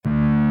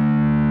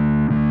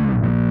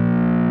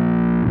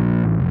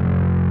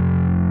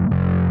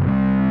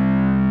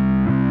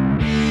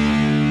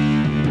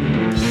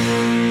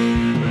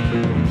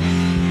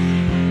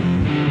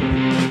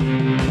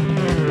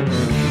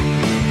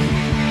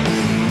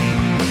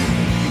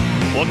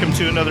Welcome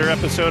to another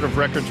episode of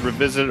Records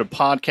Revisited, a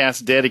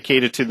podcast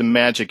dedicated to the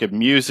magic of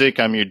music.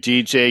 I'm your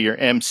DJ, your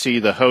MC,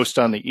 the host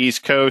on the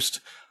East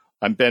Coast.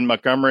 I'm Ben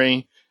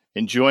Montgomery,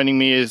 and joining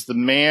me is the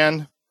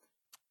man.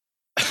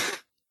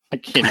 I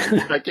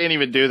can't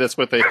even do this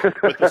with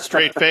a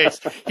straight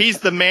face. He's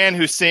the man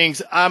who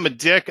sings I'm a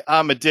dick,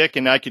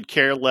 and I could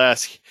care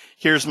less.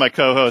 Here's my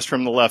co-host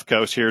from the left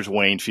coast. Here's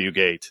Wayne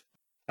Fugate.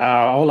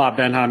 Hola,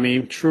 Ben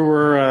Hamid.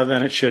 Truer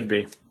than it should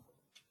be.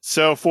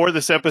 So for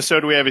this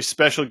episode, we have a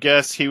special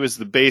guest. He was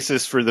the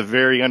bassist for the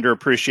very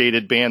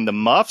underappreciated band The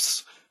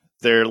Muffs.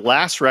 Their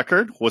last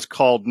record was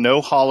called No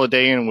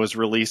Holiday and was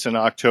released in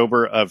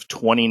October of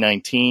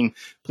 2019.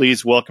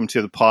 Please welcome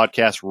to the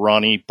podcast,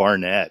 Ronnie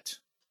Barnett.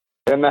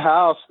 In the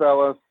house,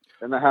 fellas.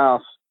 In the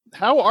house.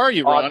 How are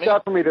you, Ronnie? It's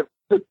sad for me to.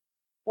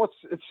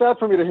 It's sad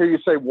for me to hear you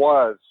say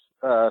 "was"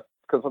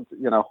 because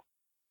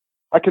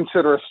I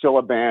consider us still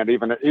a band,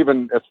 even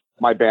if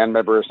my band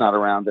member is not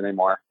around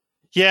anymore.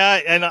 Yeah,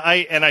 and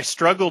I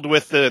struggled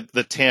with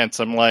the tense.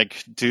 I'm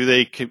like, do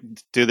they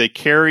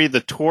carry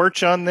the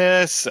torch on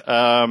this?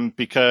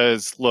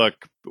 Because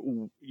look,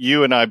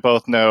 you and I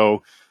both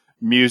know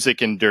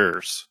music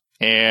endures,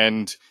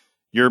 and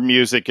your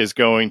music is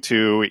going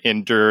to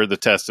endure the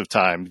test of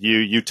time.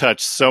 You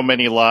touched so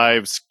many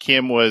lives.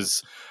 Kim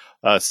was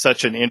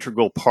such an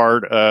integral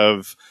part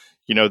of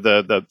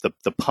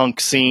the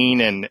punk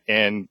scene,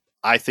 and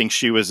I think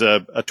she was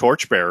a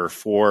torchbearer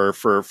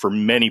for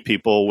many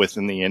people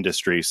within the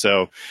industry.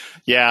 So,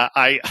 yeah,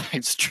 I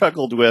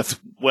struggled with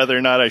whether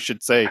or not I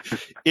should say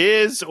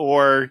is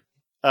or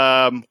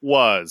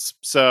was.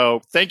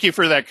 So, thank you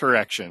for that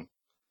correction.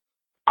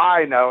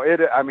 I know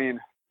it. I mean,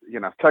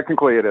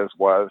 technically it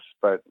was,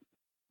 but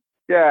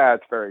yeah,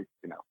 it's very,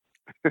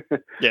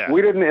 Yeah.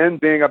 We didn't end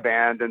being a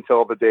band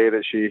until the day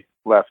that she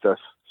left us.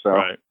 So,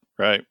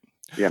 right.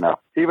 Even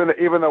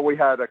though we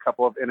had a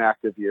couple of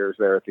inactive years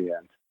there at the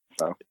end.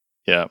 So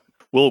yeah,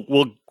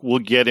 we'll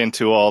get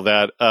into all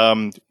that.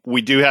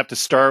 We do have to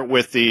start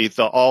with the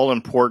all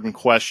important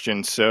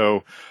question.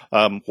 So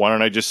why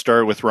don't I just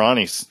start with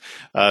Ronnie's?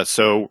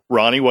 So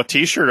Ronnie, what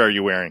T-shirt are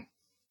you wearing?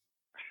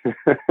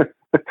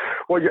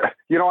 Well,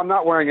 I'm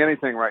not wearing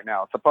anything right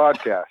now. It's a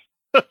podcast.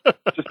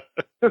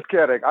 just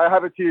kidding. I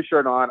have a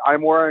T-shirt on.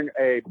 I'm wearing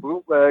a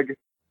bootleg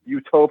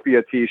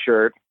Utopia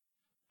T-shirt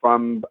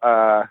from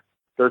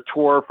their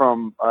tour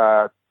from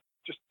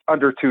just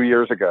under 2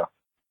 years ago.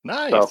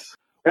 Nice. So,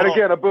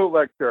 again, a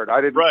bootleg shirt.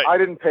 I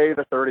didn't pay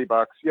the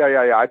 $30.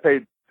 Yeah. I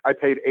paid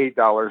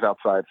 $8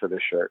 outside for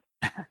this shirt.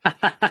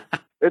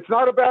 It's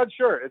not a bad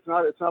shirt. It's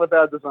not a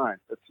bad design.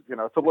 It's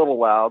it's a little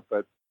loud,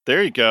 but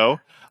there you go.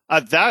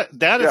 That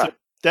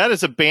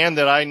is a band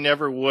that I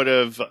never would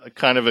have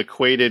kind of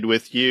equated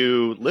with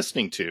you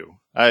listening to.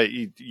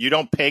 You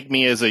don't peg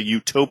me as a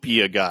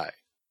Utopia guy.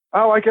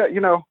 Oh,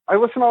 I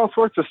listen to all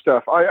sorts of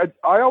stuff.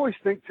 I always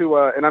think to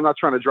and I'm not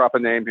trying to drop a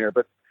name here,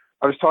 but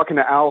I was talking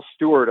to Al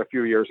Stewart a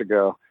few years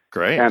ago.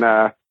 Great.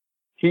 And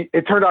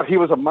it turned out he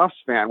was a Muffs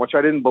fan, which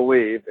I didn't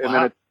believe. And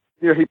then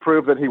he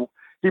proved that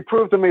he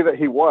proved to me that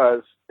he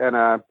was.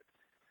 And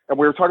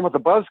we were talking about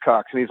the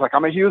Buzzcocks, and he's like,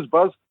 I'm a huge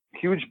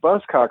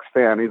Buzzcocks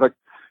fan. He's like,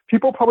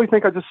 people probably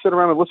think I just sit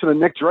around and listen to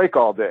Nick Drake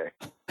all day.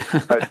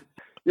 But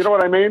you know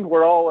what I mean?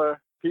 We're all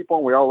people,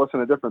 and we all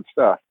listen to different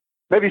stuff.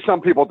 Maybe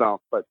some people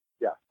don't, but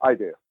yeah, I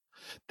do.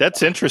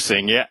 That's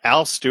interesting. Yeah,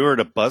 Al Stewart,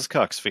 a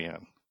Buzzcocks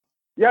fan.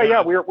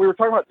 Yeah. We were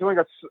talking about doing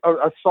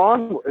a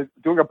song,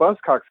 doing a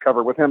Buzzcocks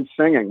cover with him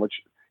singing. Which,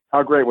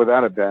 how great would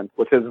that have been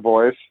with his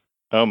voice?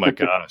 Oh my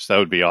gosh, that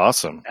would be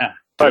awesome. Yeah,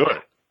 do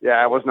it.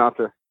 Yeah, it was not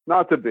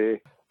to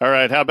be. All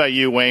right, how about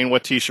you, Wayne?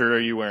 What T-shirt are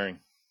you wearing?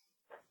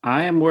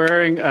 I am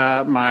wearing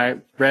my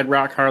Red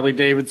Rock Harley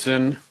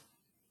Davidson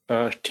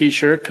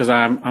T-shirt because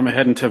I'm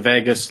heading to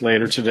Vegas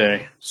later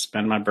today.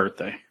 Spend my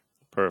birthday.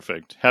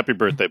 Perfect. Happy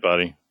birthday,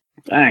 buddy.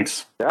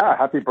 Thanks. Yeah,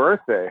 happy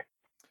birthday.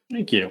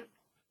 Thank you.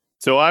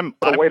 So I'm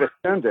a way to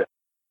spend it.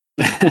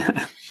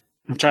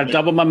 I'm trying to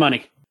double my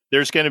money.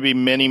 There's going to be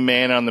many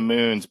Man on the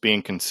Moons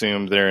being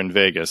consumed there in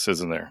Vegas,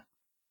 isn't there?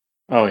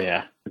 Oh,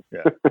 yeah.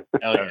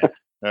 Hell yeah.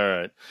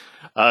 All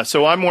right.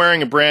 So I'm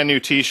wearing a brand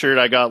new T-shirt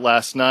I got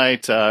last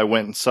night. I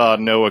went and saw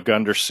Noah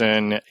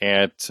Gunderson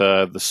at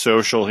the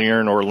Social here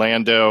in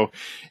Orlando,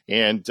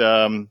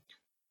 and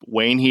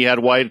Wayne he had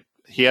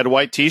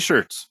white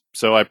T-shirts,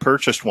 so I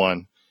purchased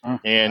one.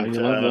 And you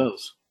love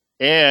those.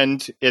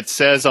 And it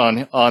says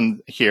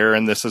on here,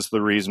 and this is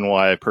the reason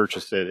why I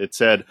purchased it. It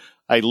said,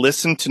 I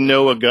listened to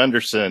Noah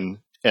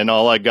Gunderson, and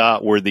all I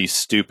got were these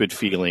stupid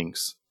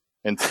feelings.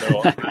 And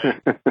so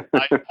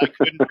I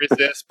couldn't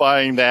resist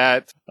buying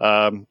that.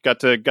 Got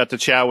to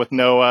chat with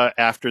Noah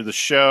after the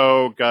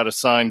show, got a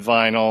signed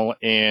vinyl,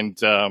 and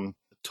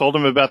told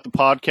him about the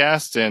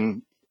podcast.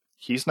 And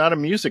he's not a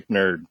music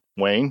nerd,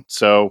 Wayne.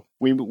 So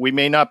we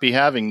may not be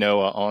having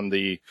Noah on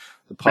the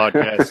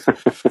podcast.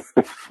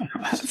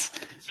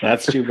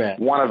 That's too bad.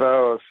 One of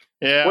those.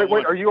 Yeah.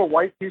 Wait, are you a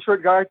white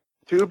T-shirt guy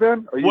too,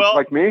 Ben? Are you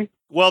like me?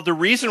 Well, the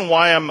reason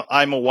why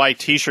I'm a white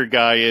T-shirt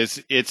guy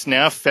is it's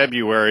now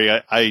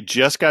February. I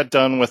just got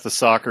done with the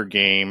soccer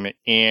game,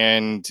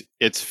 and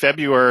it's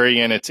February,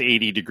 and it's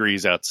 80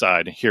 degrees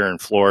outside here in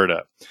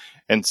Florida,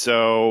 and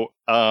so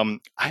I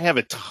have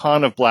a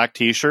ton of black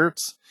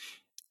T-shirts,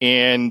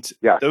 and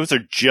those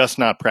are just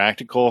not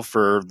practical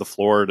for the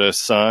Florida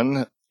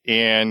sun.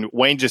 And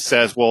Wayne just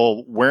says,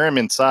 "Well, wear them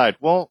inside."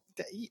 Well,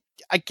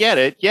 I get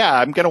it. Yeah,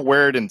 I'm going to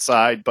wear it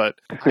inside, but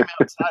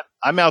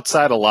I'm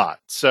outside a lot,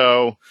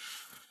 so.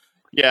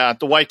 Yeah,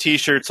 the white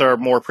T-shirts are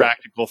more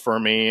practical for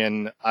me,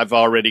 and I've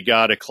already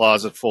got a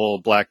closet full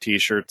of black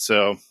T-shirts.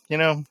 So,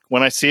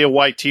 when I see a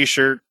white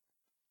T-shirt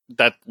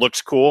that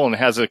looks cool and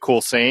has a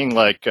cool saying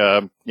like,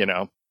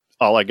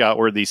 all I got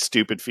were these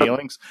stupid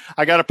feelings,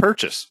 I got to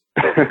purchase.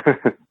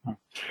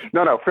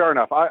 No, fair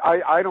enough.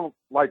 I don't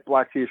like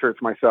black T-shirts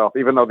myself,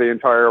 even though the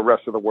entire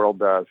rest of the world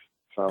does.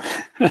 So,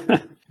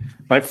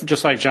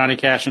 just like Johnny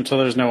Cash, until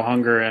there's no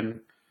hunger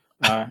and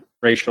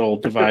racial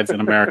divides in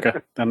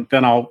America, then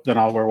I'll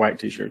wear white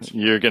T-shirts.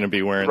 You're going to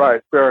be wearing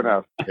right. Fair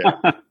enough.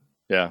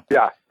 Yeah.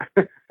 Yeah.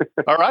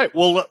 All right.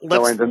 Well,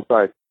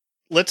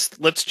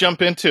 let's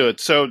jump into it.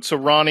 So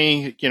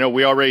Ronnie,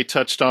 we already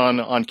touched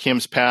on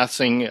Kim's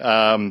passing.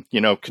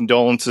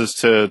 Condolences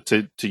to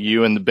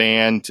you and the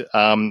band.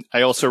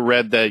 I also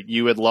read that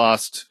you had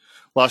lost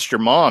your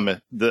mom in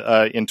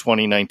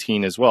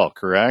 2019 as well.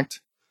 Correct?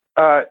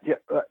 Yeah.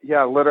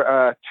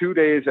 2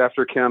 days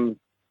after Kim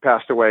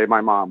passed away,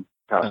 my mom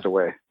passed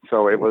away.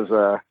 So it was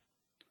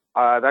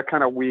that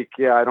kind of week.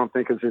 Yeah, I don't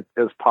think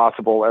is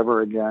possible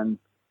ever again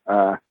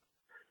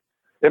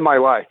in my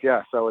life.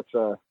 Yeah, so it's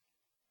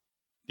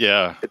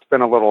it's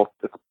been a little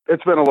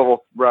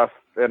rough,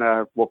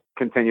 and will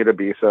continue to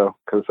be so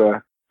because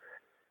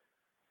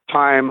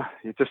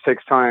it just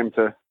takes time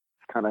to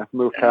kind of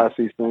move past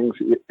these things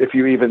if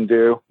you even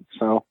do.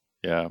 So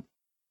Kim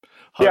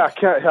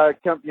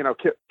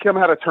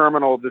had a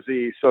terminal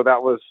disease, so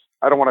that was,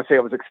 I don't want to say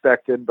it was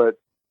expected, but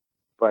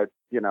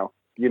you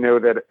knew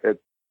that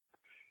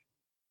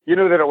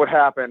it would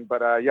happen.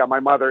 But my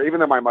mother, even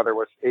though my mother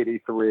was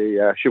 83,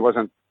 she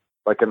wasn't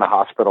like in the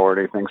hospital or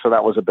anything, so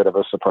that was a bit of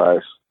a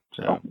surprise.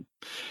 So.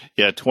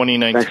 Yeah,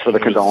 2019. Thanks for the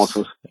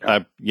condolences.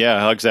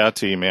 Hugs out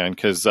to you, man,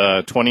 because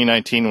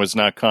 2019 was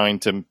not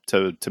kind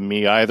to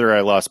me either.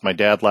 I lost my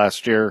dad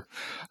last year,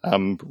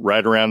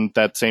 right around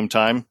that same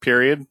time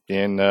period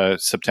in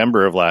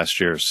September of last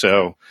year.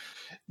 So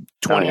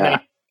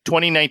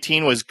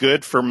 2019 was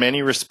good for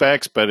many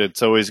respects, but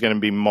it's always going to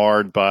be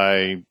marred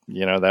by,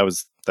 that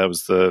was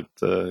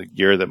the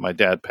year that my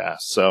dad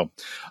passed. So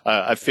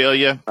I feel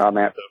you. Oh,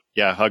 man.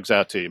 Yeah, hugs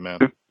out to you, man.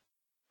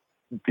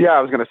 Yeah,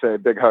 I was going to say a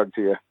big hug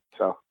to you.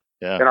 So,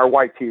 in our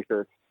white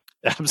T-shirts.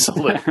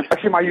 Absolutely.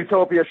 Actually, my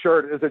Utopia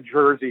shirt is a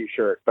Jersey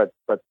shirt, but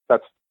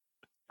that's,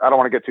 I don't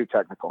want to get too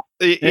technical.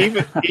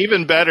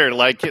 Even better,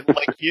 like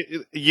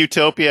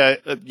Utopia,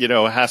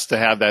 has to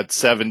have that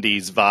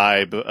 70s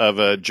vibe of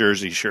a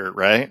Jersey shirt,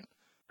 right?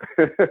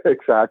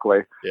 Exactly.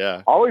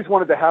 Yeah. Always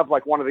wanted to have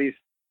like one of these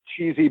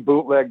cheesy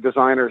bootleg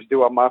designers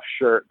do a muff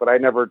shirt, but I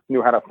never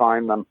knew how to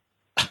find them.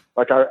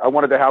 Like I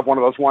wanted to have one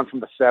of those ones from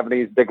the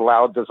 70s, big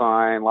loud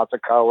design, lots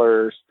of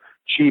colors,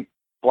 cheap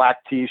black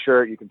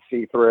T-shirt you can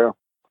see through.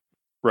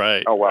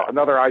 Right. Oh well,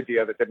 another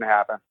idea that didn't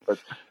happen. But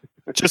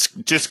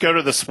just go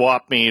to the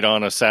swap meet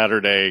on a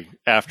Saturday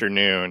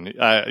afternoon.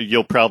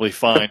 You'll probably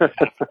find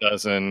half a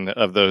dozen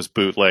of those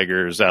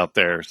bootleggers out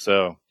there.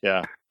 So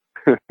yeah.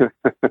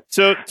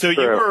 So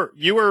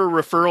you were a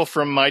referral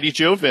from Mighty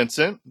Joe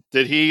Vincent.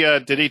 Did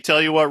he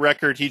tell you what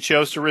record he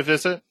chose to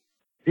revisit?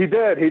 He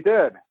did.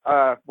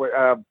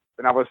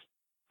 And I was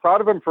proud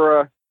of him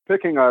for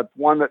picking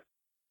one that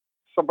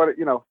somebody,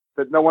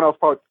 that no one else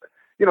probably,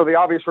 the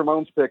obvious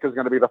Ramones pick is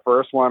going to be the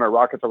first one, or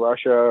Rocket to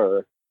Russia,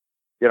 or,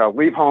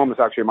 Leave Home is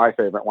actually my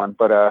favorite one.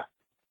 But,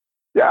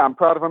 I'm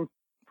proud of him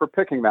for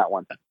picking that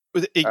one.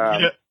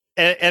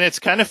 And it's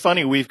kind of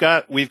funny. We've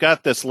got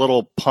this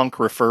little punk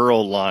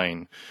referral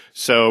line.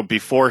 So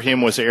before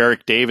him was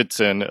Eric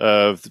Davidson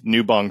of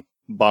New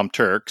Bomb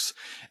Turks.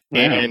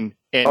 And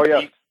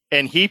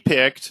he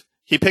picked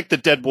the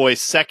Dead Boys'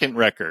 second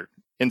record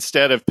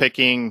instead of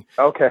picking,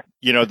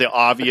 the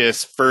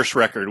obvious first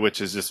record,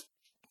 which is just,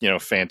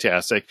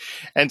 fantastic.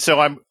 And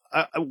so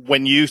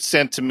when you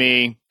sent to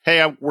me,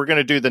 hey, we're going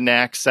to do the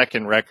Knack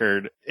second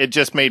record, it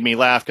just made me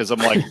laugh because I'm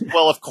like,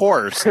 well, of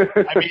course. I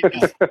mean,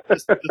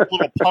 this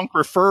little punk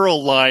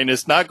referral line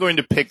is not going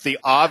to pick the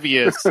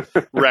obvious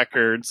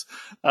records.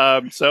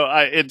 So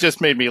it just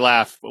made me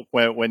laugh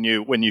when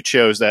you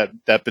chose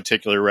that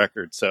particular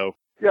record. So.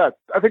 Yeah,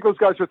 I think those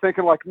guys were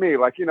thinking like me,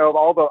 like,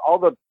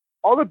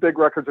 all the big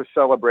records are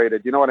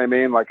celebrated. You know what I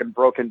mean? Like, and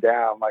broken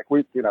down. Like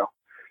we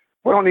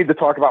don't need to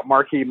talk about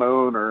Marquee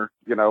Moon or,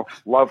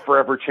 Love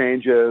Forever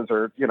Changes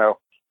or,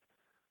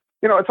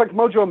 it's like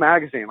Mojo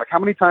Magazine. Like, how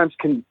many times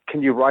can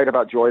you write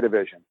about Joy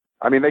Division?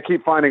 I mean, they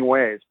keep finding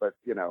ways, but,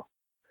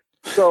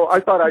 So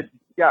I thought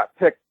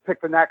pick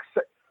the Knack.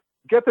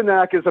 Get the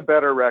Knack is a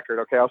better record.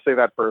 Okay, I'll say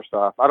that first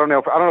off. I don't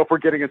know if we're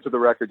getting into the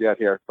record yet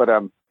here, but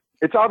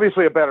it's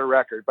obviously a better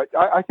record, but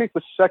I think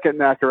the second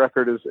Knack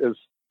record is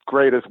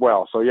great as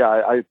well. So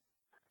yeah,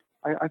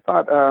 I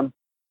thought,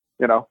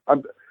 you know,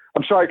 I'm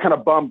sure I kind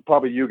of bummed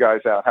probably you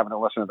guys out having to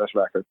listen to this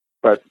record,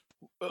 but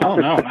Oh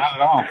no, not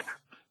at all.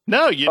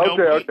 No, you know,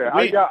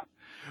 okay.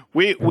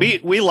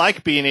 we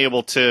like being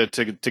able to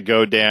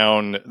go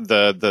down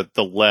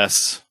the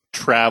less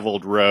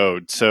traveled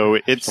road. So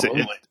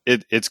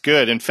it's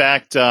good. In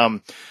fact,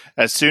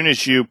 as soon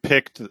as you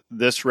picked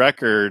this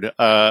record,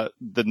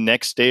 the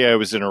next day I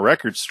was in a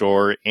record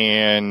store,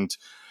 and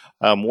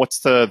what's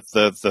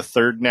the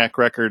third Knack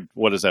record?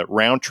 What is that?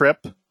 Round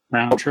Trip?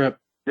 Round Trip.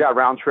 Yeah,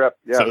 Round Trip.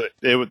 Yeah.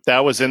 So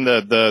that was in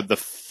the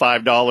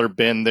 $5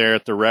 bin there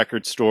at the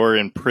record store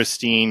in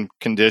pristine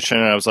condition.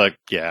 And I was like,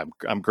 yeah,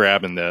 I'm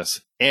grabbing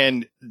this.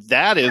 And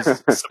that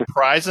is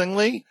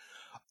surprisingly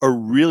a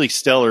really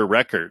stellar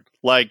record.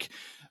 Like,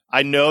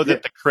 I know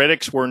that the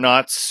critics were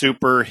not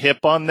super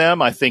hip on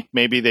them. I think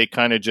maybe they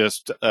kind of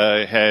just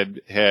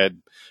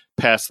had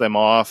passed them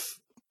off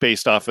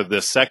based off of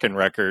this second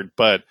record,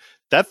 but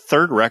that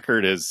third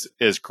record is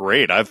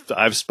great.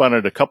 I've spun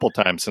it a couple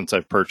times since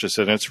I've purchased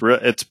it,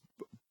 and it's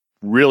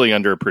really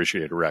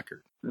underappreciated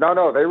record.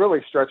 No, they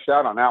really stretched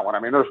out on that one. I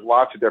mean, there's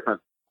lots of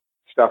different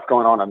stuff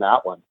going on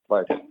that one,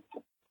 like,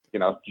 you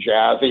know,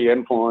 jazzy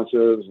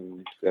influences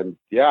and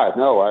yeah,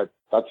 no,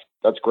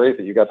 that's great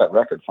that you got that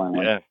record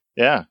finally.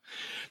 Yeah.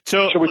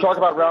 So should we talk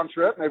about Round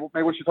Trip? Maybe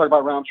we should talk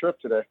about Round Trip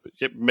today.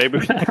 Maybe.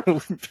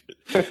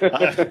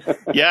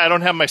 Yeah, I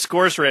don't have my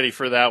scores ready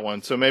for that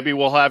one, so maybe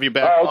we'll have you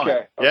back.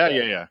 Okay.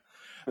 Yeah.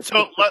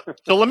 So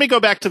let me go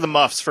back to the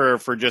Muffs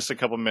for just a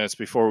couple minutes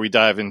before we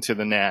dive into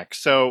the Knack.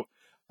 So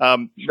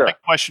Sure. My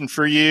question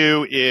for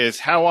you is,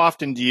 how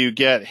often do you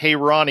get, hey,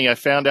 Ronnie, I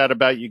found out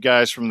about you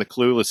guys from the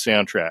Clueless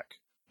soundtrack?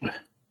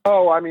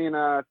 Oh, I mean,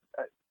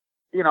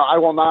 you know, I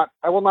will not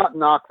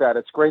knock that.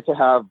 It's great to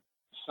have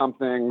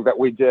something that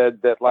we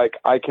did that, like,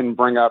 I can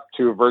bring up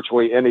to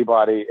virtually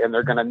anybody and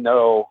they're going to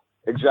know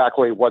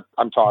exactly what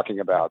I'm talking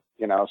about,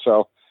 you know?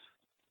 So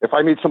if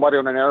I meet somebody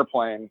on an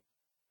airplane,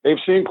 they've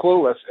seen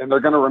Clueless and they're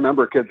going to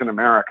remember Kids in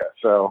America.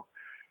 So,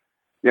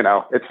 you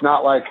know, it's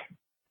not like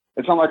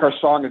our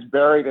song is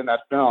buried in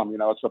that film. You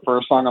know, it's the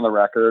first song on the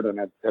record, and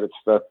it's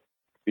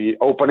the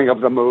opening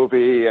of the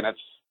movie, and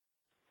it's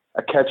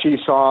a catchy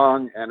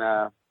song.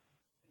 And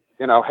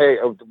you know, hey,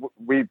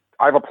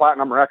 I have a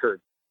platinum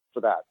record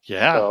for that.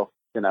 Yeah. So,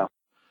 you know.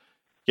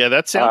 Yeah,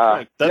 that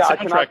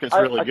soundtrack is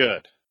really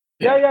good.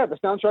 Yeah, the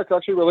soundtrack's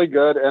actually really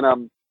good.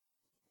 And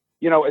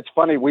you know, it's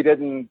funny, we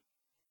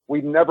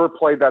never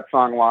played that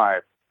song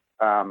live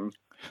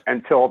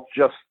until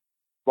just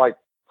like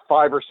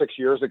 5 or 6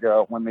 years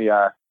ago when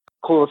the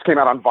Clueless came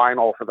out on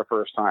vinyl for the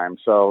first time.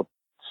 So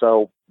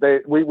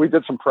we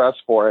did some press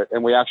for it,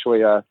 and we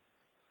actually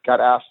got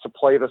asked to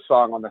play the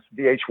song on this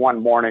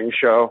VH1 morning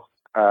show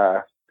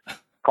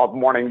called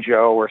Morning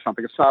Joe or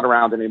something. It's not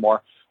around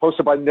anymore.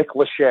 Hosted by Nick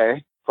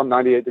Lachey from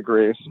 98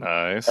 Degrees.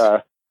 Nice.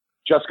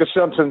 Jessica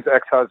Simpson's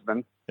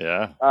ex-husband.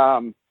 Yeah.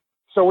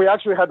 So we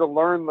actually had to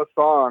learn the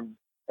song,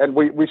 and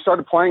we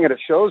started playing it at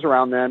shows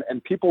around then,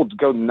 and people would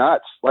go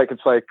nuts. Like,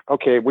 it's like,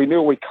 okay, we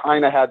knew we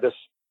kind of had this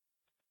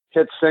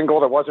hit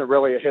single that wasn't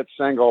really a hit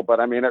single, but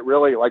I mean, it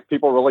really, like,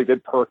 people really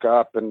did perk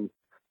up, and,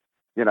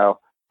 you know,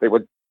 they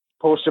would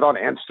post it on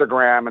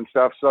Instagram and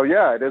stuff. So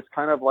yeah, it is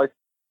kind of like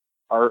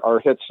our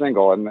hit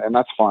single, and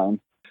that's fine.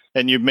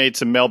 And you've made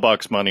some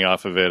mailbox money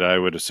off of it, I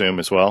would assume,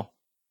 as well.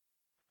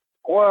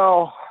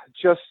 Well,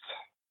 just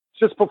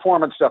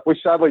performance stuff. We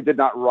sadly did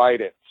not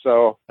write it.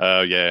 So,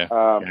 oh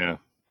yeah.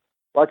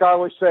 Like I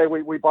always say,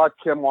 we bought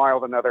Kim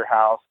Wilde another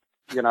house,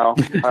 you know,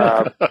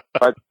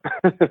 but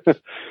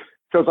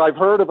because I've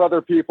heard of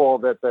other people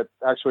that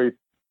actually,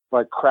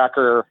 like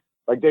Cracker,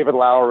 like David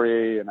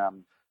Lowery, and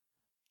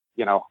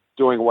you know,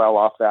 doing well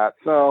off that.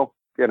 So,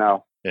 you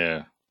know,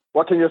 yeah.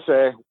 What can you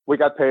say? We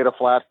got paid a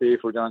flat fee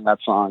for doing that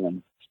song,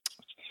 and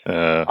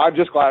I'm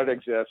just glad it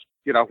exists.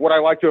 You know, would I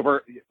like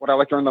to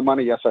earn the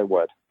money? Yes, I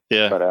would.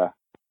 Yeah. But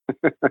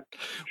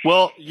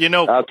well, you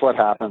know, that's what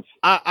happens.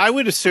 I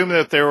would assume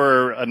that there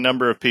were a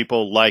number of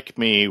people like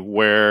me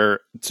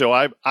so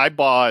I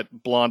bought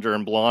Blonder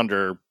and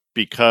Blonder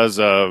because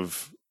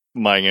of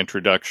my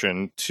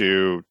introduction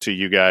to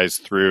you guys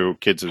through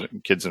Kids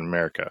in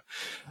America.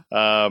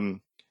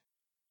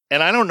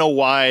 And I don't know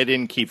why I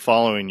didn't keep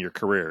following your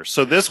career.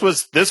 So this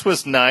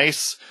was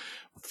nice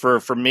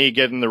for me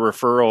getting the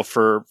referral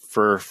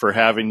for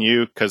having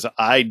you, because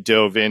I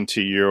dove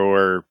into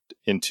your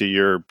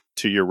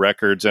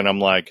records, and I'm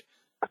like,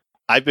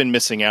 I've been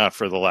missing out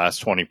for the last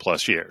 20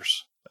 plus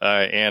years.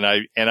 And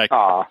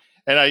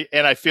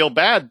I feel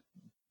bad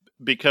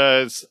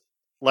because,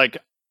 like,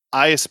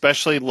 I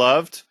especially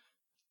loved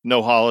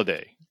No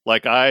Holiday.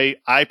 Like,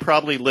 I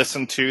probably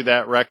listened to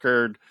that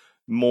record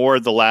more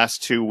the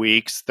last 2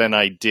 weeks than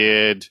I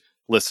did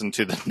listen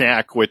to the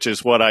Knack, which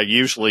is what I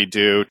usually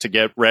do to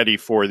get ready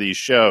for these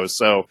shows.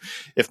 So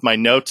if my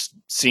notes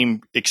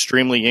seem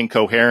extremely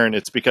incoherent,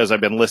 it's because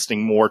I've been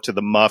listening more to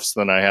the Muffs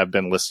than I have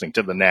been listening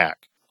to the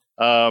Knack.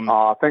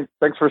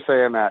 Thanks for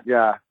saying that.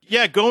 Yeah.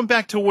 Yeah. Going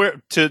back to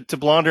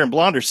Blonder and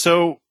Blonder.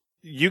 So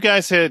you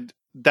guys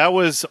that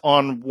was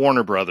on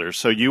Warner Brothers.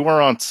 So you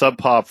were on Sub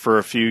Pop for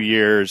a few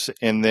years,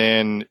 and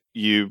then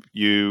you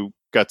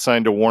got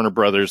signed to Warner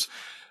Brothers.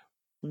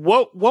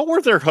 What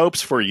were their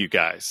hopes for you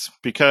guys?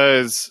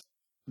 Because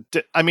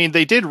I mean,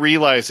 they did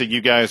realize that you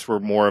guys were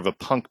more of a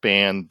punk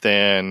band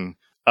than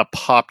a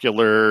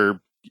popular,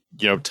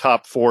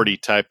 top 40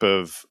 type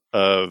of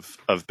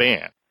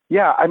band.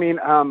 Yeah, I mean,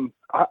 I'm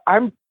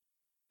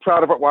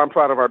proud of it. Well, I'm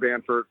proud of our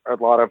band for a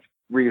lot of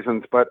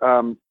reasons, but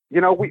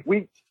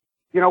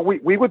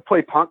we would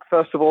play punk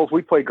festivals,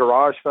 we play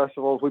garage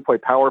festivals, we play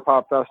power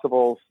pop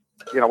festivals.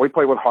 We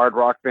play with hard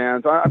rock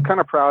bands. I'm kind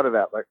of proud of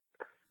that.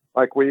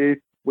 Like we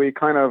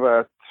kind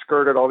of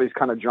skirted all these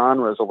kind of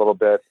genres a little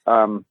bit.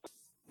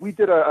 We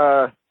did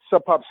a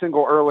Sub Pop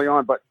single early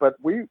on, but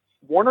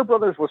Warner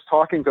Brothers was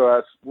talking to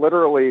us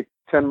literally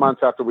 10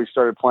 months after we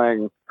started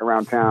playing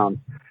around town,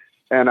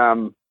 and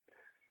and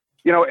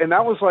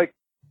that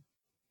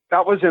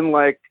was in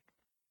late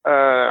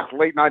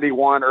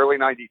 91, early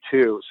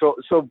 92.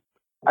 So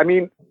I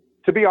mean,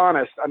 to be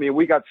honest,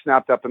 we got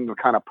snapped up in the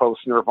kind of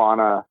post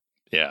Nirvana,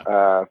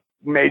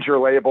 major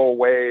label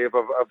wave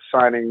of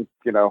signing,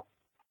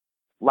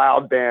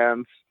 loud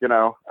bands,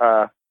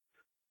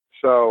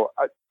 so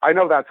I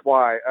know that's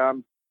why.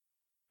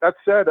 That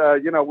said,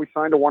 we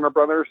signed to Warner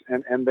Brothers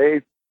and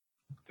they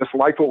just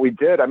liked what we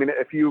did. I mean,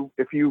 if you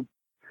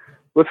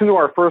listen to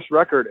our first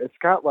record, it's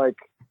got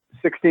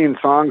 16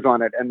 songs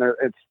on it, and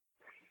it's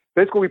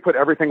basically we put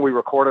everything we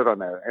recorded on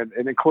there, and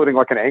including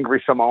an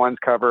Angry Samoans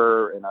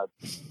cover and a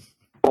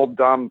old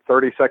dumb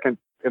 30-second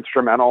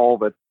instrumental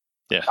that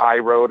I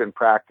wrote in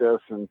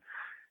practice. And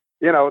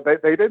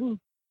they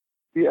didn't.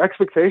 The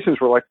expectations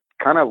were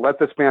kind of let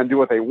this band do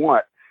what they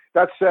want.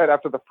 That said,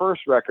 after the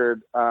first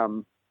record,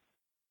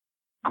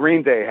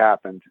 Green Day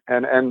happened,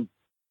 and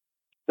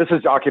this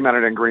is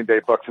documented in Green Day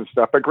books and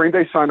stuff. But Green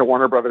Day signed to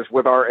Warner Brothers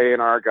with our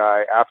A&R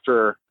guy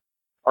after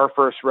our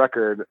first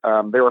record.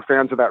 They were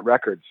fans of that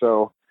record,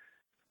 so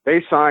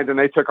they signed and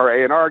they took our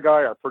A&R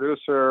guy, our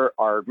producer,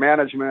 our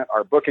management,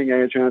 our booking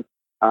agent.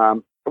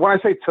 When I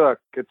say took,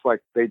 it's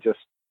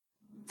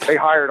they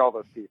hired all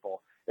those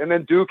people, and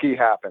then Dookie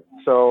happened.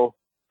 So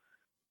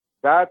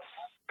that's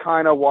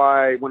kind of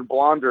why when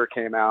Blonder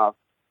came out,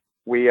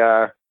 we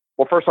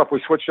first off,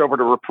 we switched over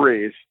to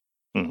Reprise,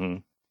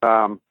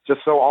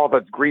 just so all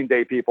the Green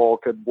Day people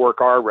could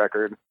work our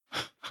record.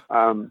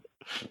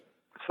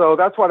 So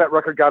that's why that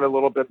record got a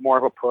little bit more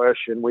of a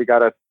push, and we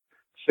got a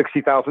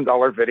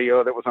 $60,000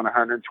 video that was on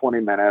 120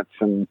 minutes.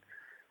 And,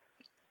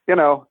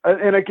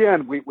 and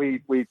again,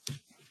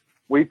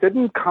 we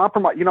didn't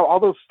compromise, all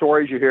those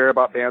stories you hear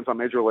about bands on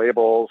major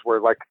labels where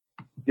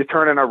you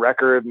turn in a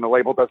record and the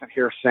label doesn't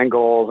hear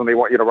singles and they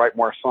want you to write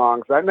more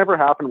songs. That never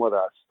happened with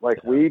us.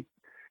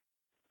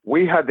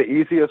 We had the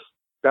easiest,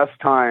 best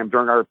time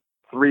during our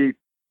 3,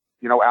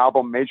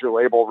 album major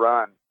label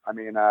run. I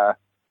mean, that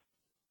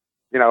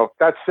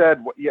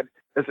said,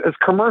 as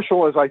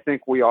commercial as I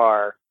think we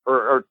are,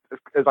 or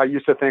as I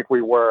used to think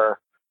we were,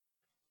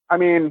 I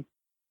mean,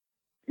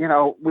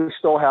 we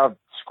still have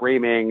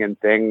screaming and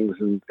things,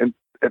 and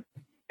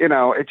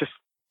it just,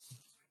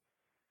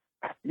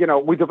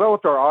 we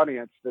developed our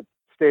audience that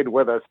stayed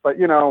with us. But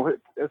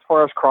as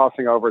far as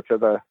crossing over to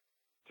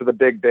the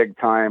big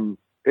time,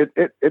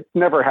 it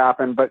never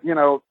happened. But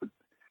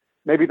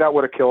maybe that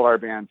would have killed our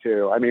band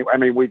too. I mean,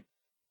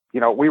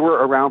 we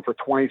were around for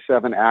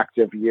 27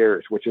 active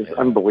years, which is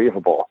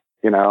unbelievable.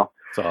 It's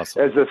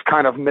awesome. As this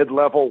kind of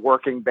mid-level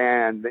working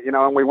band,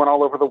 and we went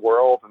all over the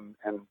world,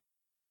 and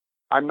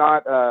I'm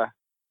not,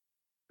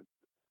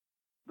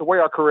 the way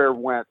our career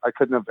went, I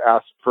couldn't have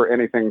asked for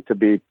anything to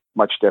be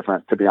much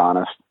different, to be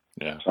honest.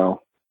 Yeah.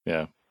 So,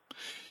 yeah.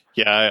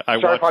 I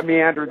sorry if I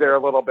meandered there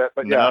a little bit,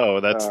 but no,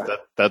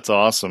 that's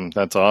awesome.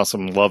 That's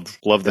awesome. Love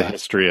the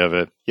history of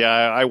it. Yeah.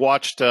 I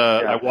watched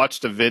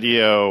a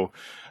video,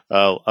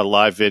 a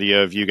live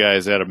video of you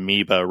guys at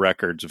Amoeba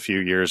Records a few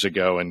years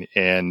ago.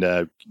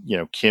 And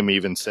Kim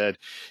even said,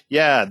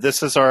 yeah,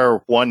 this is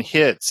our one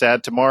hit,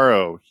 Sad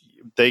Tomorrow.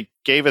 They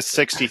gave us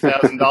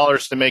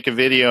 $60,000 to make a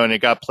video and it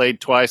got played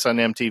twice on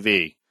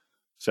MTV.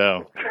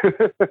 So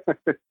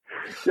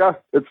yeah,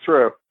 it's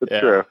true. It's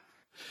true.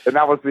 And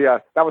that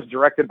was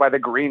directed by the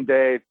Green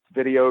Day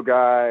video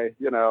guy.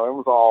 It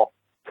was all,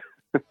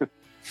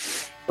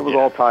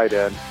 all tied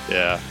in.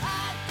 Yeah.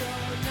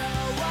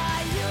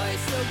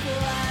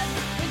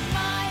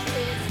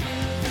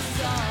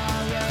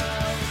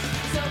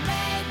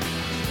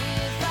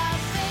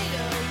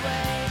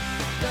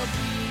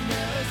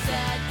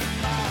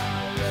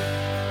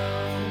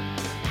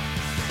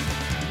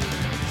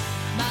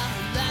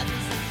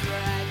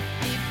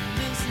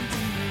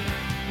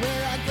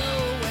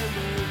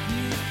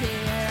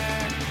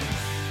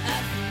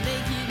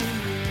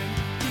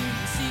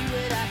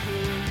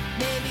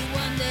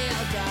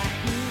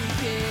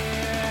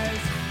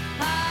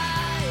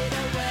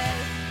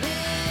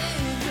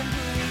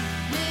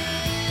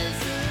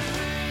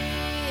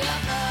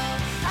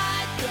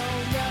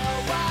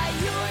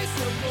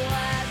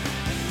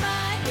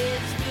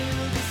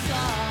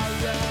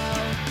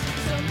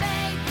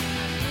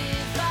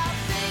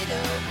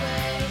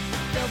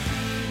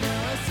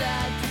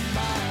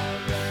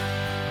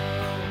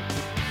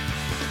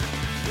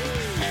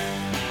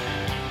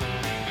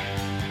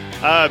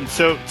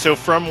 So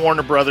from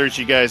Warner Brothers,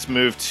 you guys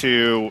moved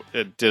to,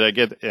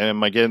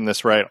 am I getting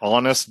this right?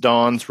 Honest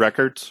Don's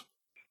Records?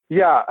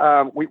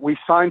 Yeah, we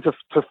signed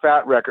to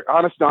Fat Records.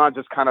 Honest Don's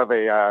is kind of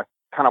a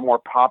kind of more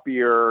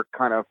poppier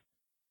kind of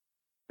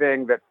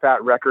thing that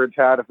Fat Records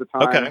had at the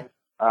time. Okay.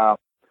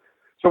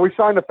 So we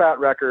signed to Fat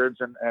Records,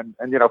 and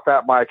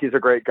Fat Mike, he's a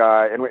great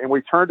guy, and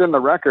we turned in the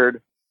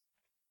record,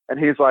 and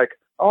he's like,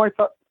 oh, I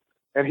thought,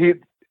 and he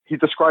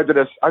described it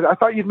as, I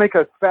thought you'd make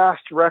a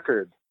fast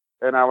record,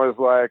 and I was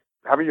like,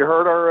 haven't you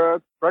heard our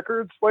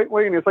records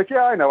lately? And he's like,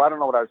 yeah, I know. I don't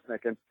know what I was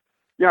thinking.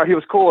 He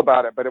was cool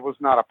about it, but it was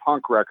not a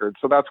punk record,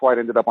 so that's why it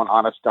ended up on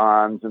Honest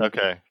Don's. And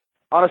okay.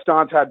 Honest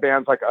Don's had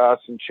bands like Us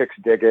and Chicks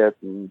Dig It,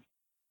 and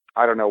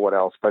I don't know what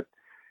else, but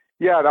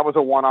yeah, that was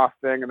a one-off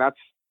thing, and that's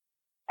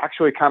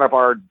actually kind of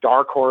our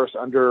dark horse,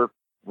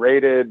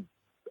 underrated,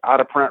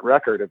 out-of-print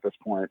record at this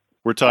point.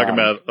 We're talking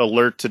about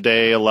Alert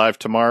Today, Alive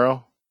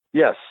Tomorrow?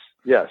 Yes.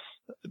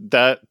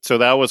 That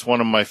was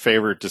one of my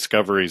favorite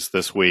discoveries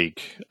this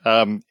week.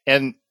 And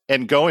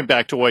going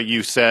back to what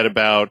you said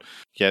about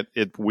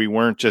we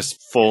weren't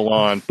just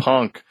full-on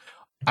punk,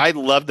 I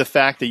love the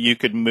fact that you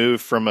could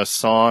move from a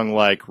song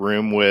like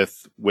Room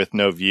with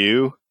No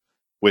View,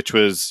 which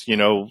was,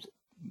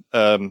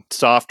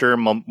 softer,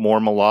 more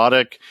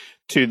melodic,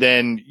 to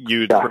then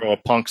you'd throw a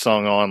punk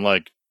song on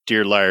like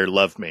Dear Liar,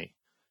 Love Me.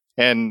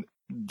 And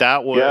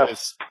that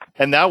was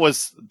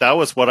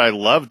what I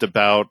loved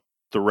about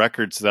the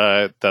records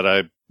that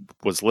I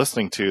was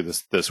listening to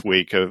this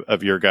week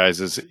of your guys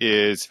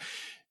is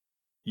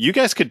you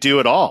guys could do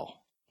it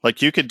all.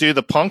 Like you could do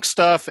the punk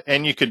stuff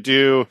and you could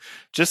do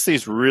just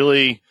these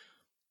really,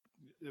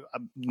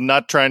 I'm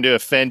not trying to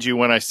offend you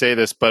when I say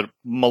this, but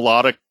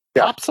melodic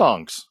pop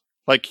songs.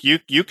 Like you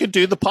could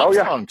do the pop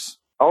songs.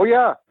 Oh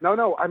yeah.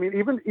 No. I mean,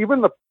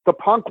 even the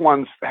punk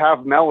ones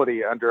have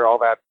melody under all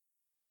that,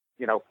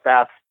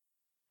 fast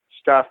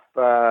stuff,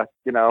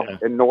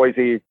 and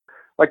noisy.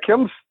 Like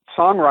Kim's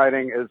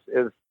songwriting is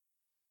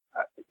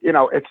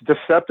it's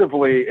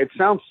deceptively, it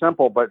sounds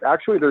simple, but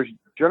actually there's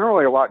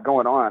generally a lot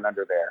going on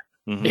under there.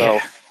 Mm-hmm. So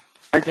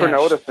thanks for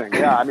noticing.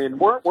 Yeah. I mean,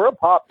 we're a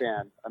pop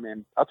band. I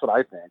mean, that's what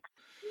I think.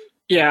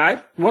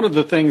 Yeah. One of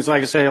the things,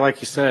 like you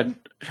said,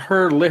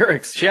 her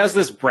lyrics, she has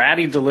this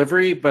bratty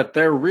delivery, but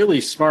they're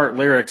really smart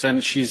lyrics.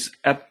 And she's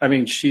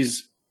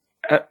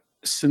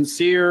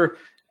sincere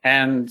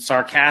and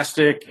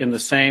sarcastic in the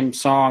same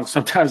song,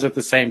 sometimes at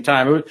the same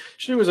time.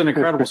 She was an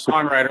incredible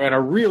songwriter and a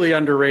really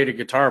underrated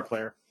guitar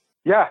player.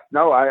 Yeah,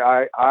 no,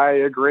 I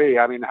agree.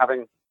 I mean,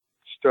 having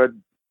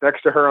stood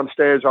next to her on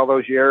stage all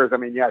those years, I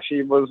mean, yeah,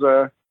 she was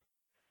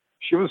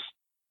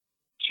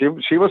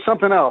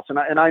something else.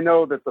 And I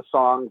know that the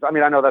songs, I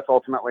mean, I know that's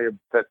ultimately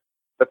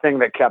the thing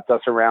that kept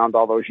us around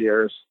all those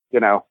years,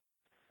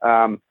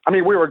 I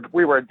mean, we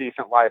were a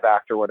decent live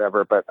act or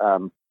whatever, but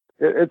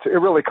it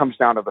really comes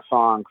down to the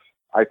songs,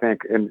 I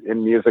think,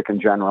 in music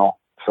in general.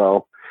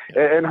 So,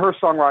 and her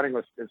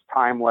songwriting is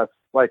timeless.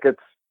 Like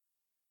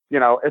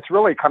it's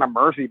really kind of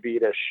Mersey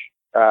beatish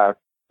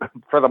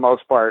for the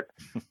most part,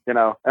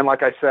 And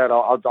like I said,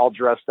 all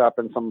dressed up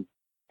in some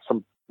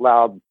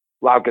loud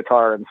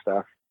guitar and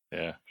stuff.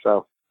 Yeah.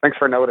 So thanks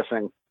for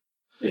noticing,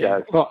 you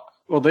guys.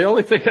 Well, the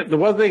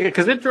one thing,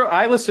 because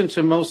I listen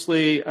to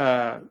mostly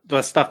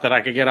the stuff that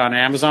I could get on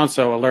Amazon.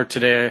 So Alert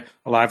Today,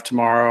 Alive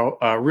Tomorrow,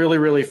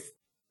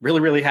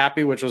 really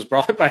happy, which was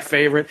probably my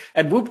favorite,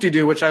 and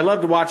Whoop-De-Doo, which I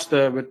love to watch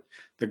the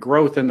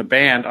growth in the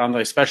band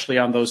especially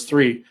on those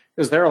three,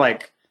 because they're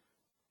like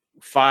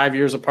 5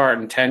 years apart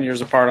and 10 years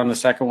apart on the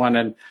second one.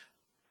 And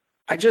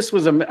I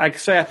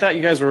thought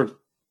you guys were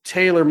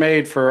tailor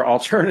made for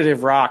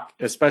alternative rock,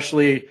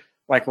 especially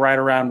like right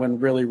around when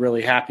Really,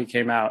 Really Happy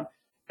came out.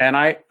 And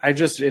it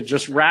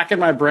just racking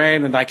my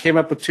brain. And I came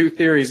up with two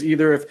theories.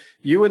 Either if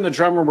you and the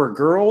drummer were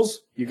girls,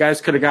 you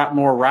guys could have got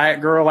more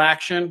Riot Girl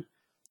action,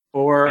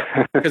 or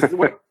because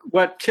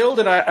what killed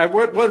it,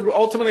 what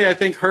ultimately I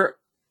think hurt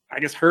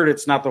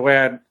it's not the way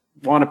I'd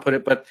want to put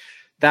it, but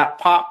that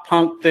pop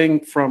punk thing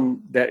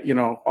from that,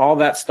 all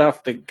that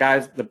stuff,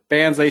 the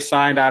bands they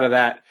signed out of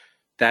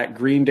that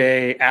Green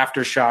Day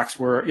Aftershocks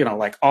were,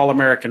 like All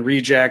American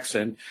Rejects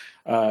and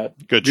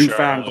Good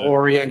Newfound Charlotte.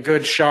 Glory and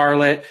Good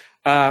Charlotte.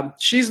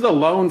 She's the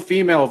lone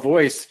female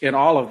voice in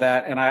all of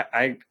that, and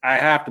I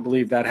have to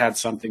believe that had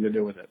something to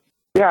do with it.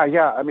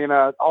 Yeah. I mean,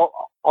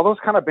 all those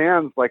kind of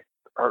bands like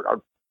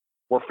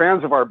were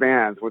fans of our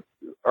bands with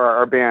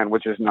our band,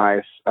 which is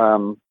nice.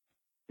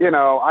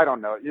 I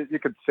don't know. You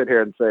could sit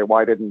here and say,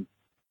 why didn't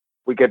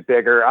we get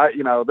bigger?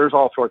 There's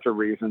all sorts of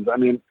reasons. I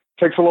mean, it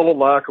takes a little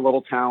luck, a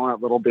little talent,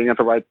 a little being at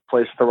the right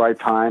place at the right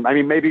time. I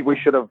mean, maybe we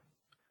should have,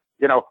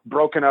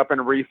 broken up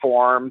and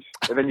reformed,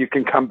 and then you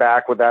can come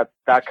back with that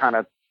kind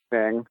of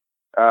thing,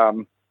 a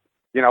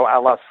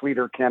la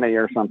Sleater Kinney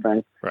or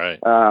something. Right.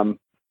 I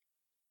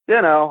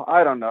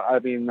don't know. I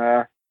mean,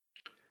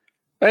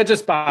 it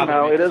just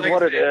bothered me. It is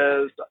what it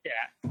is.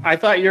 Yeah. I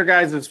thought your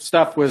guys'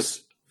 stuff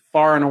was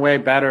far and away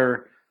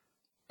better,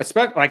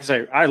 Especially, like I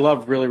say, I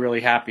love Really, Really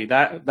Happy.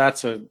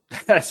 That's a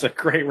that's a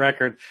great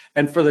record.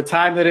 And for the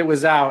time that it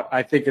was out,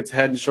 I think it's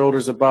head and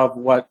shoulders above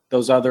what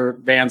those other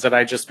bands that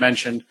I just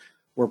mentioned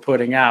were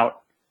putting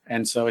out.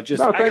 And so it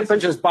just, it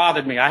just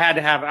bothered me. I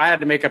had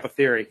to make up a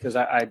theory because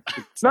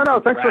No,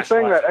 thanks for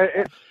saying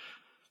that.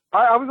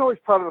 I was always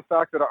proud of the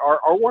fact that our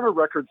Warner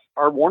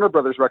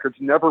Brothers records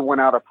never went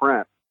out of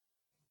print.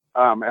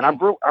 And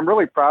I'm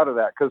really proud of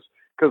that because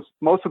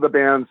most of the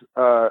bands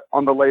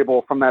on the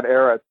label from that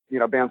era,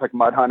 bands like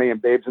Mudhoney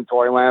and Babes in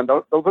Toyland,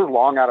 those are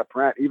long out of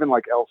print, even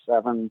like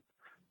L7.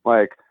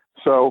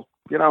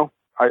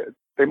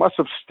 They must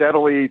have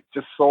steadily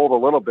just sold a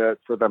little bit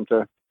for them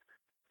to,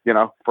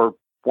 for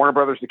Warner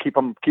Brothers to keep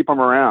them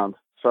around.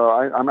 So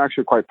I'm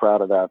actually quite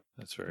proud of that.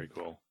 That's very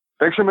cool.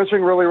 Thanks for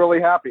mentioning Really, Really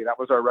Happy. That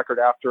was our record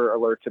after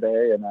Alert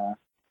Today. And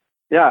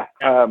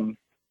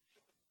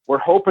we're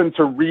hoping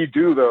to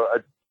redo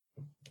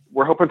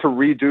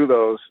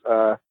those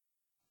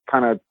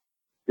kind of,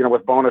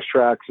 with bonus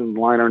tracks and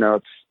liner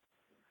notes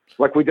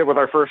like we did with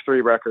our first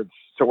 3 records.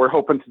 So we're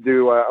hoping to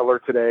do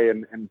Alert Today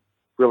and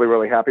Really,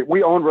 Really Happy.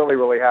 We own Really,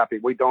 Really Happy.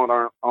 We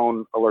don't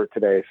own Alert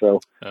Today. So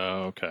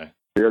okay.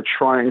 We're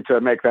trying to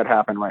make that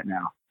happen right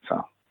now.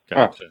 So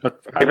gotcha.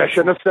 Maybe I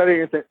shouldn't have said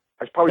anything.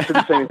 I probably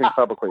shouldn't say anything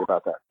publicly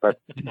about that, but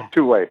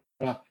too late.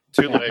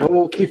 Too late.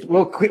 We'll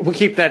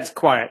keep that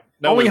quiet.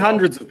 No, Only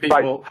hundreds of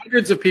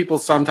people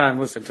sometimes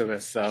listen to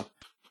this. So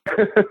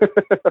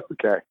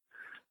okay.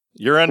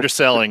 You're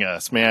underselling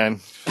us,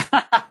 man.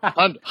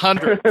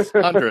 Hundreds.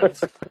 All right.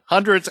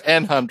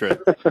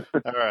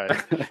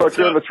 But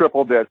you're in the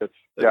triple digits.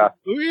 Yeah.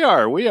 We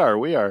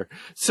are.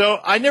 So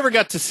I never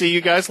got to see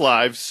you guys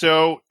live.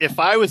 So if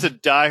I was a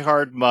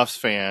diehard Muffs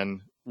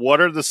fan,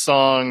 what are the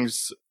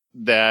songs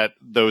that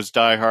those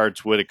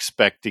diehards would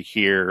expect to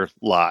hear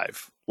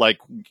live? Like,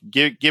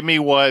 give me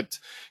what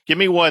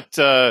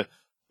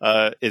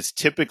is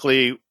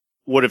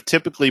would have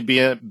typically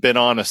been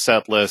on a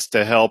set list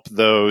to help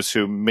those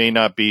who may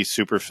not be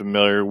super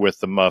familiar with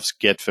the Muffs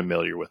get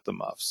familiar with the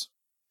Muffs.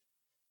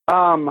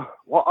 Well,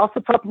 off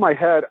the top of my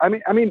head, I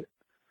mean,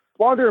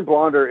 Blonder and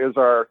Blonder is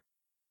our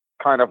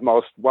kind of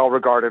most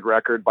well-regarded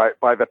record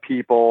by the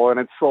people, and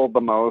it sold the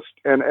most.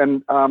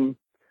 And the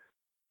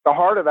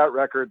heart of that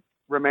record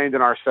remained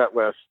in our set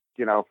list,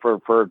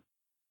 for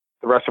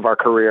the rest of our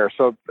career.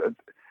 So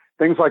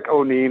things like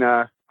Oh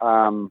Nina,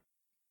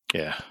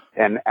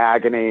 and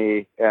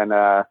Agony and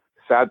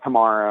Sad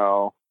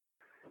Tomorrow,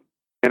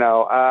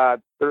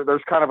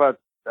 there's kind of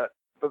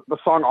the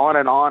song On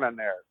and On in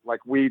there.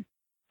 Like we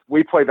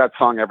played that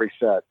song every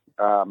set.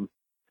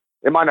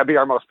 It might not be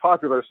our most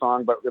popular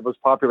song, but it was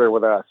popular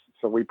with us,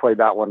 so we played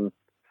that one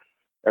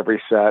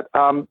every set.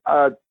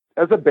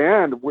 As a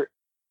band,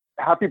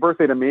 Happy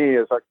Birthday to Me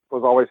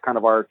was always kind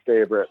of our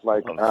favorite.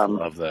 Like,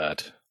 love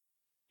that.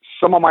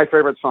 Some of my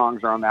favorite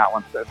songs are on that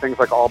one. Things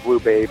like All Blue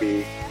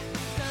Baby.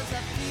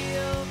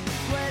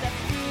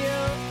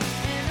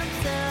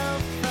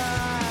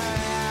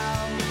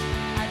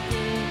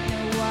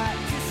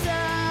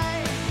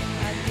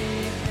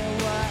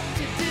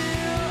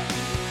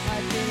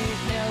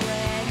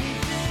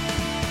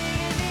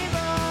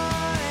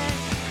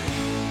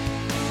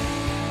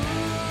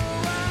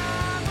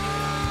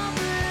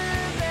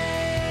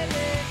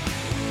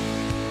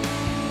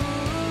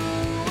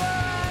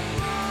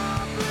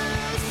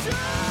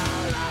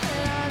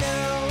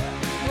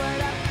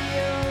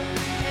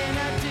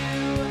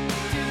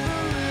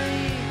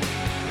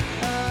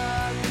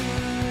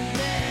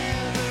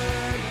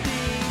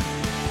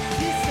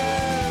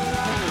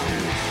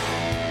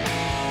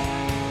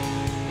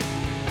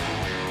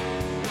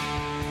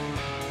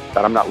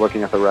 I'm not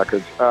looking at the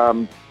records.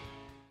 God,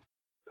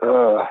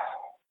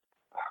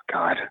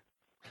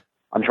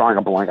 I'm drawing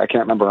a blank. I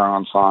can't remember our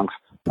own songs.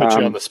 Put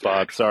you on the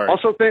spot. Sorry.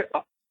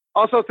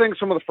 Also think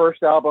some of the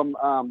first album,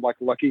 like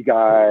Lucky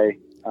Guy.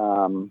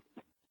 It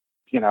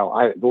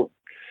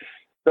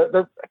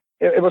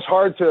was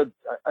hard to.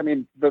 I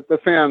mean, the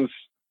fans,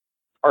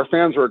 our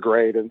fans were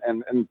great,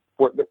 and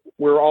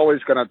we're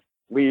always going to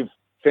leave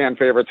fan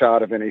favorites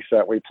out of any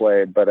set we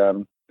played, but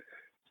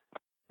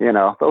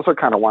those are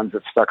kind of ones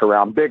that stuck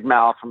around. Big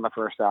Mouth from the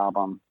first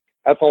album.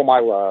 That's All My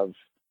Love.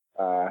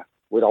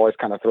 We'd always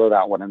kind of throw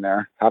that one in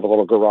there. Have a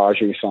little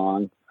garagey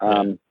song.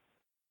 And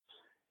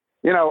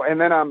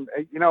then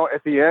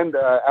at the end,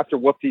 after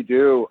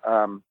Whoop-De-Doo,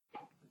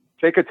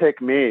 Take a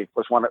Take Me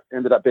was one that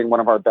ended up being one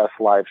of our best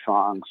live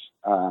songs.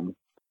 And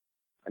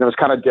it was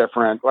kind of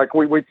different. Like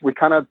we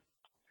kind of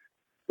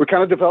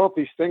developed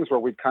these things where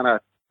we'd kind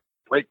of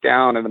break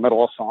down in the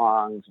middle of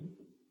songs.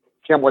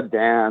 Kim would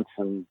dance,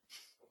 and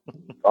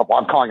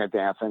I'm calling it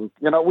dancing.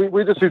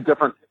 We just do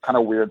different kind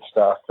of weird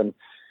stuff. And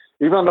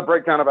even on the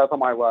breakdown of That's All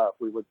My Love,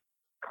 we would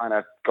kind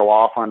of go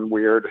off on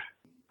weird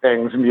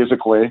things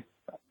musically,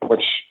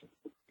 which,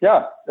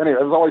 anyway,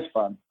 it was always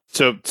fun.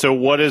 So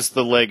what is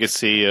the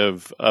legacy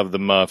of the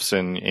Muffs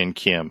and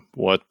Kim?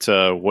 What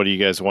do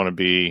you guys want to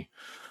be?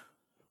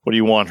 What do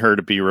you want her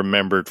to be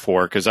remembered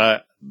for? Because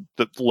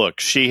look,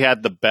 she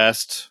had the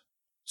best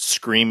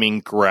screaming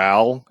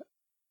growl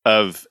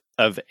of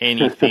of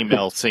any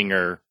female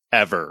singer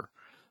ever.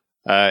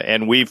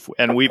 And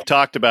we've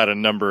talked about a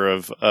number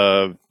of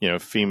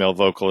female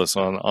vocalists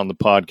on the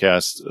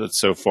podcast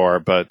so far,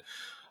 but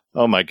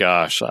oh my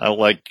gosh,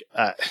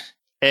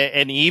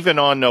 and even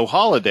on No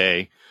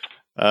Holiday,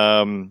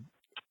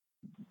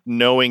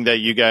 knowing that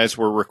you guys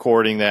were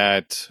recording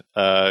that,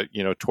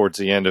 towards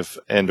the end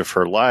of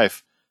her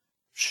life,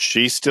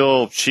 she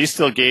still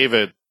gave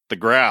it the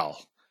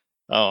growl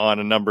on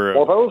a number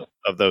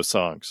of those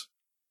songs.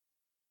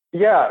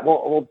 Yeah,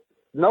 well,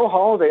 No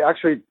Holiday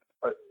actually,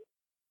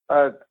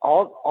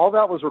 all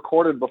that was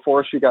recorded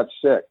before she got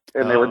sick,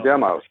 and they were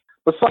demos.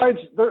 Besides,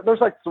 there's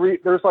like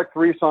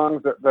three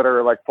songs that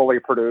are like fully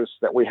produced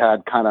that we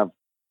had kind of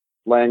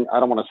I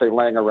don't want to say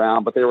laying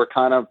around, but they were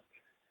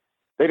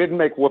they didn't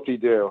make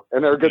whoop-de-doo,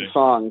 and they're good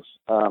songs.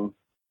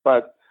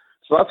 But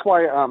so that's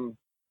why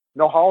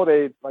No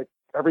Holiday, like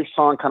every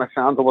song kind of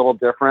sounds a little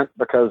different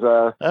because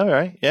all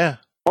right, yeah.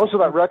 Most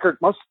of that record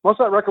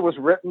was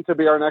written to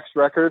be our next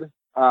record.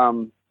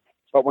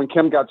 But when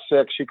Kim got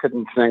sick, she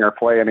couldn't sing or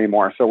play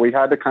anymore. So we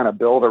had to kind of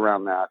build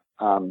around that.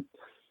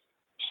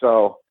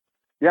 So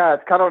yeah,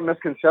 it's kind of a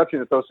misconception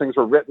that those things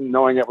were written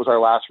knowing it was our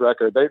last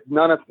record.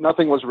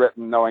 Nothing was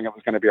written knowing it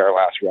was going to be our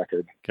last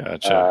record.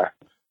 Gotcha.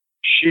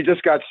 She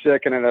just got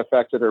sick and it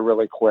affected her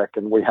really quick,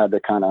 and we had to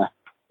kind of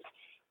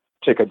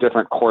take a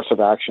different course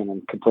of action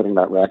in completing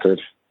that record.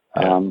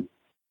 Yeah.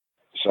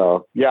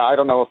 So yeah, I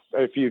don't know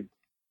if you,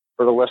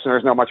 for the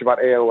listeners, know much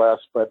about ALS,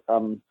 but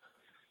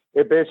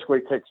it basically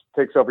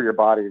takes over your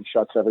body and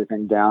shuts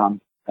everything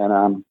down.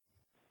 And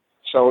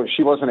so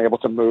she wasn't able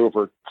to move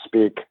or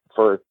speak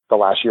for the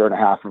last year and a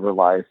half of her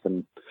life,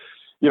 and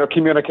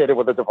communicated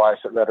with a device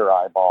that read her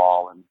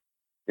eyeball, and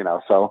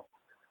so.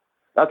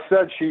 That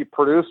said, she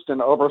produced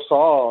and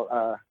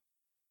oversaw,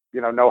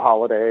 No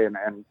Holiday, and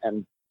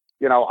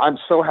I'm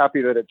so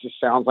happy that it just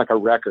sounds like a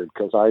record,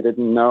 because I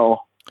didn't know.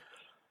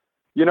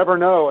 You never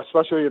know,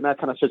 especially in that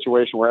kind of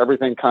situation where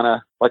everything kind of,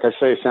 like I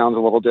say, sounds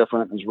a little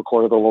different and is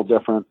recorded a little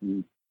different.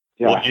 And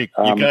yeah,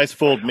 well, you guys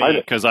fooled me,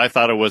 because I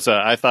thought it was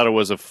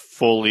a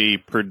fully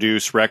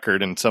produced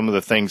record, and some of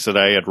the things that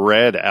I had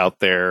read out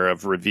there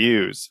of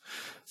reviews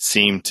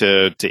seemed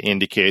to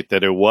indicate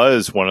that it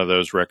was one of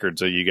those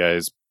records that you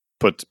guys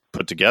put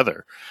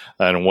together,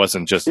 and it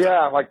wasn't just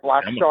like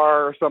Black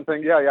Star or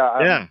something.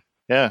 Yeah.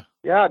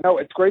 No,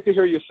 it's great to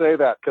hear you say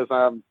that, because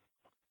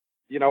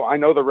I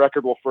know the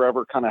record will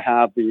forever kind of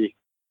have the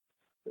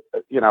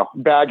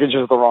baggage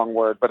is the wrong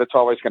word, but it's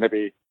always going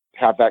to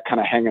have that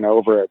kind of hanging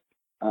over it.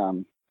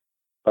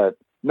 But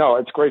no,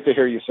 it's great to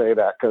hear you say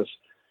that, because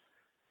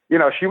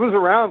she was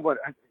around when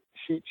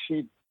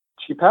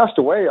she passed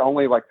away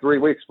only like 3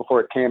 weeks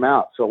before it came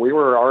out, so we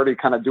were already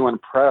kind of doing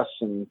press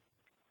and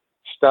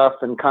stuff,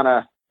 and kind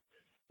of,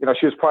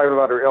 she was private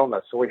about her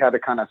illness, so we had to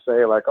kind of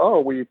say like,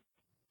 oh, we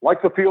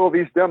like the feel of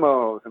these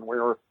demos, and we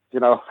were,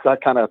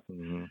 that kind of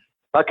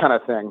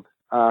thing.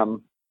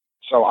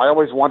 So I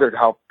always wondered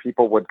how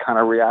people would kind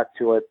of react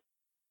to it,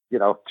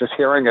 just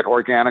hearing it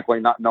organically,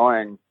 not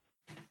knowing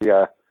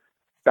the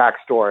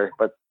backstory.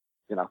 But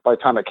by the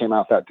time it came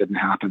out, that didn't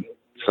happen.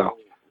 So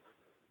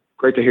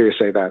great to hear you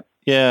say that.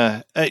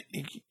 Yeah,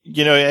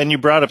 and you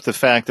brought up the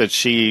fact that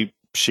she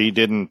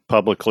didn't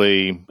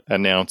publicly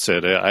announce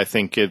it. I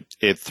think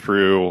it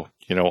threw,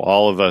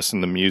 all of us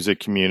in the music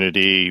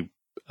community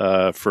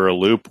for a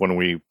loop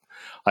when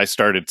I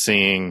started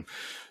seeing,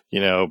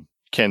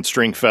 Ken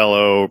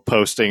Stringfellow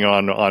posting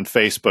on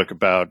Facebook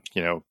about,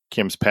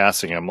 Kim's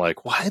passing. I'm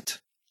like, what?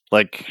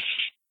 Like,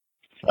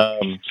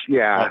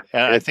 yeah.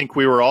 I think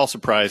we were all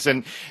surprised.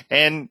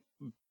 And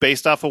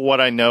based off of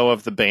what I know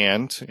of the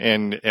band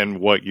and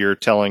what you're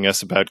telling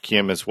us about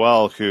Kim as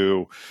well,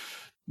 who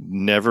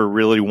never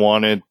really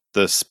wanted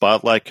the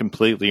spotlight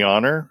completely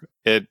on her,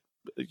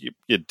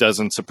 it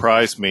doesn't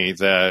surprise me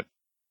that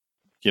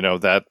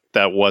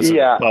that wasn't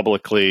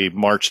publicly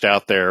marched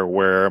out there,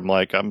 where I'm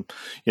like, I'm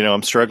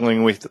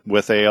struggling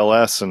with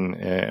ALS and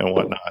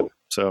whatnot.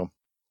 So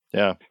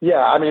yeah.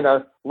 I mean,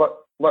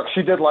 look,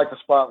 she did like the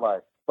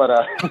spotlight, but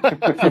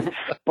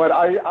but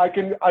I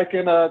can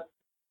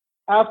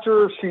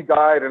after she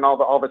died and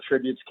all the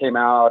tributes came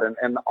out and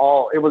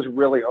it was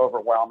really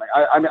overwhelming.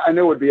 I mean, I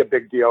knew it would be a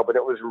big deal, but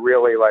it was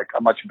really like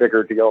a much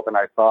bigger deal than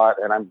I thought.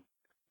 And I'm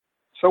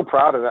so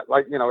proud of that.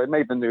 Like, it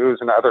made the news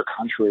in other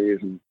countries,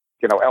 and,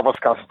 Elvis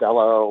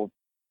Costello,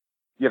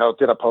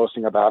 did a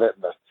posting about it.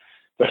 And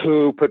the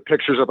Who put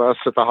pictures of us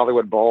at the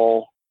Hollywood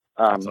Bowl.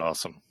 That's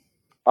awesome.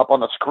 Up on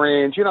the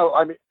screens.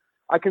 I mean,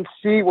 I can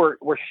see where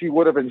she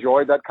would have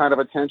enjoyed that kind of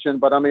attention,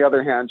 but on the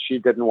other hand, she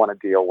didn't want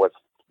to deal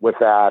with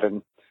that.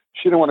 And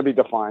she didn't want to be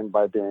defined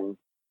by being,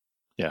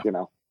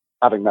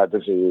 having that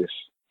disease.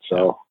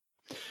 So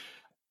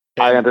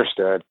I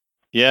understood.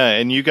 Yeah,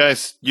 and you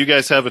guys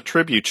have a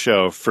tribute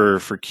show for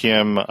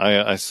Kim.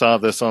 I saw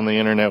this on the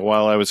internet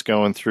while I was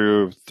going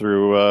through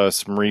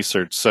some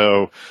research.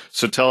 So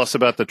tell us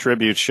about the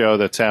tribute show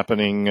that's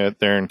happening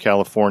there in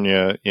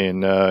California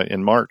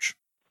in March.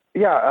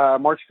 Yeah,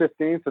 March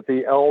 15th at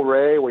the El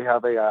Rey. We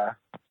have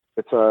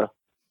it's a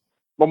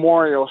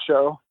memorial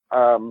show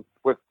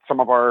with some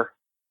of our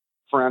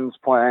friends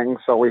playing.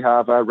 So we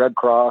have Red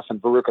Cross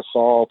and Veruca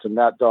Salt and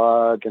Nat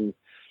Dogg and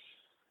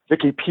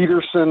Vicky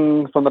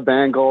Peterson from the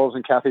Bangles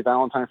and Kathy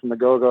Valentine from the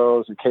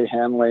Go-Go's and Kay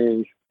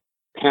Hanley,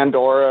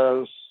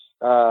 Pandora's,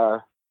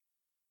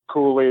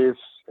 Coolies,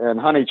 and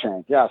Honey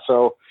Chain. Yeah.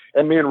 So,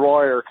 and me and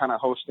Roy are kind of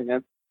hosting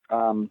it.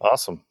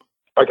 Awesome.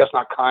 I guess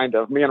not kind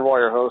of. Me and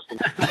Roy are hosting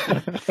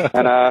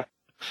it.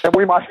 and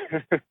we might,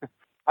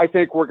 I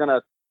think we're going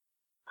to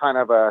kind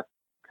of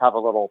have a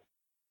little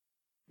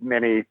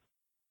mini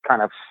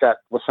kind of set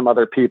with some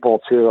other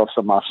people too of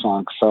some Muff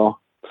songs. So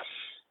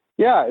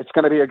yeah, it's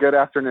going to be a good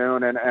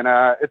afternoon, and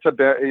it's a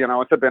bit,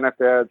 it's a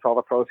benefit. All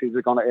the proceeds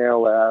are going to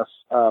ALS.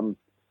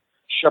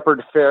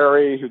 Shepard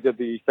Fairey, who did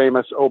the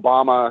famous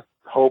Obama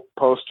Hope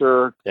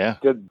poster,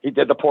 he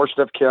did the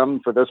portrait of Kim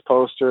for this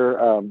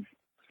poster.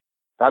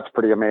 That's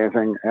pretty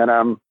amazing,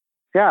 and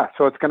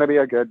so it's going to be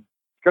a good day.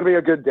 It's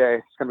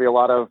going to be a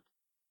lot of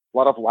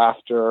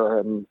laughter,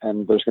 and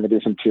there's going to be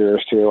some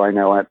tears too. I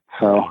know it.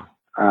 So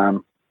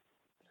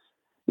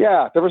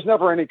there was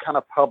never any kind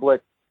of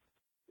public.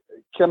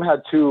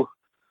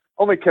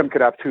 Only Kim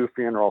could have two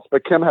funerals,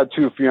 but Kim had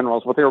two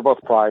funerals, but they were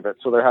both private,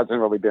 so there hasn't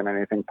really been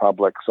anything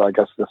public. So I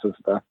guess this is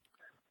the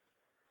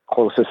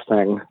closest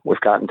thing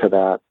we've gotten to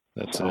that.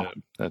 That's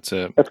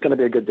it. That's going to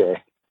be a good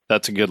day.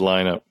 That's a good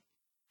lineup.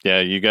 Yeah,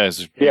 you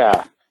guys.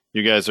 Yeah,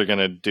 you guys are going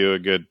to do a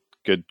good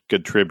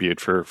tribute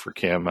for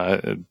Kim.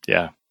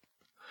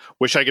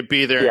 Wish I could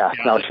be there. Yeah,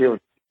 no, she would.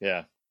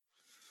 Yeah,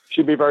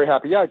 she'd be very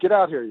happy. Yeah, get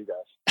out here, you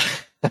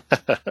guys.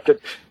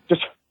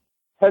 Just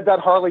head that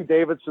Harley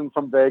Davidson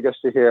from Vegas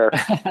to here.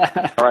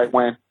 All right,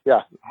 Wayne.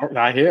 Yeah,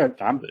 I hear.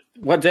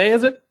 What day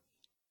is it?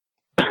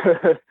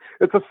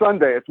 It's a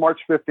Sunday. It's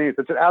March 15th.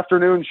 It's an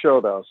afternoon show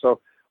though,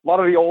 so a lot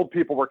of the old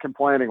people were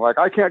complaining, like,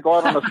 I can't go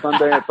out on a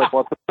Sunday. It's like,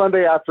 well, it's a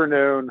Sunday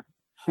afternoon.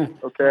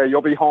 Okay,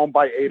 you'll be home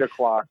by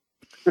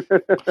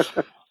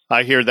 8:00.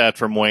 I hear that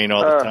from Wayne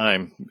all the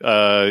time.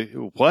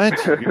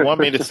 What? You want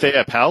me to stay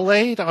up how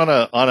late on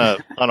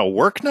a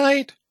work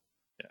night?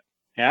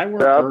 Yeah, I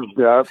work early.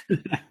 Yeah.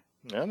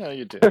 I know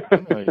you do.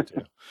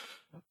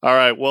 All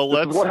right. Well,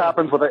 this is what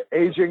happens with an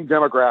aging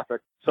demographic.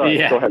 Sorry,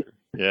 go ahead.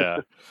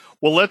 Yeah.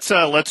 Well,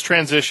 let's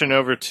transition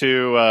over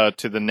to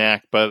the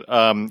Knack, but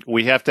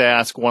we have to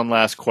ask one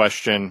last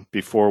question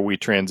before we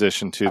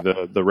transition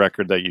to the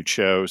record that you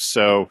chose.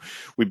 So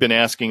we've been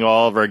asking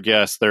all of our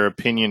guests their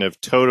opinion of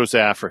Toto's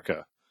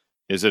Africa.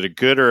 Is it a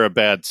good or a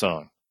bad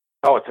song?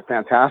 Oh, it's a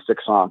fantastic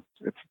song.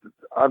 It's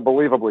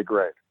unbelievably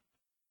great.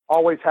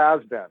 Always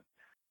has been.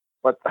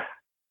 But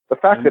the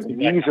fact that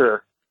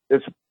Weezer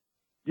is,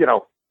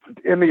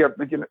 in the,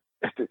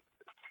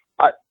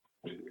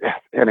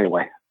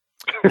 anyway.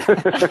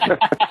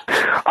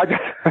 I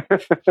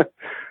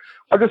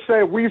just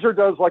say Weezer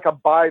does like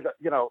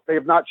they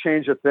have not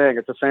changed a thing.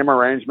 It's the same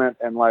arrangement,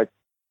 and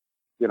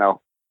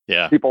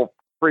people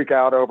freak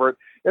out over it.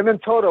 And then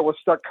Toto was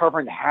stuck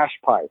covering Hash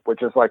Pipe,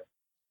 which is like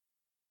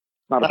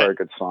not a very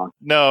good song.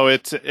 No,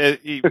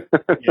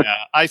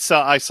 I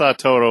saw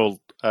Toto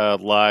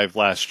live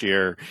last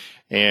year,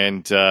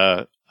 and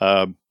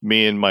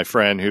me and my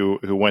friend who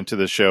went to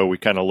the show, we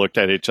kind of looked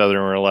at each other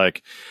and we're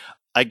like,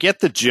 I get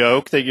the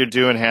joke that you're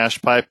doing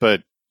Hash Pipe,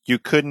 but you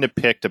couldn't have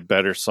picked a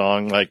better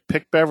song. Like,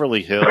 pick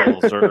Beverly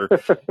Hills or,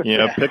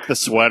 pick the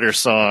Sweater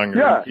Song.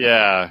 Or,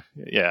 yeah.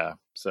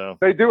 So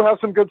they do have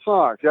some good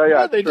songs.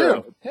 Yeah, they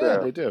do. Yeah,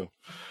 they do.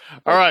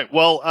 All right.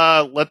 Well,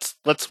 let's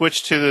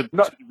switch to the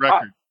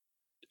record.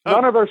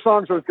 None of their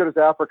songs are as good as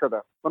Africa,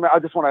 though. I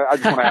just want to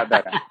add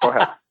that in. Go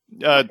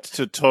ahead.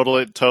 To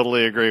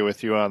totally agree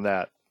with you on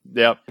that.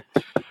 Yep.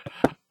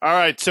 All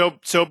right. So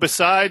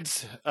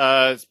besides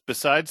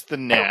the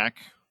Knack,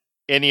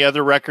 any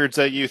other records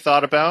that you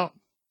thought about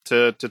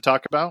to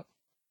talk about?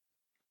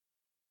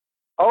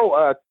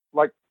 Oh,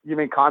 like, you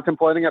mean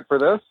contemplating it for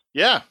this?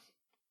 Yeah.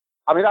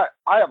 I mean,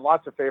 I have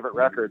lots of favorite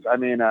records. I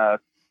mean,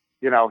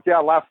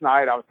 last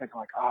night I was thinking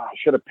like, I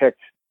should have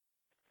picked,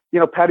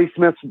 Patti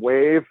Smith's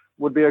Wave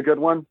would be a good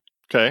one.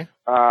 Okay.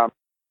 Cause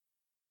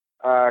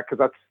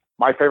that's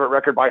my favorite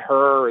record by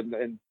her,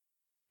 and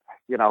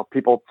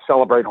people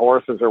celebrate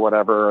horses or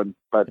whatever.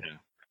 But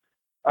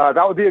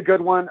that would be a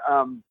good one.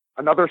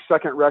 Another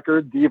second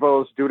record,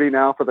 Devo's Duty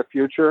Now for the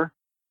Future.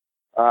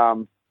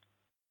 It's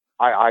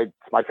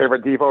my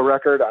favorite Devo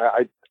record.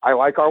 I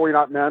like Are We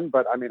Not Men,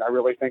 but I mean, I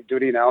really think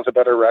Duty Now is a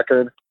better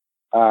record.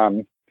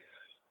 I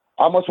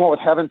almost went with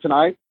Heaven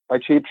Tonight by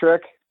Cheap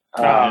Trick.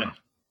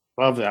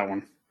 Love that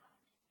one.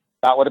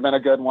 That would have been a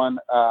good one.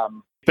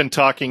 Been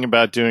talking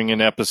about doing an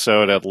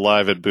episode at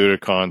Live at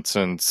Budokan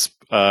since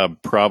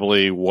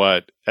probably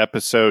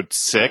episode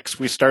 6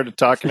 we started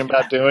talking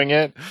about doing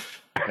it,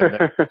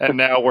 and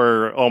now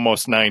we're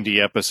almost 90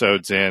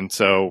 episodes in,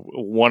 so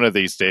one of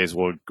these days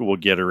we'll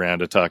get around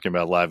to talking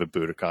about Live at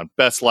Budokan.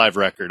 Best live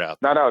record out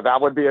there. No, that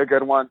would be a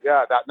good one.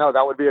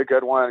 That would be a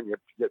good one.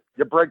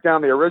 You break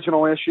down the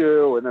original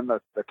issue and then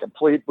the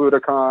complete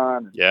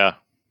Budokan. Yeah,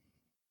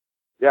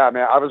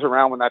 man, I was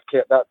around when that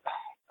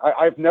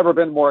I've never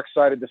been more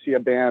excited to see a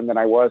band than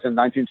I was in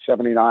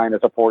 1979 as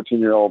a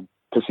 14-year-old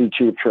to see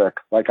Cheap Trick.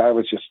 Like, I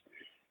was just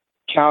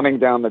counting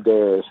down the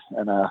days,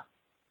 and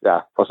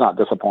was not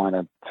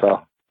disappointed.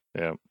 So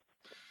yeah.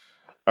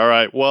 All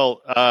right.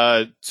 Well,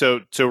 so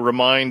to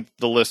remind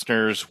the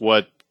listeners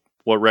what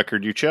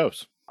record you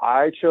chose.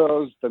 I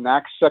chose the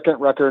Knack's second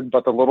record,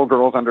 But the Little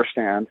Girls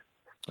Understand.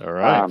 All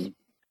right.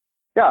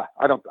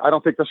 I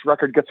don't think this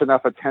record gets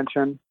enough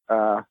attention.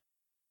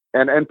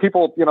 And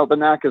people, the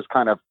Knack is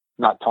kind of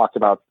not talked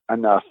about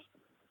enough,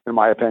 in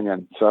my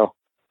opinion. So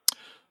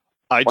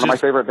one of my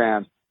favorite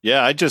bands.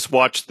 Yeah, I just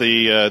watched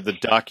the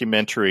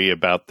documentary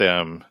about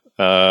them.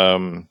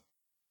 Getting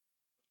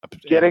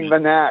the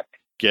Knack.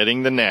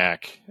 Getting the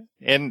Knack.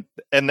 And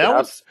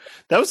that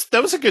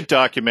was a good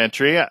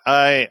documentary.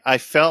 I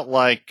felt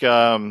like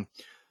there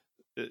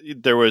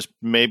was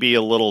maybe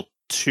a little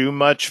too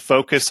much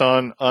focus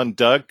on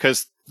Doug,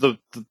 because the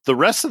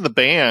rest of the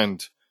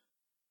band,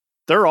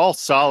 they're all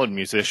solid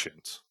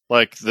musicians.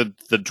 Like the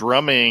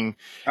drumming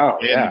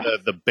and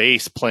the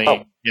bass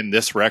playing in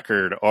this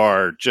record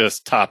are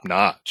just top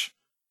notch.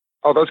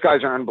 Oh, those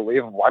guys are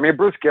unbelievable. I mean,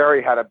 Bruce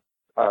Gary had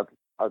a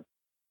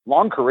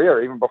long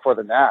career even before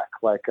the Knack.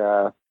 Like,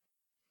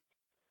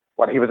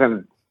 he was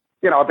in,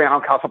 a band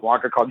on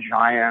Casablanca called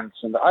Giants,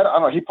 and I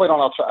don't know. He played on.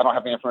 I don't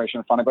have the information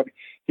in front of me, but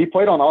he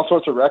played on all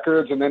sorts of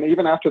records. And then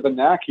even after the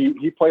Knack,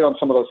 he played on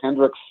some of those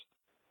Hendrix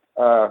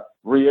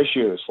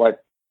reissues, like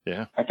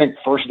I think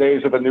First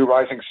Days of the New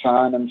Rising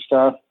Sun and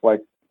stuff.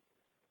 Like,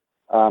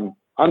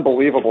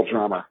 unbelievable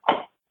drummer.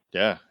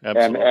 Yeah,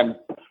 absolutely. And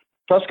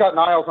Prescott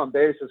Niles on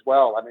bass as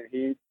well. I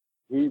mean,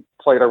 he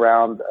played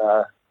around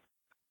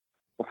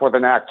before the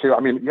Knack too. I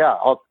mean,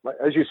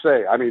 as you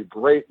say, I mean,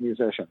 great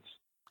musicians.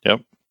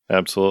 Yep,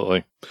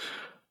 absolutely.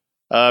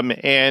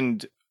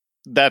 And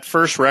that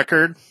first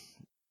record,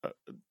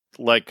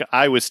 like,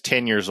 I was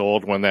 10 years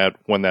old when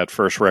that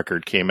first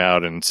record came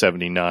out in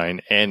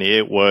 79, and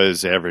it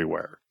was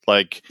everywhere.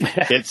 Like,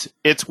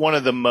 it's one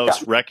of the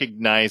most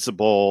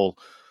recognizable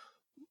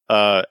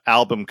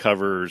album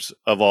covers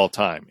of all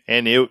time.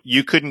 And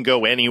you couldn't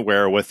go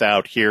anywhere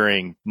without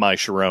hearing My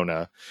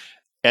Sharona.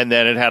 And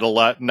then it had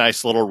a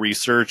nice little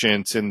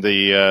resurgence in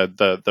the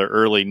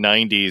early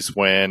 90s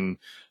when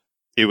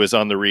it was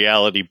on the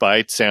Reality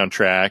Bites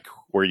soundtrack,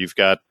 where you've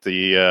got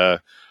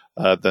the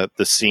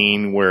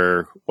scene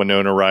where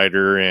Winona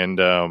Ryder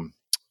and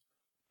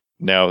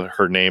now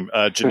her name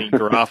Janine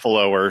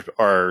Garofalo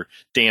are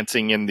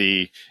dancing in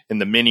the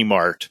mini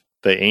mart,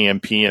 the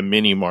AM/PM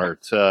mini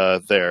mart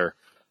there.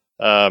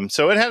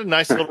 So it had a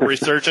nice little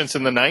resurgence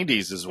in the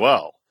 90s as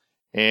well,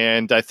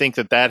 and I think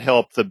that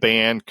helped the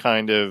band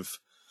kind of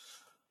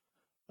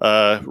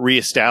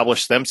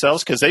reestablish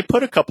themselves, because they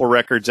put a couple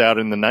records out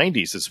in the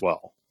 90s as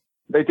well.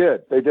 They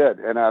did,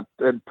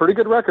 and pretty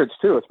good records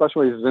too,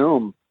 especially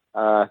Zoom.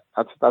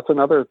 That's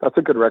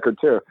a good record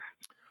too.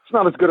 It's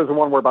not as good as the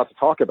one we're about to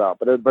talk about,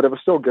 but it was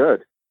still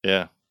good.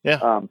 Yeah.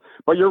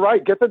 But you're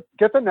right. Get the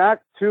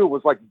Knack too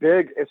was like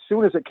big as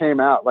soon as it came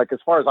out. Like, as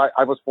far as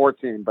I was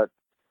 14, but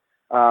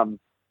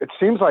it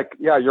seems like,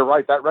 you're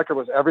right. That record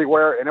was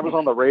everywhere, and it was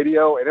on the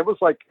radio, and it was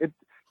like it's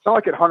not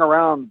like it hung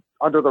around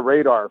under the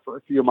radar for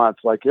a few months.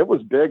 Like, it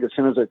was big as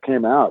soon as it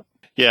came out.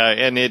 Yeah,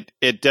 and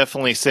it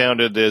definitely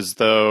sounded as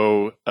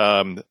though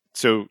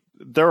so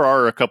there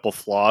are a couple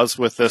flaws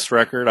with this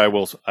record, I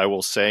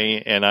will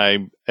say, and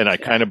I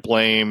kind of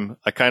blame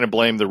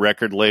the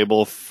record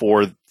label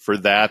for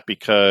that,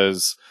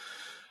 because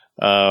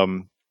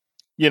that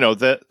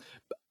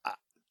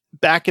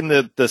back in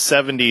the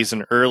 70s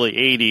and early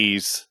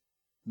 80s,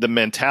 the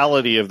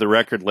mentality of the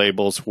record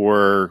labels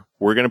were,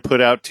 we're going to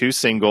put out 2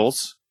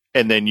 singles,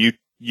 and then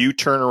you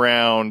turn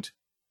around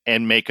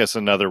and make us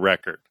another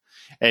record,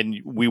 and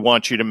we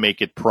want you to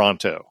make it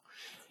pronto.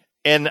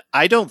 And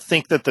I don't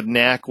think that the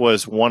Knack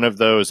was one of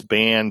those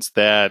bands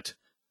that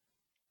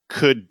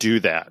could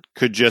do that,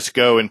 could just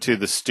go into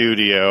the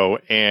studio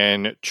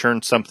and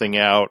churn something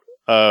out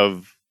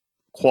of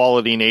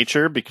quality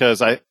nature,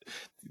 because I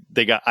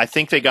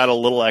think they got a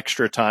little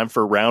extra time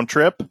for Round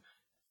Trip,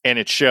 and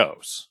it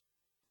shows.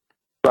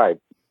 Right.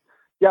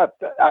 Yeah.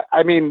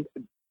 I mean,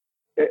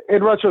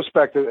 in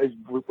retrospect,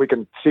 we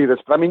can see this,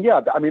 but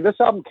this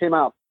album came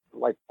out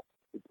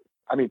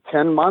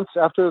 10 months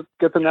after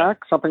Get the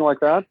Knack, something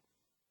like that.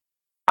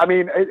 I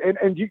mean,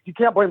 and you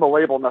can't blame the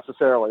label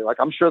necessarily. Like,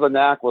 I'm sure the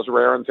Knack was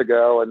raring to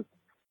go,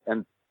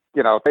 and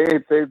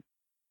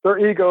their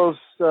egos,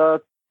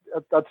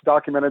 that's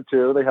documented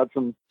too. They had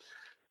some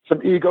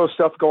ego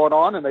stuff going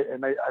on, and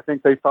I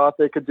think they thought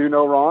they could do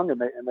no wrong,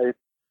 and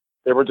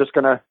they were just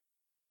going to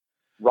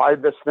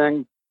ride this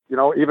thing,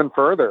 even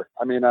further.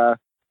 I mean,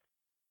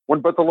 when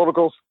But the Little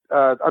Girls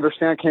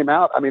Understand came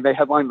out, I mean, they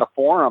headlined the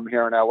Forum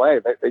here in LA.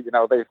 They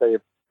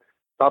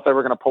thought they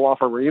were going to pull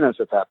off arenas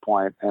at that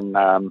point, and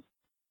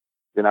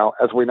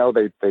as we know,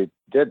 they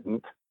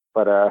didn't.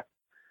 But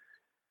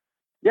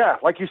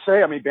like you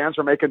say, I mean, bands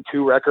were making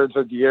 2 records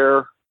a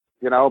year,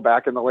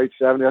 back in the late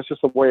 70s. That's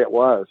just the way it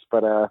was.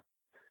 But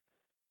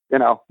they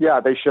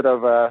should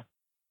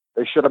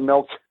have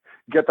milked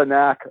Get the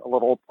Knack a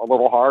little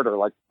harder,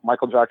 like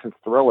Michael Jackson's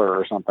Thriller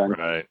or something.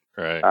 Right.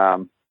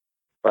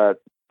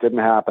 But didn't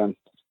happen.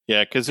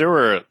 Yeah, because there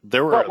were.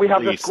 But we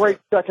have this great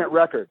second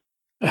record.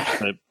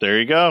 There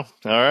you go.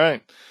 All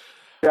right.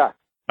 Yeah.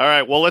 All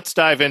right. Well, let's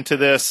dive into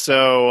this.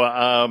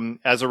 So,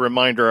 as a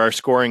reminder, our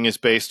scoring is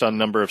based on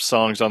number of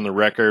songs on the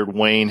record.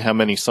 Wayne, how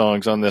many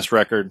songs on this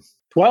record?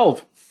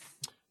 12.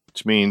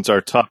 Which means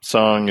our top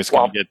song is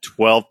going to get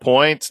 12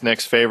 points.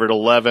 Next favorite,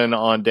 11,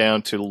 on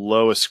down to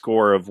lowest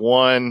score of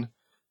 1.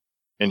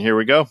 And here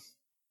we go.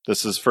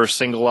 This is first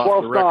single off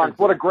the record. 12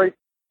 songs.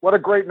 What a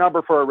great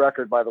number for a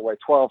record, by the way.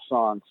 12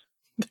 songs.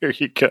 There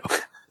you go.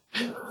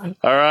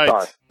 All right.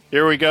 Sorry.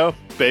 Here we go.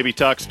 Baby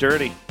Talks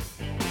Dirty.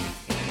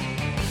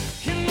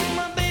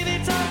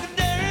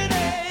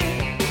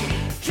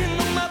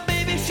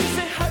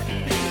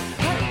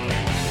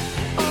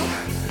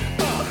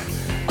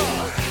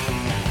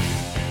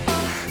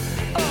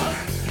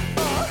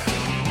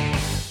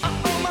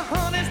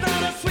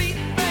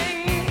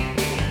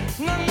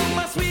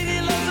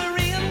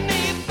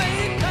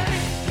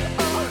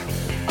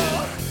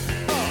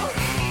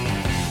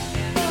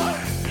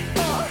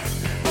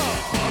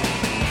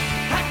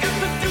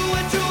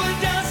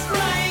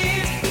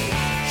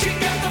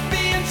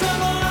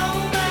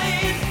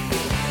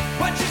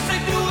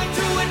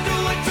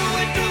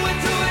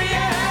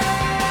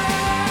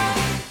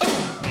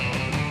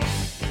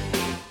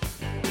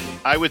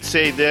 I would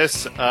say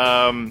this,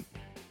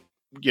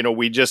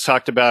 we just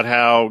talked about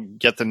how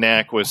Get the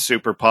Knack was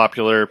super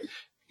popular.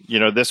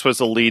 This was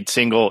a lead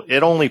single.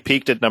 It only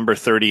peaked at number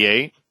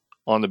 38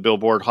 on the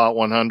Billboard Hot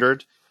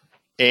 100.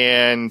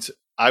 And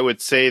I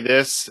would say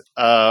this,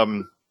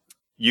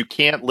 you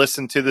can't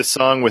listen to this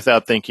song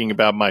without thinking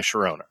about My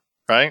Sharona,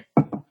 right?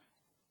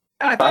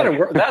 I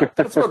thought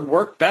that's what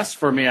worked best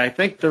for me. I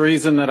think the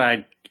reason that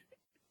I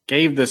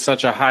gave this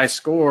such a high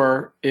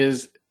score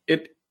is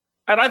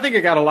and I think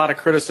it got a lot of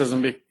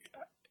criticism.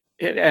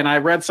 And I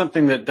read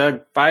something that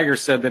Doug Fieger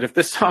said that if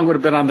this song would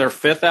have been on their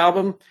 5th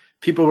album,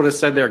 people would have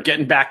said they're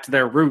getting back to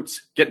their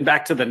roots, getting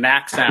back to the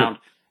Knack sound.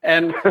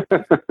 And that's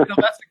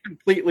a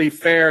completely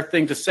fair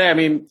thing to say. I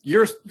mean,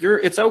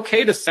 it's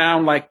okay to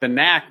sound like the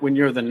Knack when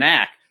you're the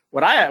Knack.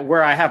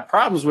 Where I have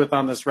problems with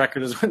on this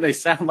record is when they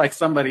sound like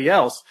somebody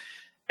else.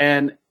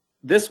 And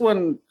this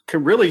one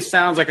really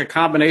sounds like a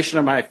combination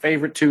of my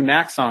favorite 2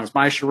 Knack songs,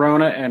 My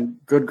Sharona and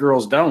Good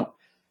Girls Don't.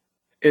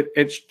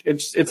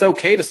 It's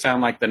okay to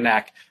sound like the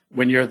Knack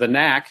when you're the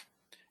Knack,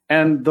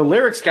 and the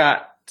lyrics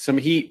got some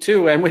heat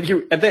too. And when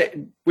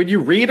you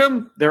read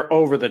them, they're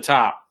over the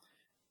top,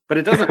 but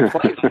it doesn't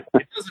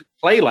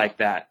play like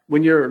that.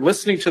 When you're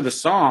listening to the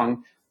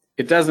song,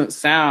 it doesn't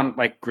sound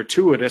like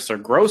gratuitous or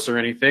gross or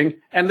anything.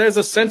 And there's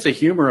a sense of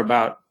humor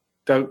about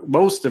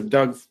most of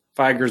Doug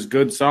Fieger's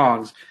good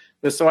songs.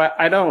 So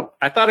I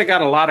thought it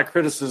got a lot of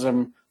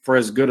criticism for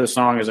as good a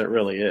song as it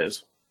really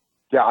is.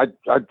 Yeah,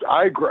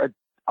 I agree.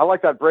 I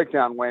like that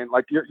breakdown, Wayne.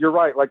 Like you're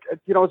right. Like,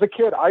 as a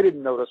kid, I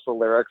didn't notice the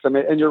lyrics. I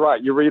mean, and you're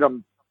right. You read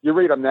them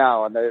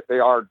now, and they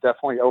are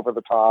definitely over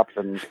the top.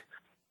 And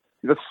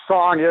the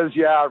song is,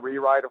 a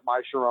rewrite of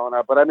My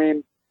Sharona, but I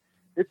mean,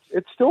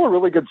 it's still a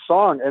really good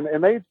song.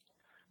 And they,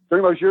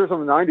 during those years in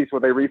the '90s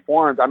where they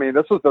reformed, I mean,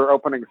 this was their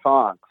opening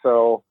song,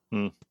 so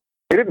they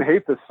didn't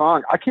hate this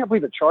song. I can't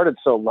believe it charted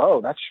so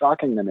low. That's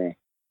shocking to me.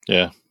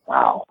 Yeah.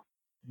 Wow.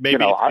 Maybe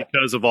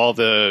because of all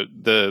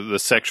the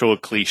sexual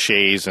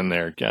cliches in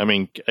there. I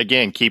mean,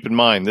 again, keep in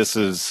mind this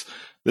is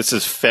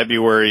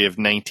February of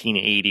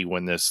 1980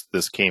 when this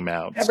came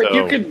out. Yeah, but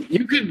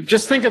you could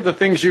just think of the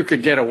things you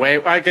could get away.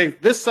 Like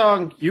this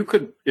song,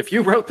 if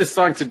you wrote this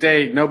song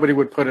today, nobody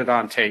would put it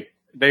on tape.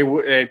 They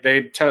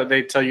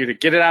tell you to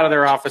get it out of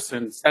their office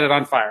and set it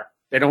on fire.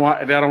 They don't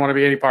want to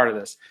be any part of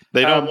this.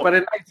 But in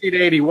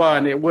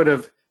 1981, it would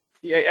have.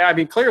 Yeah, I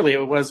mean, clearly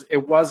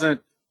it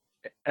wasn't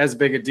as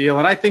big a deal.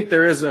 And I think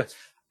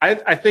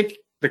I think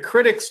the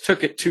critics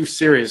took it too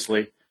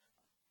seriously.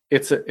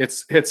 It's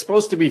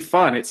supposed to be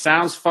fun. It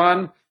sounds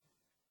fun.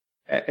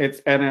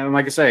 And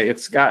like I say,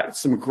 it's got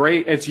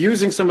it's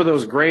using some of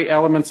those great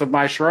elements of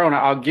My Sharona.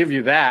 I'll give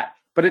you that,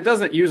 but it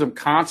doesn't use them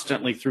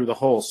constantly through the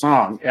whole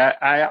song.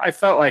 I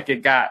felt like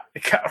it got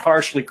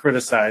harshly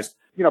criticized.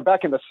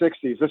 Back in the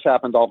 '60s, this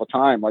happened all the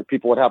time. Like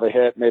people would have a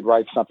hit and they'd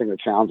write something that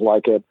sounds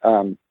like it.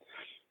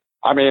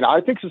 I mean, I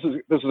think this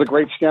is a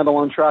great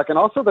standalone track, and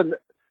also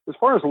as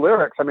far as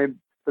lyrics, I mean,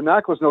 the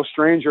Knack was no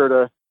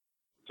stranger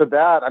to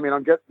that. I mean,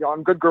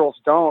 on Good Girls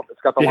Don't, it's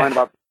got the line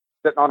about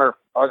sitting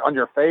on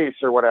your face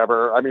or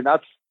whatever. I mean,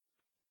 that's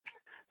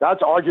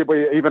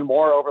arguably even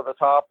more over the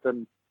top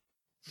than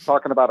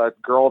talking about a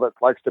girl that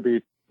likes to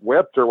be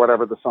whipped or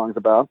whatever the song's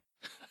about.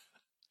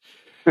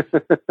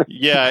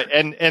 Yeah,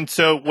 and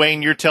so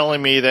Wayne, you're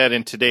telling me that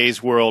in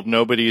today's world,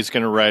 nobody's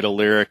going to write a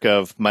lyric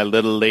of "My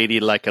little lady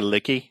like a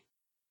licky."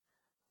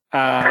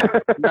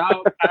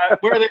 No,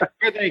 where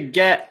they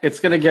get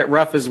it's going to get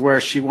rough is where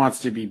she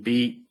wants to be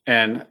beat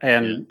and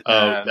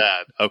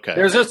that okay.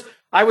 There's just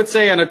I would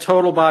say in a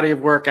total body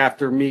of work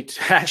after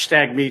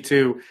hashtag Me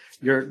Too,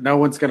 no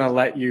one's going to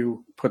let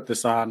you put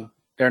this on.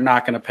 They're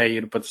not going to pay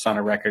you to put this on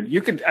a record.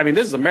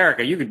 This is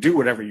America. You can do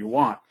whatever you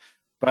want,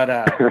 but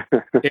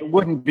it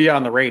wouldn't be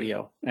on the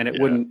radio, and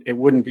it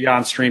wouldn't be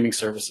on streaming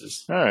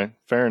services. All right,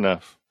 fair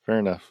enough.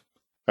 All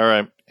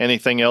right,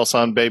 anything else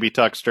on Baby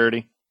Talks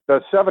Dirty?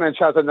 The 7-inch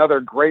has another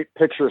great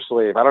picture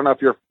sleeve. I don't know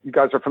if you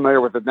guys are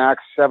familiar with the Knack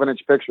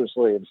 7-inch picture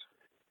sleeves,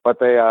 but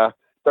the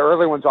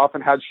early ones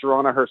often had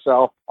Sharona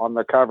herself on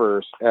the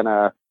covers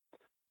and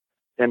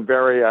in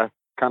very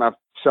kind of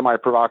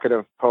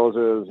semi-provocative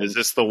poses. Is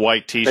this the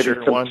white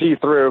T-shirt one?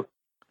 See-through.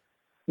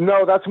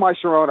 No, that's my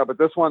Sharona, but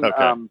this one,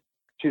 okay.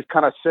 She's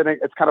kind of sitting.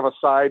 It's kind of a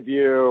side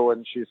view,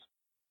 and she's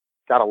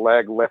got a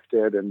leg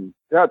lifted, and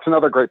yeah, it's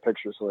another great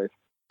picture sleeve.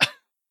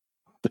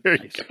 There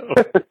you go.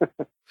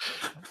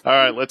 All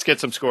right, let's get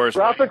some scores.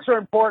 Graphics are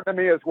important to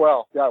me as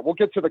well. Yeah, we'll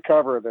get to the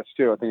cover of this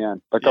too at the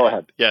end, but go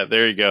ahead. Yeah,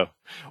 there you go.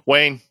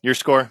 Wayne, your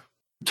score?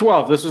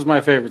 12. This was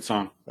my favorite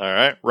song. All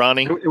right,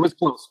 Ronnie? It was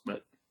close,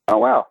 but. Oh,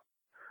 wow.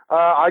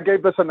 I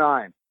gave this a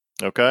 9.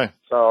 Okay.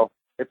 So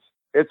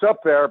it's up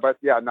there, but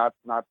yeah, not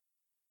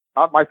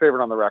my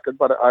favorite on the record,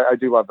 but I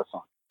do love the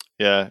song.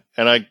 Yeah,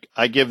 and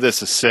I give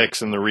this a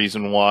 6, and the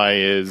reason why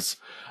is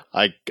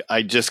I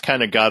just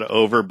kind of got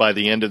over by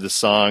the end of the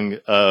song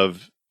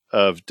of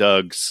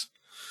Doug's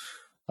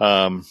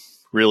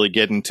really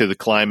getting to the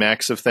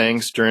climax of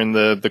things during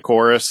the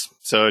chorus.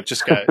 So it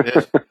just got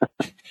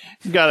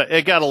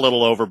it got a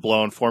little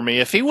overblown for me.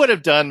 If he would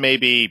have done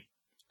maybe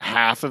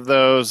half of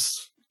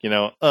those,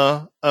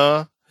 I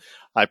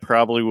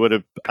probably would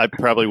have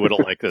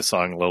liked this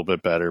song a little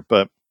bit better.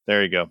 But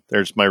there you go.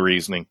 There's my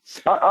reasoning.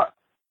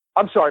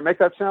 I'm sorry. Make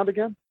that sound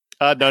again.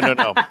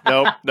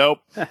 No. Nope.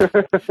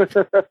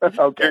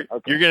 Okay.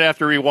 You're going to have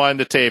to rewind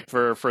the tape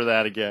for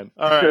that again.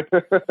 All right.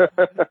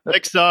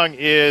 Next song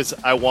is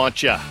I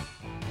Want Ya.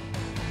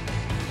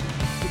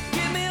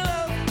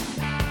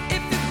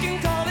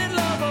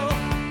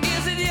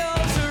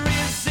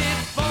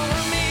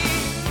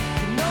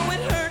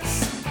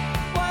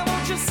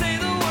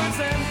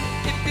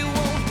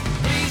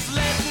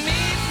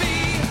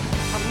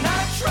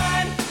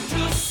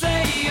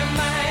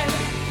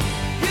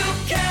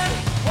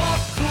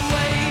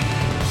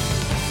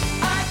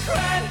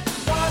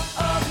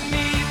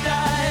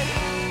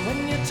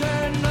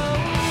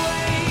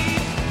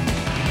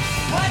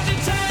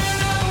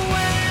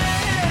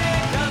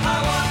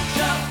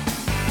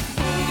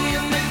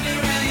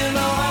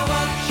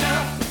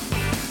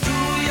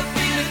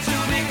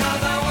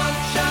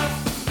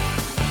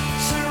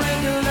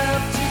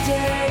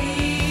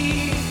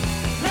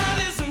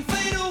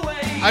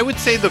 I would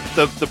say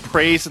the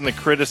praise and the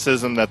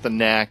criticism that the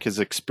Knack has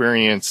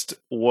experienced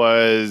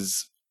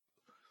was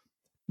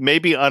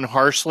maybe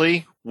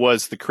unharshly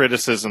was the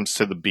criticisms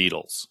to the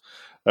Beatles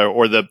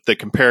or the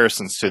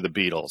comparisons to the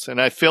Beatles.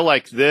 And I feel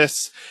like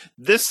this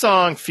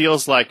song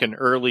feels like an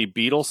early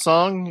Beatles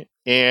song.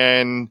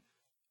 And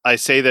I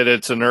say that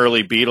it's an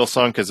early Beatles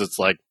song because it's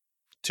like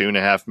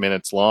 2.5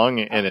 minutes long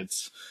and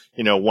it's,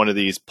 one of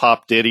these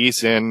pop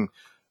ditties and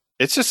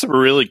it's just a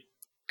really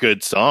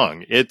good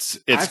song. It's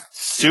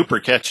super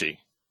catchy.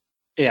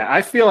 Yeah,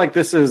 I feel like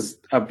this is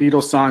a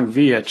Beatles song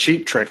via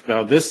Cheap Trick,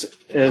 though. This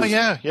is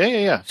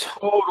yeah.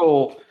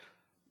 Total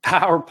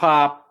power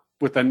pop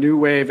with a new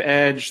wave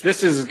edge.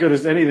 This is as good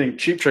as anything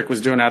Cheap Trick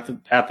was doing at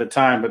the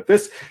time. But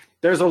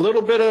there's a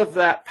little bit of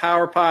that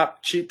power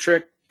pop Cheap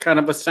Trick kind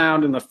of a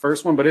sound in the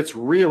first one, but it's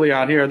really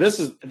on here. This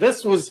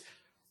was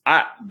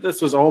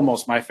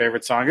almost my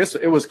favorite song.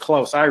 It was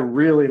close. I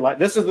really like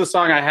this. Is the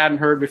song I hadn't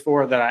heard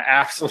before that I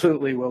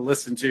absolutely will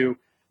listen to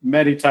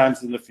many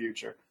times in the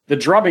future. The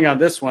drumming on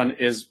this one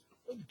is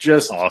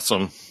just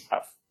awesome,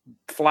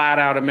 flat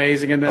out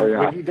amazing. And then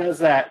when he does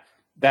that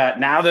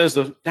now there's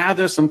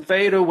some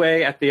fade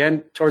away at the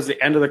end, towards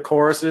the end of the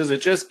choruses.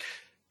 It just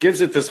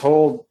gives it this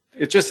whole.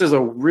 It just is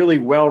a really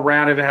well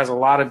rounded. It has a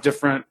lot of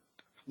different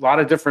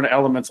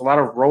elements, a lot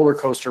of roller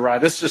coaster ride.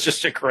 This is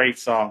just a great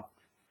song.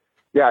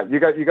 Yeah, you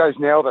guys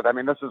nailed it. I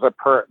mean, this is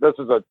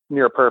a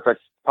near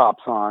perfect pop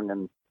song,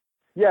 and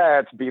yeah,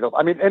 it's Beatles.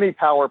 I mean, any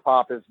power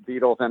pop is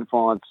Beatles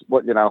influence.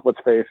 Let's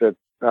face it.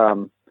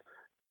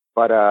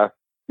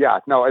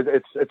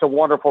 It's a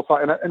wonderful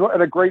song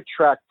and a great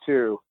track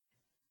too.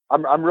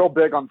 I'm real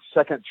big on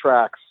second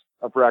tracks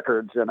of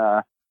records, and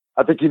I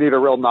think you need a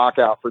real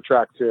knockout for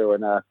track 2,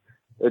 and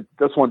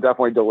this one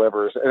definitely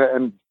delivers.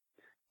 And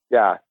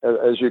yeah,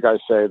 as you guys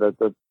say,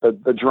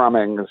 the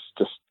drumming is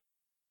just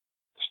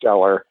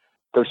stellar.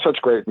 They're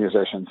such great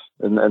musicians,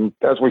 and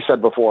as we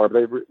said before,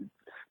 they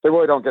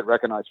really don't get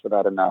recognized for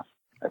that enough.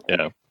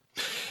 Yeah.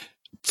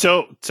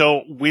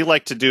 So we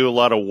like to do a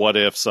lot of what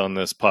ifs on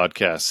this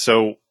podcast.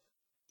 So,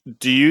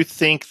 do you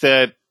think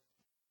that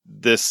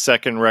this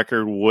second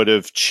record would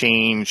have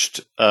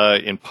changed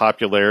in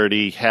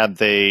popularity had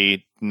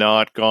they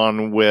not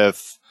gone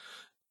with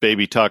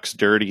 "Baby Talks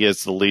Dirty"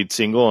 as the lead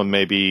single and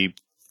maybe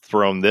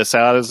thrown this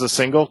out as a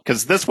single?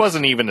 Because this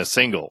wasn't even a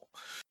single.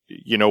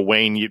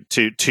 Wayne,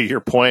 to your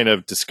point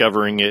of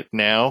discovering it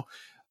now,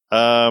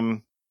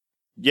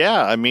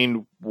 I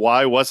mean,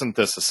 why wasn't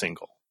this a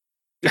single?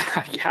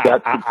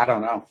 I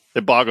don't know.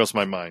 It boggles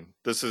my mind.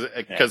 This is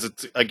because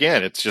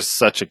it's just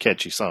such a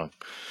catchy song.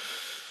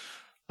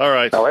 All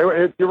right. No,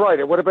 you're right.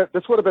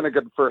 This would have been a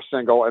good first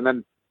single, and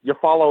then you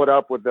follow it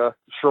up with the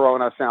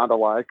Sharona sound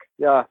alike.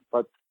 Yeah,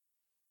 but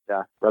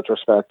yeah,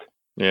 retrospect.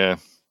 Yeah,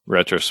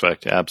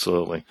 retrospect.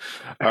 Absolutely.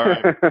 All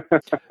right.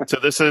 So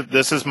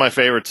this is my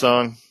favorite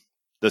song.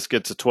 This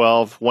gets a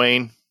 12.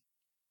 Wayne,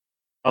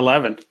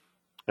 11.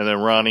 and then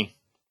Ronnie.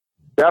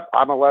 Yep,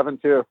 I'm 11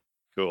 too.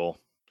 Cool.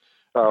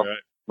 So All right.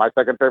 my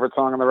second favorite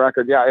song on the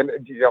record. Yeah, and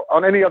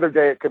on any other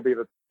day, it could be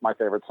my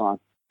favorite song.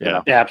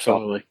 Yeah. Yeah,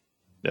 absolutely.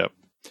 Yep.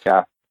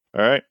 Yeah.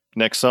 All right.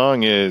 Next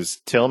song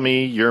is "Tell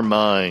Me You're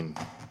Mine."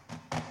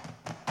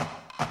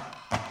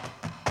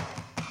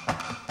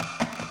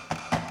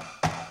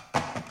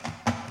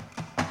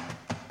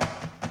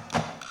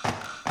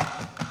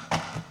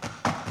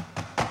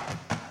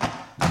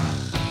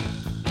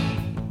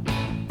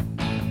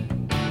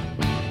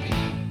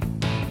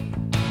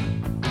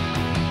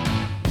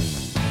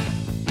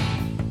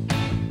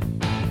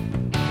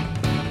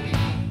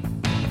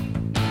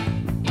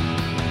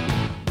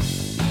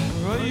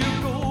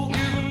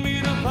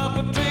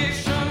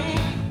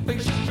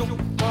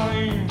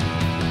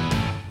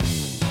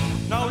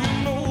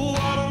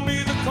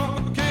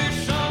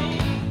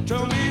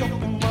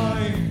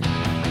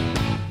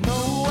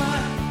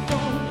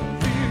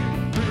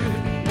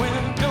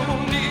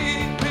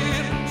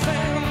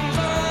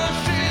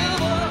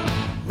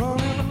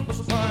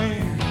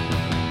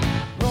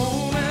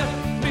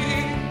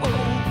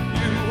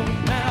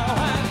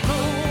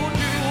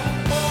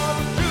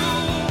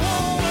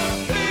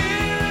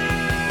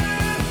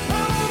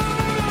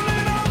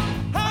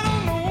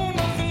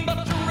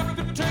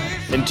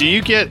 And do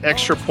you get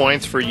extra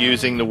points for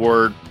using the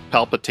word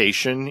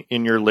palpitation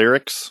in your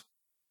lyrics?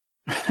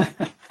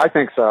 I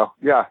think so.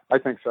 Yeah, I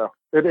think so.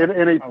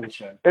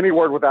 Any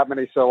word with that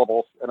many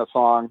syllables in a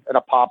song, in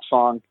a pop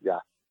song, yeah.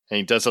 And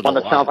he does it one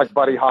a that lot. sounds like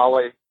Buddy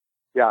Holly.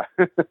 Yeah.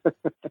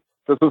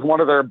 This is one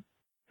of their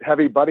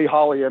heavy Buddy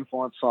Holly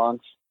influence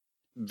songs.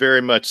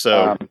 Very much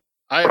so.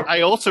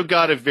 I also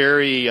got a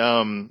very,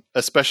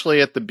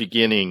 especially at the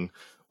beginning,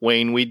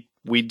 Wayne,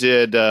 we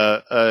did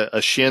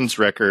a Shins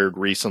record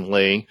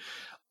recently.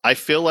 I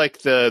feel like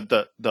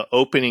the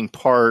opening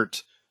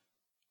part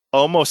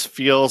almost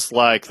feels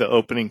like the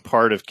opening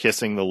part of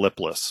Kissing the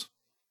Lipless.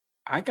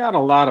 I got a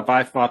lot of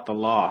I Fought the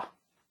Law.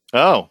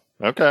 Oh,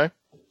 okay.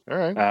 All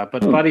right.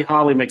 But Buddy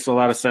Holly makes a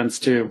lot of sense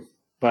too.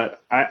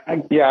 But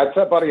yeah, it's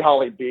that Buddy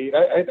Holly beat.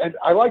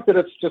 I like that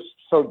it's just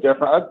so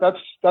different.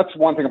 That's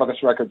one thing about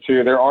this record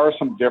too. There are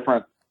some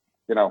different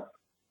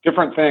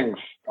things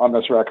on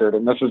this record,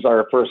 and this is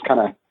our first kind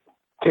of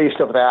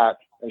taste of that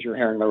as you're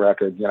hearing the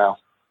record,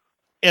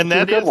 And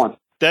that is a good one.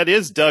 That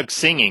is Doug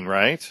singing,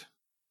 right?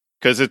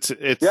 Because it's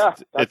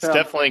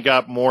definitely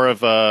got more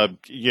of a,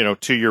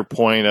 to your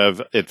point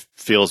of, it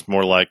feels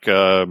more like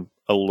a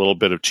little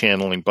bit of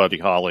channeling Buddy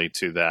Holly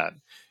to that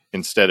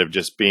instead of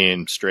just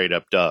being straight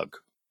up Doug.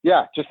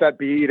 Yeah, just that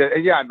beat.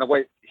 Yeah, and the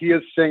way he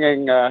is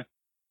singing, I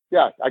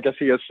guess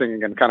he is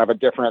singing in kind of a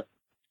different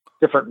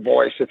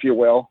voice, if you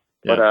will.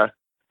 Yeah. But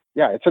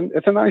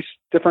it's a nice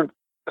different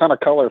kind of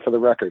color for the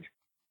record.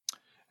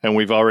 And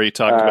we've already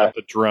talked about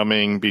the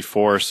drumming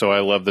before, so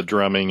I love the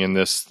drumming in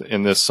this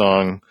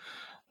song.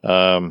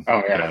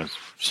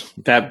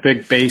 That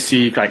big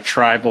bassy, like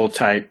tribal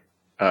type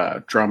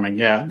drumming.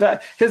 Yeah,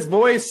 his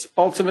voice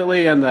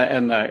ultimately and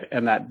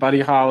that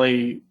Buddy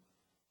Holly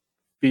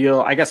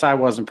feel. I guess I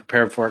wasn't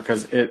prepared for it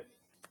because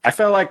I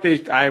felt like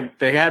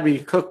they had me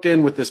hooked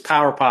in with this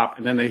power pop,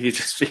 and then he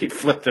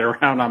flipped it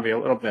around on me a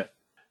little bit.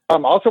 I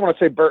also want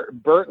to say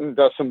Burton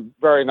does some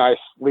very nice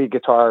lead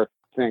guitar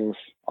things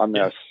on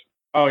this.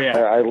 Oh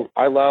yeah,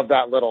 I love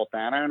that little.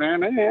 I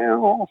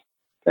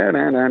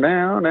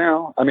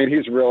mean,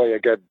 he's really a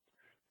good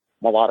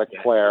melodic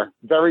player.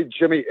 Very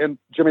Jimmy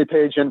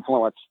Page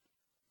influence.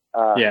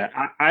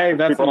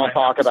 That's people don't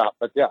talk about,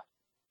 but yeah,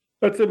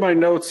 that's in my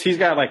notes. He's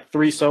got like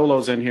 3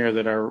 solos in here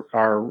that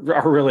are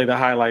really the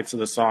highlights of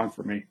the song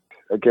for me.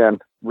 Again,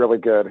 really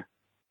good.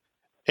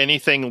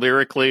 Anything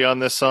lyrically on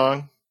this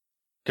song?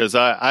 Because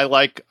I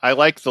like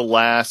the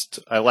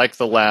last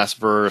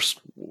verse.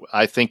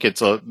 I think it's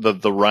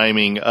the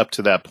rhyming up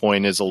to that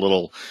point is a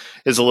little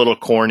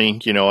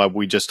corny.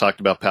 We just talked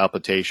about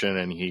palpitation,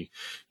 and he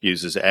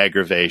uses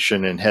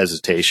aggravation and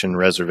hesitation,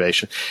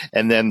 reservation,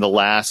 and then the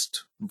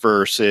last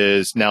verse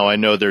is, now I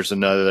know there's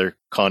another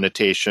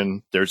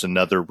connotation, there's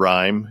another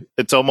rhyme.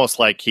 It's almost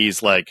like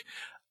he's like,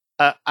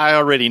 I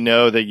already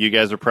know that you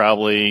guys are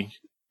probably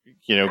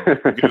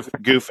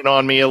goofing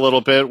on me a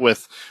little bit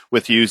with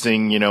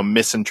using,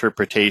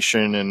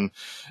 misinterpretation and,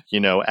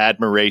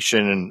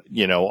 admiration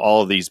and,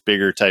 all of these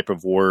bigger type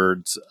of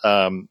words.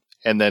 And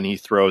then he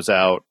throws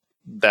out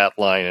that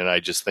line, and I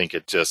just think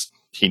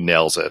he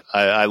nails it.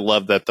 I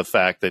love that, the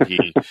fact that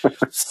he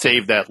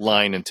saved that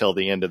line until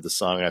the end of the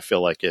song. I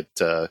feel like it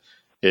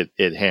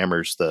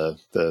hammers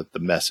the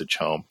message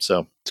home.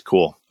 So it's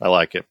cool. I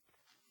like it.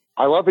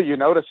 I love that you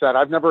notice that.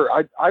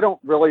 I don't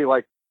really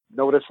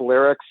notice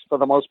lyrics for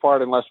the most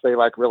part unless they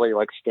really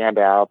stand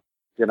out,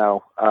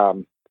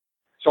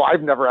 so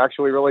I've never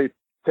actually really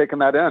taken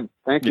that in.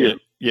 Thank you.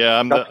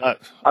 Yeah,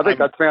 I think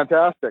that's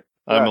fantastic.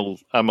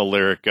 I'm a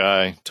lyric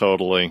guy,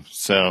 totally.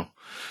 So,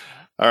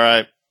 all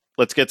right,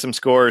 let's get some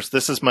scores.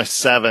 This is my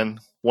 7.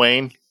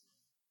 Wayne,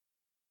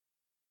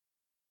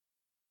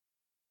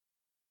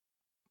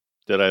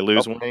 did I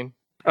lose Wayne?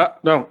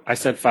 No, I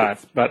said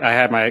 5, but I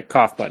had my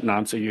cough button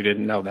on, so you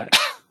didn't know that.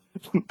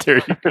 There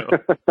you go.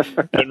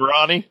 And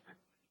Ronnie?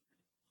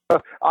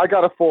 I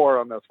got a 4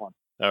 on this one.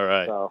 All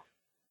right. So.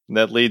 And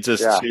that leads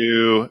us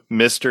to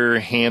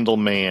Mr.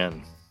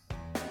 Handelman.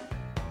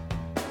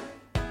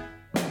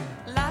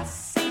 La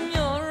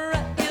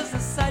Signora is a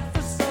sight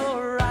for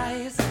sore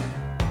eyes.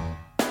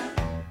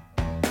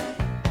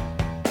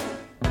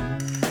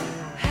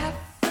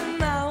 Half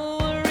an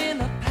hour in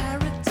a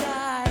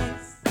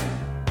paradise.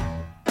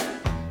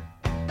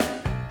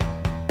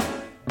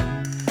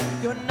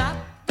 You're not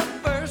the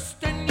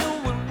first and you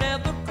will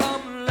never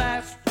come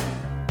last.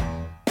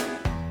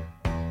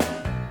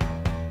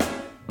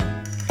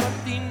 But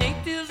the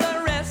natives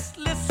are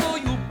restless, so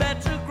you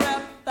better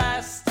grab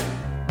fast.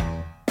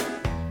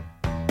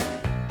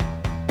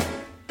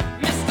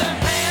 Mr.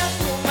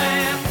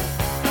 Handelman,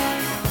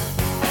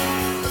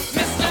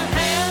 Mr.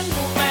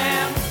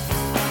 Handelman,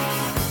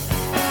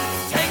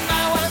 take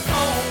my wife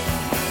home.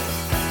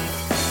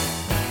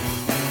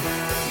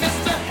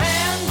 Mr.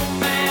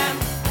 Handelman,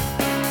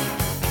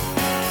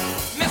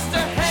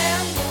 Mr.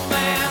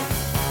 Handelman,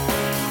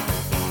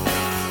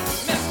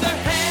 Mr.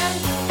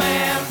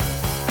 Handelman,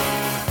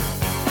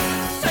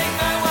 take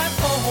my wife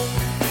home.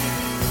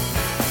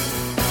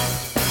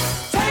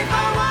 Take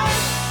my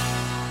wife,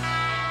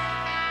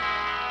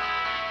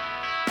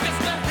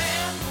 Mr.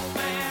 Handelman.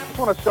 I just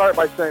want to start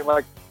by saying,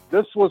 like,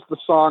 this was the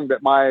song that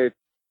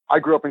I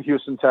grew up in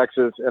Houston,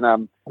 Texas,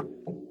 and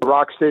the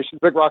rock station,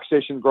 big rock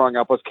station growing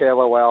up was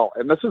KLOL,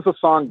 and this is the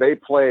song they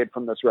played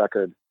from this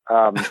record.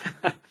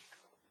 Because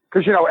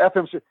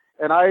FMC,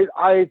 and I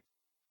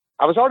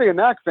was already a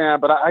Knack fan,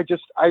 but I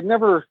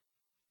never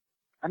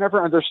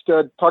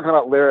understood, talking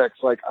about lyrics,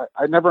 like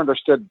I never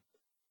understood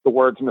the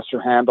words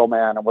Mr.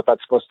 Handelman and what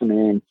that's supposed to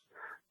mean.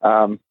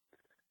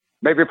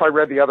 Maybe if I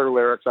read the other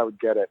lyrics, I would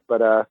get it.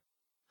 But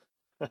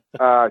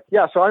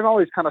so I've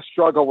always kind of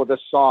struggled with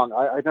this song.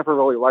 I never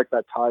really liked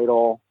that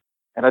title,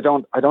 and I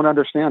don't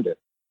understand it.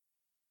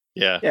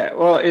 Yeah. Yeah,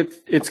 well,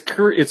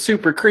 it's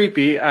super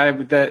creepy.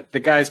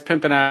 The guy's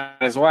pimping out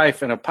his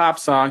wife in a pop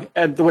song,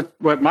 and what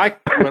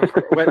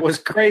was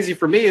crazy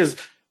for me is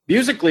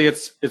musically,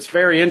 it's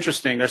very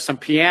interesting. There's some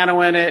piano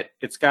in it.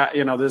 It's got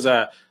there's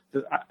a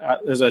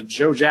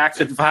Joe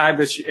Jackson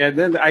vibe, and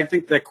then I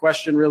think the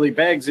question really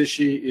begs: is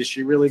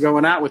she really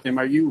going out with him?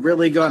 Are you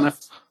really going to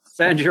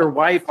send your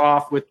wife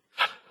off with?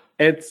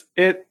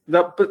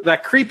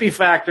 The creepy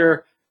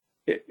factor.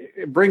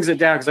 It brings it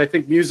down because I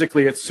think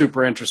musically it's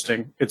super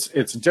interesting.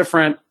 It's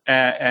different,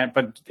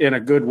 but in a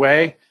good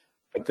way.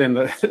 But then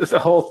the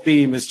whole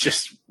theme is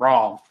just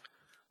wrong.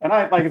 And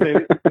I like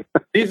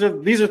these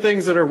are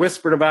things that are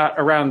whispered about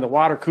around the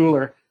water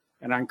cooler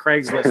and on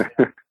Craigslist.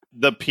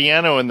 The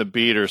piano and the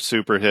beat are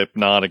super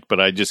hypnotic, but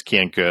I just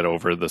can't get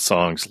over the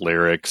song's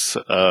lyrics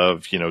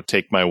of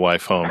take my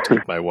wife home,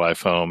 take my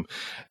wife home.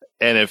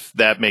 And if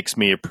that makes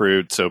me a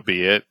prude, so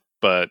be it.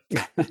 But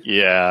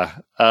yeah,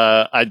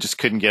 I just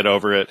couldn't get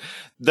over it.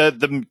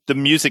 The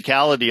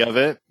musicality of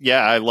it, yeah,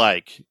 I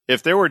like.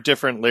 If there were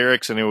different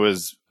lyrics and it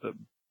was,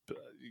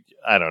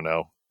 I don't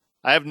know.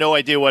 I have no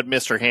idea what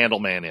Mr.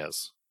 Handelman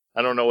is.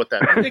 I don't know what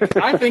that means.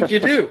 I think you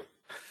do.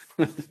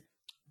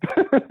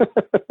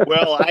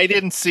 Well, I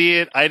didn't see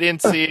it. I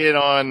didn't see it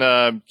on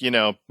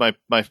my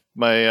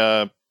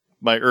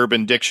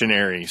Urban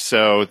Dictionary.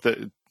 So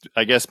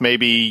I guess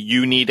maybe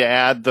you need to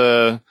add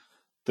the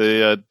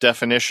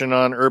definition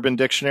on Urban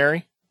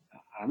Dictionary.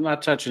 I'm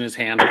not touching his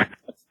hand.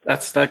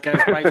 That's that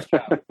guy's wife's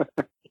job.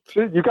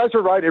 You guys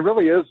are right. It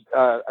really is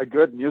a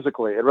good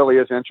musically. It really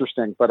is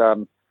interesting. But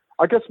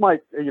I guess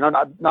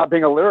not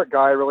being a lyric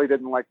guy, I really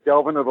didn't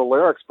delve into the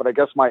lyrics. But I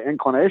guess my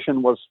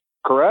inclination was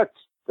correct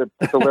that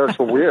the lyrics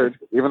were weird,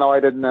 even though I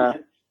didn't.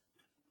 God,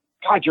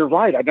 you're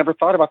right. I never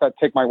thought about that.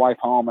 Take my wife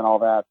home and all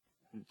that.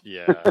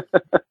 Yeah.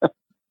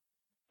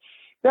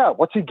 Yeah.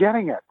 What's he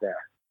getting at there?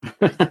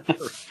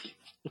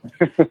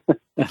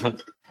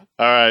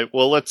 All right.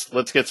 Well,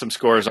 let's get some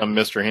scores on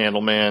Mr.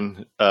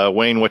 Handelman.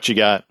 Wayne, what you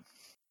got?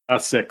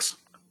 6.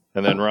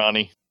 And then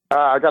Ronnie.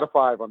 I got a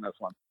 5 on this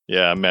one.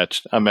 Yeah,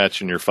 I'm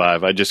matching your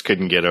 5. I just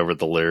couldn't get over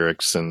the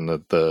lyrics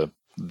and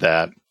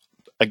that.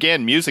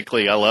 Again,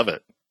 musically, I love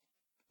it.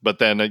 But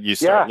then you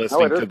start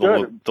listening to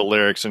the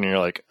lyrics and you're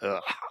like,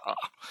 ugh.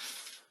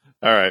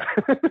 All right.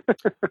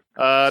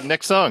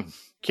 Next song.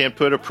 Can't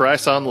Put a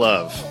Price on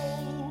Love.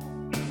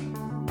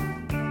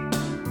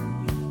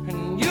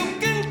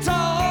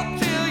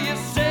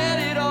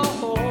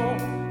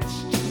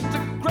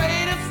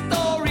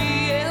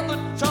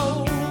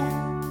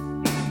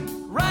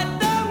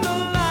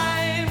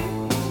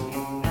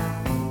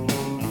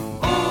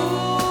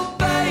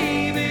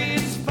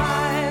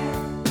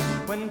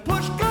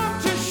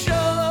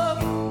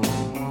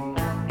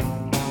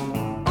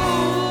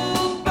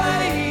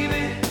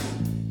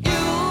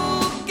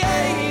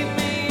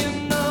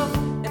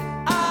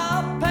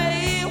 I'll pay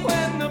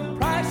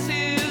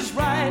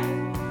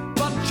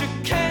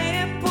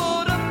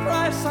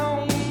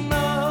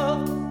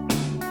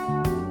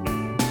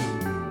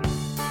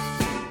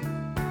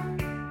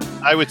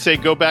I would say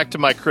go back to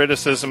my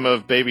criticism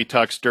of Baby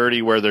Talks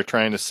Dirty, where they're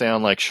trying to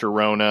sound like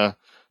Sharona,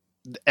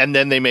 and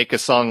then they make a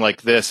song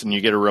like this, and you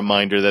get a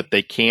reminder that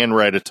they can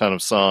write a ton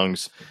of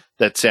songs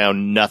that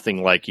sound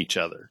nothing like each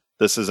other.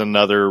 This is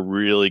another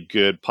really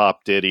good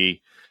pop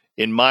ditty,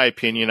 in my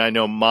opinion. I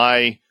know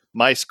my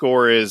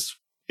score is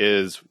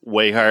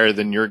way higher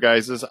than your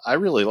guys's. I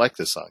really like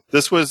this song.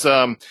 This was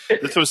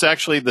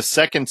actually the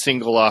second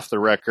single off the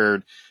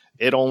record.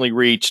 It only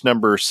reached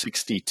number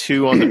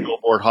 62 on the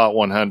Billboard Hot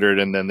 100,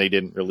 and then they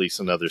didn't release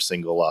another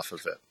single off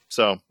of it.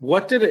 So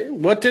what did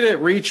it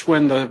reach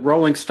when the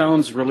Rolling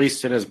Stones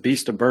released it as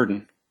Beast of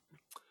Burden?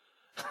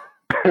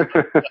 I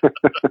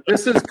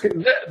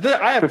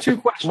have two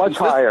questions. Much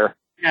higher.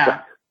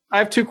 Yeah, I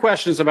have two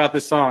questions about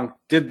this song.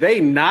 Did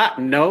they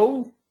not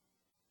know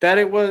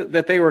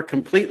that they were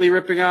completely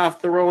ripping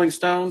off the Rolling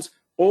Stones,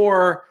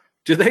 or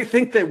do they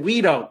think that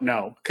we don't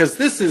know? Because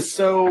this is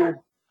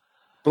so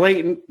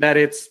blatant that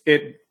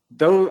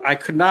though I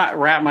could not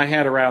wrap my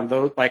head around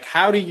those. Like,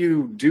 how do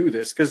you do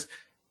this? Because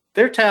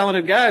they're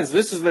talented guys.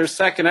 This is their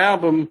second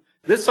album.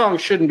 This song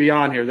shouldn't be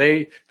on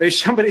here.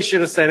 Somebody should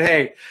have said,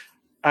 "Hey,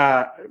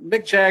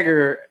 Mick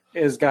Jagger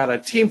has got a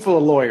team full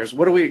of lawyers.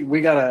 What do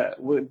we gotta?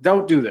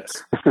 Don't do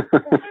this."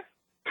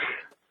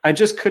 I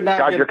just could not.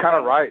 God, you're kind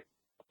of right.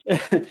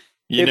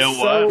 You know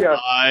what? Yeah.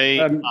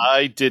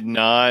 I did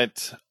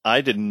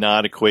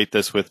not equate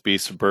this with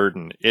Beast of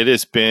Burden. It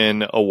has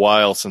been a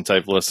while since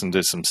I've listened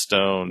to some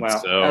Stones.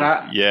 Wow. So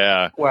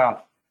yeah.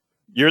 Wow.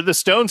 You're the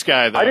Stones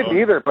guy, though. I didn't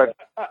either, but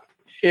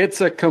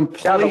it's a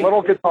complete. yeah, the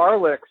little guitar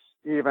licks,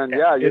 even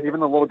even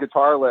the little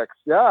guitar licks.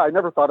 Yeah, I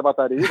never thought about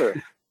that either.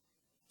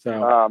 So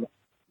Wow.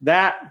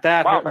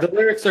 The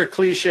lyrics are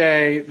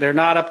cliche. They're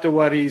not up to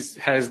what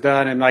has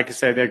done, and like I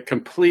say, they're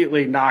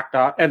completely knocked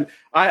off. And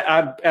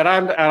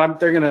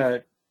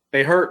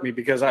they hurt me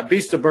because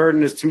Beast of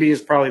Burden to me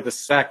is probably the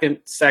second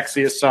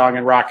sexiest song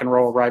in rock and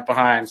roll, right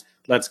behind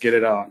Let's Get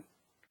It On.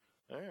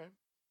 All right.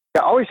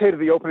 Yeah, I always hated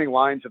the opening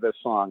lines of this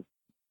song,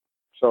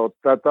 so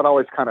that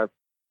always kind of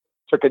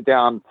took it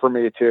down for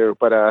me too.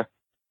 But I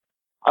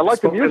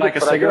like the Smoking music. like a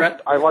but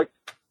cigarette? I like.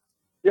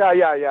 Yeah.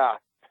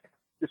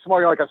 You're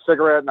smoking like a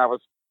cigarette, and I was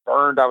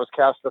burned. I was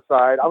cast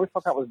aside. I always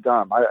thought that was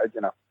dumb.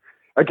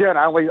 Again,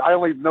 I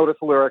only notice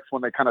lyrics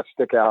when they kind of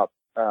stick out.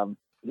 I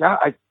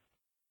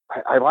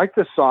like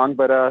this song,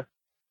 but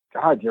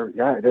God,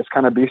 it is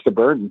kind of Beast of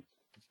Burden.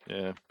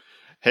 Yeah.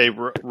 Hey,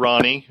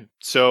 Ronnie.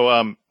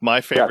 So my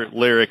favorite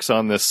lyrics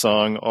on this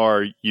song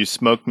are, "You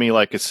smoked me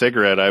like a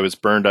cigarette. I was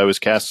burned. I was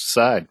cast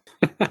aside."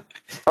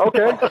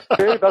 Okay,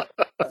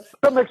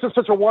 that makes it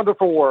such a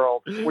wonderful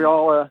world. We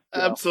all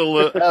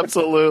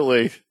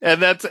absolutely,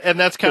 and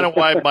that's kind of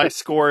why my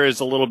score is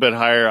a little bit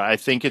higher. I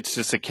think it's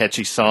just a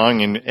catchy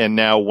song, and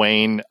now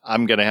Wayne,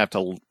 I'm gonna have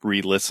to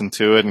re-listen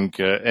to it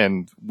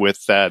and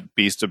with that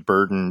Beast of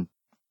Burden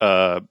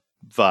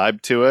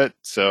vibe to it.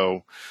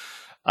 So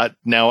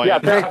now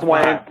thanks,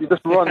 Wayne. You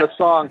just ruined the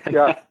song.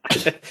 Yeah,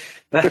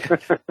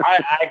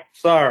 I'm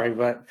sorry,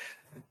 but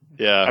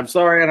yeah, I'm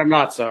sorry and I'm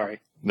not sorry.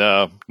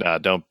 No,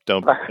 don't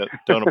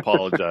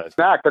apologize.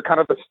 They're kind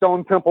of the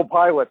Stone Temple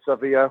Pilots of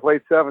the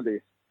late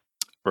 '70s.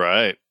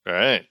 Right.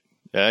 Yeah,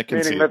 I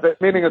can see.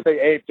 Meaning that they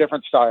ate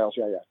different styles.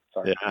 Yeah.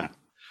 Sorry. Yeah.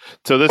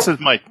 So this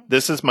is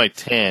my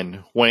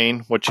 10.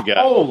 Wayne, what you got?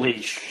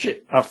 Holy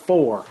shit, a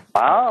 4.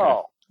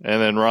 Wow. And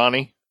then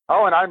Ronnie.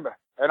 Oh,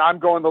 and I'm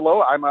going the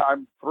low.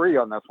 I'm 3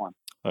 on this one.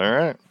 All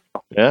right.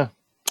 Yeah.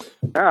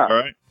 Yeah. All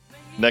right.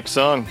 Next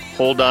song,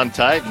 Hold On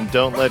Tight and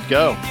Don't Let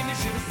Go.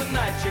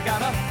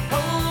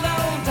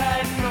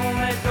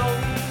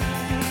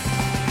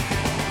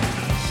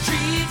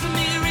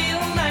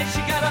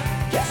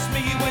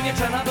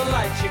 Turn out the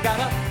lights, you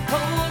gotta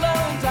hold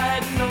on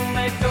tight and don't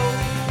let go.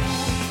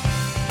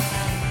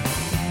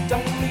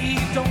 Don't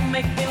leave, don't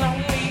make me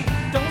lonely,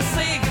 don't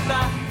say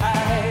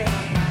goodbye.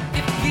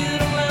 If you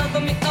don't love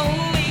me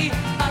only,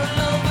 I'll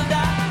love or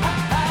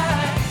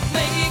die.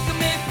 Make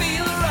me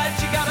feel right,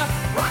 you gotta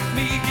rock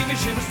me, give me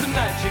shivers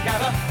tonight. You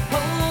gotta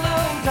hold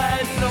on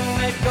tight and don't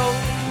let go.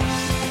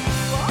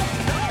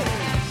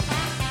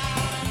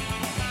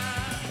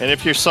 And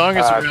if your song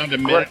is around a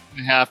minute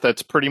and a half,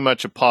 that's pretty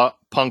much a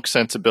punk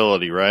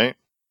sensibility, right?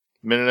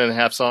 Minute and a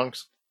half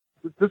songs.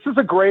 This is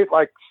a great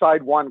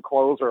side one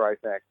closer, I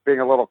think, being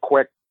a little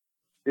quick,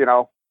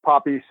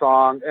 poppy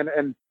song,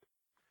 and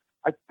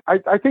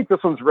I think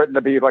this one's written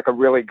to be like a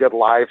really good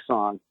live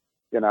song.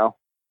 You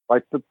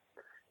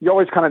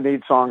always kind of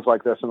need songs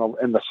like this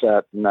in the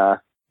set, and I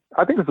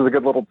think this is a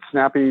good little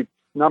snappy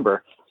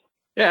number.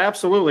 Yeah,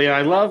 absolutely.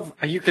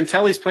 You can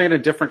tell he's playing a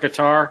different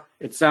guitar.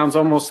 It sounds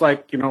almost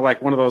like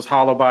one of those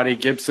hollow body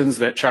Gibsons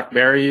that Chuck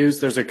Berry used.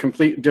 There's a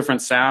complete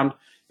different sound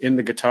in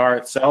the guitar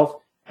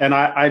itself. And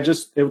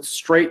it was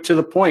straight to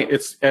the point.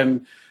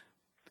 And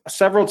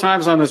several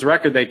times on this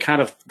record, they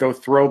kind of go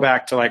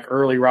throwback to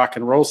early rock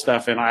and roll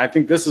stuff. And I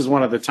think this is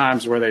one of the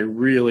times where they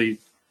really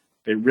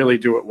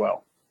do it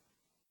well.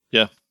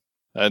 Yeah,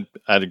 I'd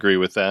agree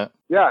with that.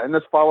 Yeah. And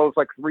this follows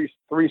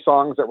three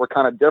songs that were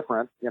kind of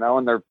different,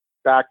 and they're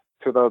back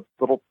to the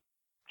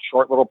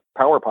short little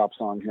power pop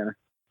song here.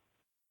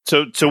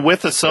 So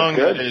with a song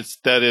That's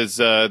that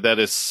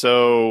is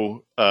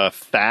so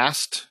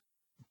fast.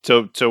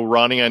 So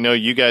Ronnie, I know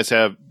you guys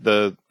have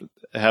a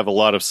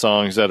lot of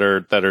songs that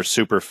are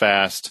super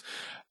fast.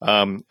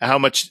 How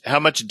much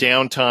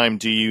downtime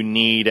do you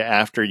need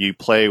after you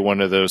play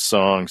one of those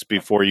songs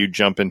before you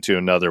jump into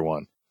another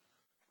one?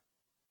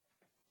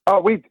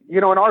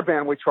 In our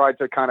band, we tried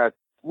to kind of,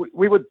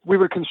 we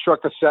would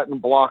construct a set in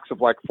blocks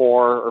of like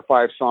 4 or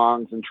 5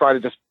 songs and try to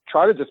just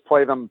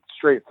play them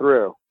straight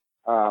through.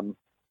 Kind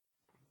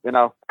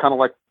of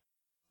like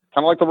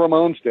the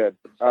Ramones did.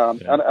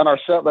 And our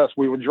set list,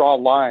 we would draw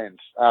lines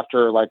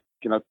after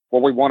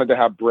we wanted to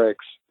have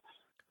breaks.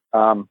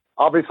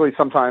 Obviously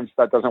sometimes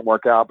that doesn't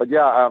work out, but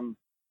yeah.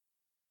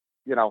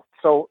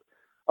 So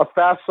a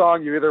fast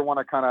song, you either want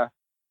to kind of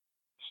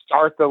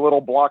start the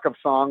little block of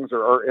songs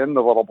or end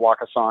the little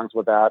block of songs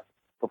with that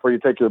before you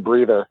take your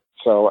breather.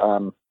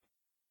 So,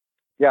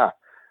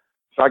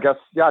 So I guess,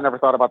 I never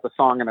thought about the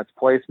song and its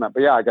placement,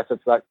 but yeah, I guess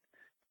it's that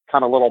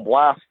kind of little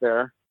blast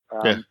there.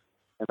 And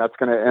that's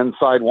going to end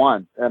side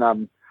one.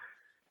 And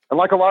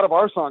like a lot of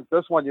our songs,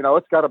 this one,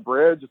 it's got a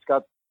bridge, it's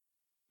got,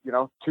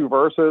 2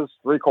 verses,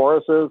 3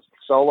 choruses,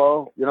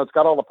 solo, it's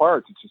got all the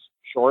parts. It's just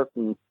short.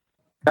 And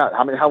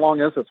how long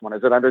is this one?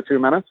 Is it under 2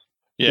 minutes?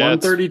 Yeah.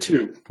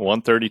 132.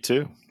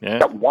 132.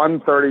 Yeah.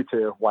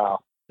 132. Wow.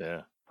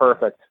 Yeah.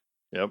 Perfect.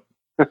 Yep.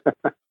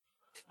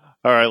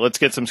 All right, let's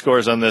get some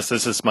scores on this.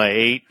 This is my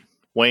 8.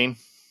 Wayne?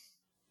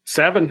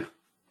 7.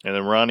 And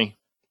then Ronnie?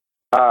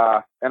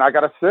 And I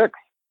got a 6.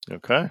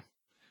 Okay.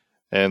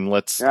 And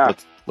let's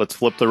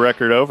flip the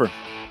record over.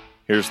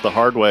 Here's The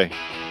Hard Way.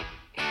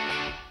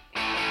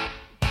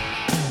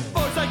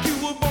 Boys like you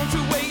were born to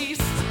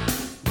waste.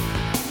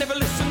 Never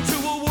listen to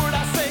a word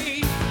I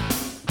say.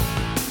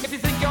 If you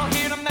think you're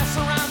here to mess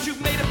around,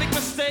 you've made a big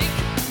mistake.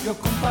 You'll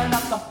come find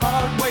out the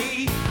hard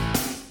way.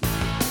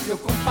 You'll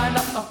come find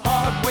out the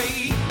hard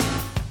way.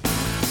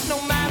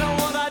 No matter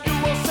what I do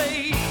or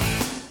say,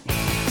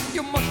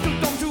 you're much too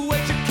dumb to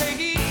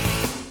educate.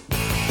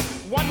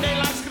 One day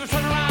life's gonna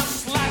turn around,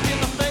 slap you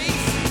in the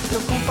face.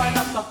 You'll come find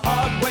out the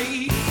hard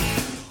way.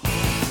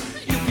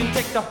 You can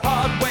take the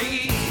hard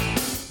way.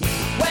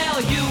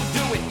 Well, you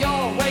do it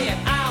your way and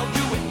I'll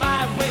do it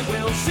my way.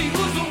 We'll see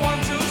who's the one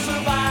to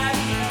survive.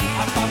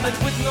 I found that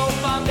with no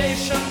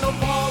foundation, no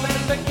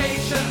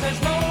qualification,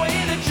 there's no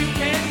way that you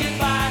can get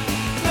by.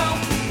 No,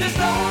 there's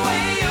no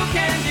way you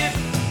can get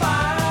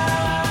by.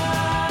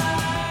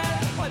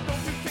 Why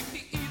don't you take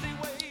the easy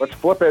way? Let's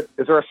flip it.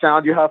 Is there a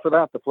sound you have for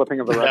that? The flipping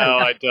of the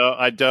record? No,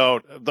 I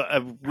don't.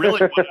 Really,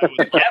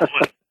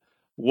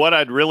 what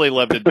I'd really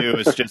love to do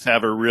is just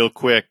have a real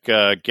quick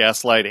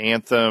Gaslight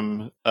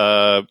anthem.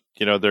 Their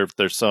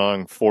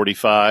song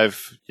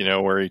 45.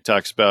 Where he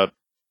talks about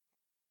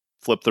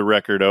flip the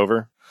record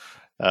over.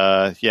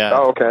 Yeah.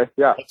 Oh, okay.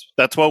 Yeah.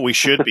 That's what we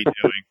should be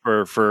doing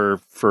for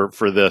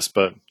this,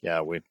 but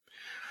yeah,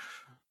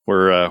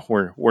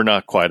 we're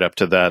not quite up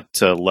to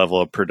that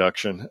level of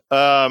production.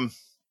 There's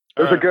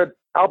a good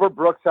Albert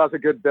Brooks has a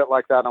good bit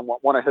like that on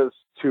one of his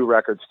 2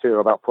 records too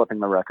about flipping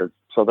the record.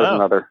 So there's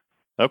another.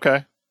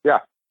 Okay. Yeah.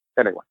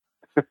 Anyway.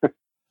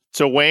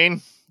 So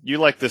Wayne, you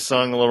like this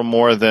song a little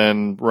more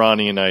than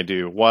Ronnie and I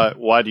do.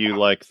 Why do you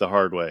like The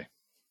Hard Way?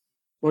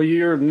 Well,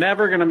 you're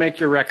never going to make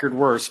your record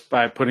worse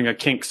by putting a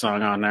Kinks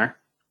song on there.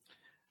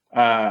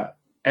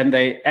 And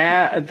they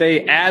add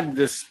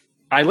this.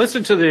 I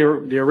listened to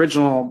the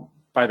original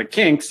by the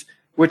Kinks,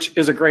 which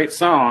is a great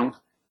song,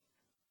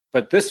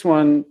 but this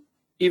one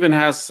even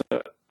has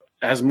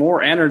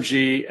more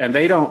energy, and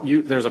they don't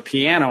use. There's a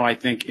piano, I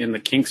think, in the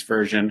Kinks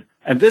version,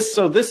 and this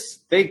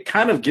they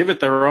kind of give it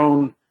their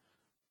own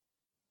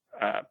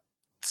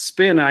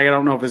spin. I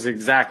don't know if it's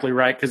exactly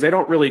right because they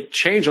don't really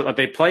change it. Like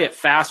they play it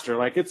faster,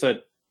 like it's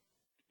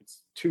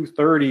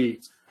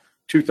 230,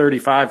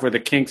 235 for the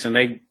Kinks, and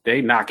they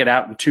knock it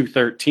out in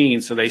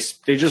 213. So they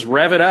just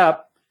rev it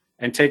up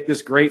and take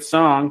this great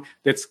song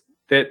that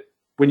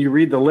when you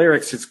read the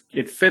lyrics,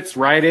 it fits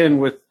right in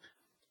with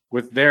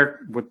their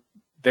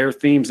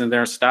themes and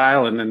their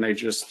style, and then they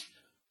just,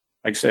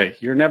 like I say,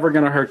 you're never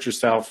going to hurt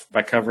yourself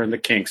by covering the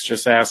Kinks.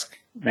 Just ask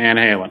Van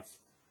Halen.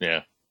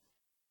 Yeah.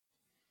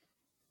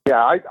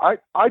 Yeah,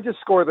 I just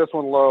score this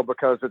one low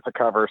because it's a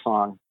cover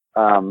song.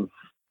 That's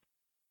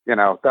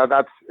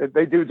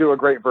they do a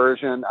great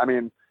version. I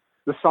mean,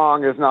 the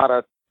song is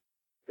not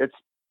it's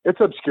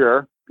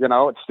obscure,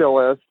 it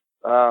still is.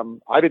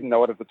 I didn't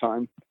know it at the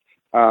time.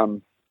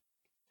 And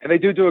they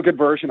do a good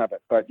version of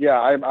it. But yeah,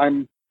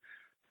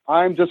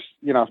 I'm just,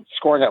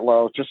 scoring it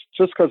low just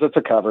because it's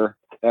a cover,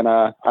 and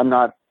I'm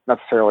not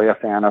necessarily a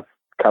fan of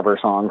cover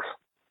songs.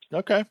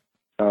 Okay.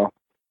 So,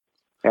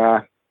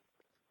 yeah.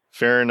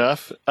 Fair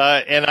enough.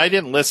 And I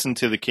didn't listen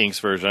to the Kinks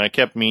version. I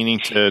kept meaning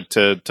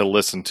to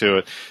listen to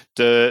it.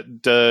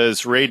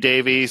 Does Ray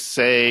Davies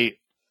say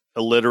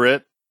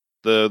illiterate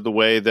the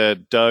way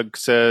that Doug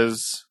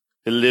says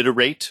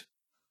illiterate?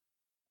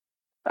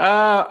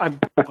 I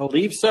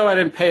believe so. I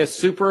didn't pay a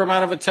super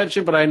amount of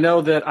attention, but I know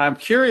that I'm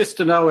curious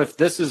to know if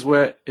this is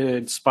what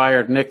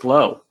inspired Nick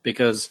Lowe,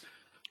 because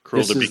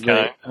Cruel to Be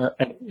Kind.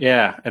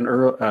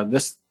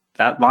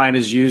 that line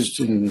is used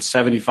in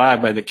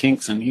 75 by the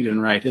Kinks, and he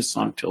didn't write his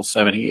song till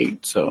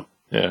 78. So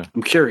Yeah.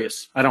 I'm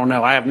curious. I don't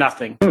know. I have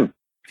nothing to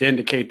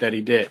indicate that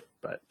he did,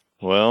 but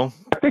Well,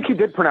 I think he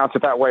did pronounce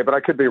it that way, but I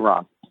could be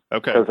wrong.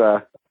 okay.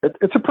 Because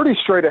it's a pretty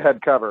straight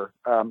ahead cover.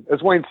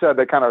 As Wayne said,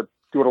 they kind of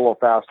do it a little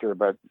faster,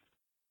 but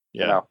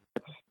Yeah. you know,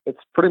 it's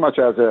pretty much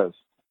as is.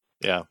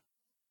 Yeah.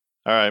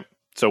 All right.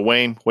 So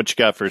Wayne, what you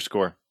got for a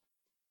score?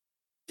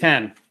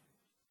 10.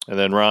 And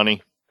then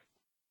Ronnie.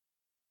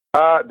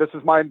 This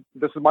is my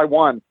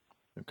one.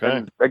 Okay.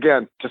 And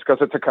again, just because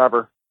it's a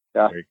cover.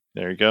 Yeah.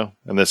 There you go.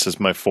 And this is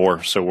my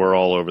 4. So we're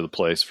all over the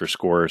place for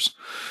scores.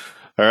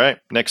 All right.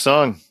 Next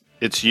song.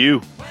 It's You.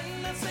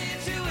 When I say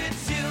it's you,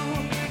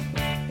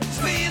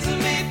 squeezing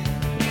me.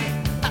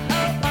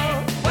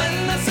 Oh.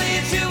 When I say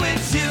it's you,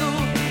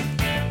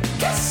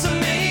 kissing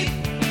me.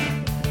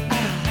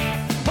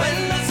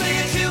 When I say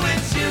it's you,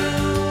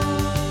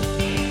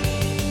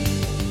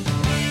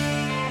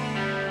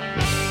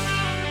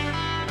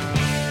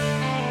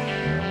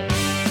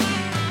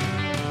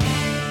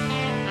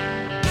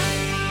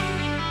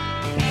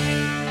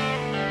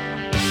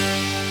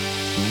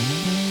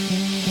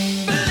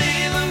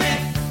 believe me.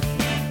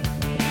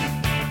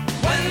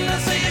 When I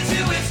say it's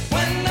you,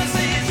 when I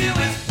say it's you,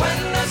 when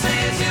I say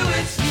it's you,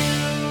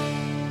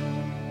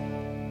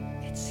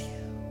 it's you.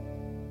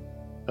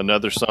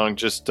 Another song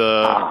just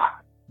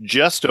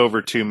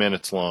over 2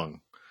 minutes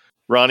long.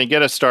 Ronnie,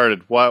 get us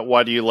started.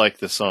 Why do you like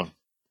this song?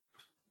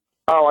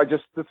 Oh,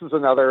 this is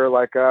another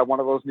like one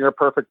of those near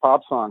perfect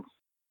pop songs.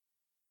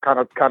 Kind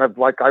of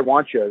like I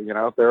Want You, you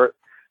know. There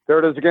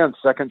it is again,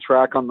 second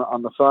track on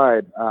the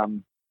side.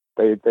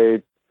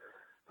 They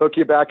hook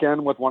you back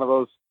in with one of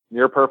those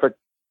near perfect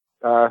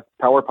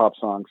power pop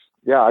songs.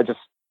 Yeah, I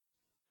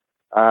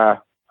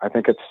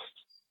think it's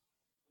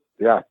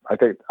I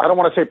don't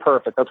want to say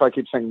perfect. That's why I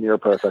keep saying near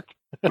perfect.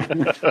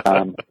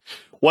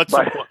 What's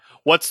but-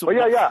 what's the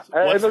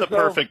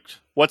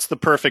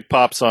perfect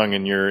pop song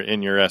in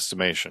your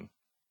estimation?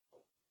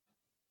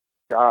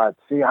 God,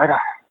 see, let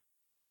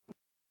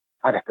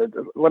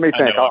me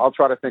think. know. I'll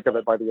try to think of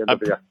it by the end of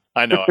the.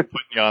 I know I'm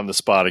putting you on the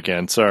spot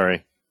again.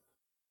 Sorry.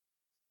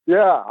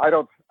 Yeah, I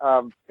don't.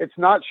 It's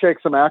not Shake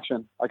Some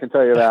Action. I can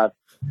tell you that.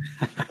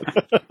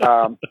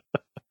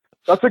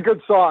 That's a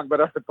good song,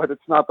 but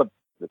it's not the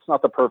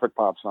perfect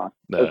pop song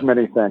No. as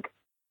many think.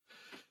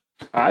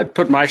 I'd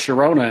put my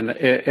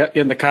Sharona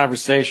in the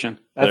conversation.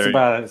 That's There-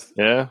 about it.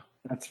 Yeah.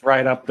 That's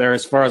right up there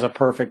as far as a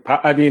perfect pop.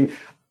 I mean,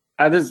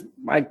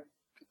 my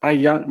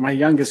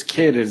youngest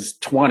kid is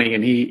 20,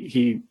 and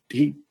he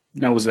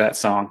knows that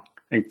song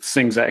and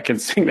can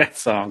sing that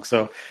song.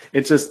 So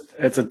it's just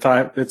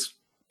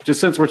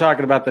since we're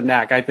talking about the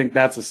Knack, I think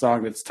that's a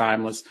song that's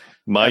timeless.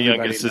 My Everybody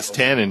youngest is knows.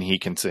 10 and he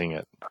can sing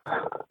it.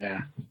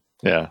 Yeah.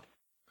 Yeah.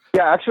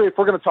 Yeah, actually, if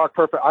we're going to talk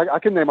perfect, I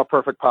can name a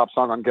perfect pop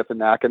song on Get the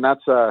Knack, and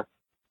that's what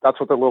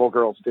the little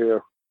girls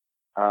do.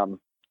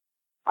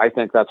 I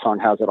think that song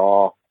has it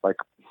all. Like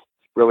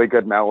really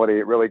good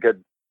melody, really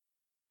good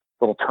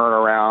little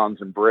turnarounds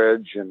and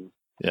bridge, and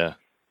Yeah.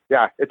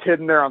 it's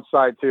hidden there on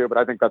side too. But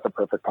I think that's a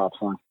perfect pop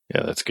song.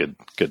 Yeah, that's good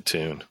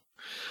tune.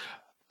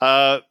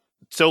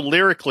 So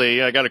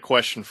lyrically, I got a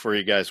question for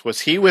you guys.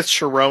 Was he with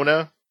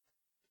Sharona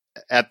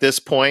at this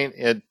point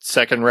at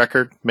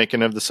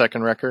making of the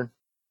second record?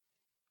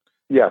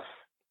 Yes.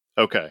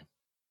 Okay.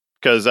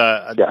 Because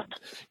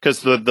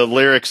Yes. the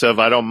lyrics of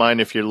 "I don't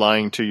mind if you're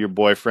lying to your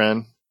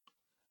boyfriend,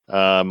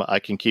 I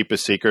can keep a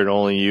secret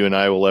only you and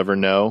I will ever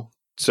know."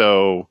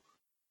 So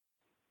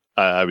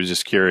I was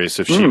just curious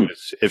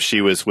if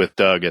she was with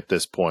Doug at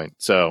this point.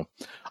 So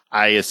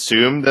I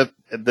assume that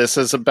this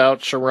is about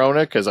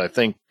Sharona because I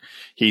think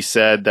he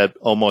said that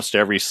almost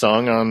every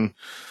song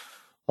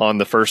on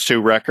the first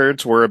 2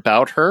 records were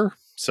about her.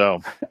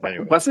 So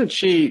anyway. Wasn't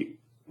she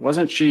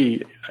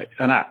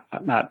not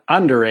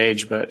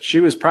underage, but she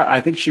was I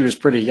think she was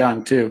pretty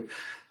young too.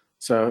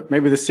 So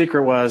maybe the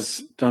secret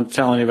was don't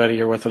tell anybody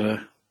you're with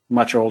a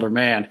much older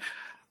man.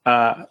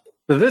 But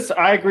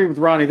I agree with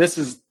Ronnie. This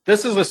is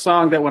a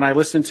song that when I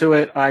listened to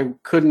it, I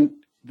couldn't.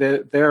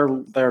 Their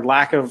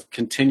lack of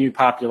continued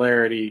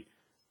popularity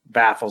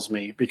baffles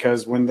me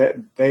because when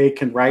they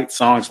can write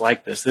songs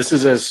like this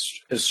is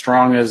as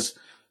strong as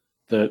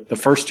the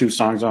first 2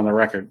 songs on the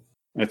record.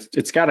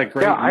 It's got a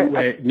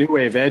great new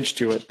wave edge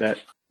to it that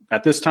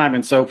at this time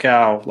in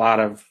SoCal, a lot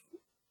of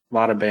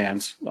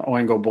bands,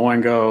 Oingo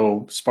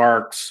Boingo,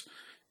 Sparks,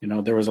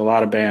 there was a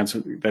lot of bands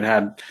that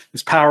had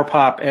this power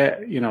pop,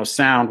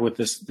 sound with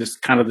this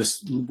kind of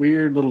this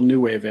weird little new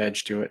wave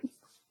edge to it.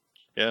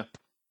 Yeah.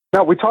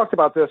 No, we talked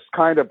about this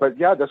kind of, but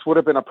yeah, this would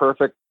have been a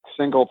perfect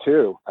single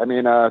too. I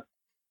mean,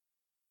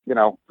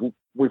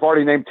 we've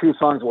already named 2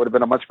 songs that would have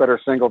been a much better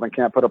single than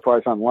Can't Put a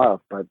Price on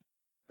Love, but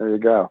there you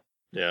go.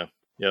 Yeah.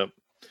 Yep.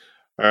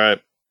 All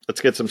right.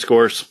 Let's get some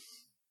scores.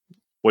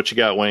 What you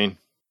got, Wayne?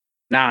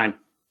 9.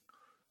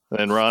 And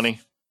then Ronnie?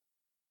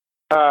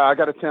 I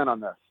got a 10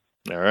 on this.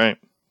 All right.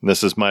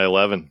 This is my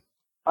 11.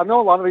 I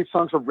know a lot of these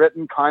songs were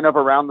written kind of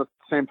around the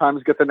same time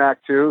as Get the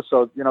Knack too.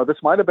 So, this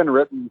might have been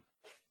written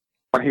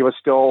when he was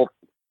still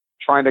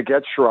trying to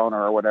get Schroner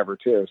or whatever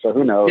too. So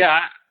who knows?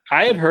 Yeah,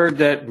 I had heard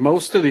that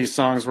most of these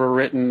songs were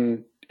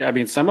written. I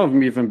mean, some of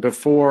them even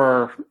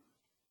before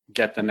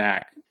Get the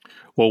Knack.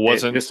 Well,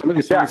 wasn't Some of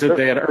these songs that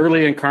they had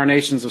early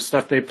incarnations of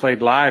stuff they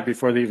played live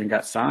before they even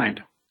got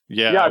signed.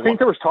 yeah, I think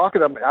there was talk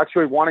of them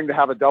actually wanting to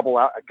have a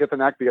Get the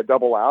Knack be a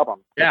double album.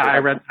 Yeah, I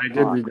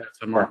did read that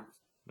somewhere.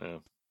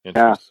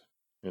 yeah.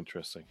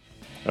 Interesting.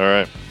 All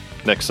right,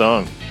 next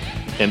song,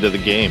 End of the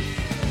Game.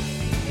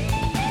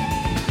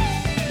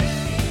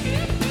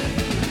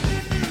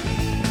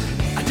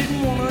 I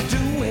didn't want to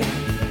do it.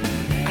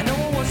 I know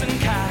I wasn't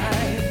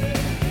kind.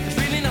 There's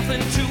really nothing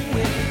to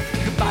it.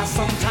 You could buy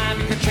some time,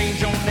 you could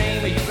change your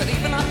name, or you could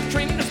even have to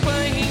train to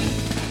Spain.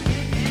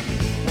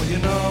 Well, you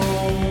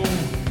know,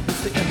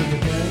 it's the end of the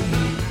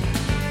game.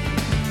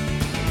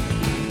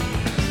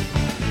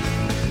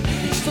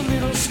 Just a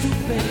little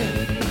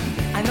stupid.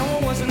 I know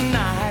I wasn't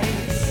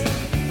nice.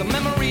 The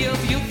memory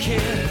of you,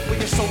 kid, with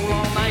your soul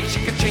on ice.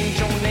 You could change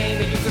your name,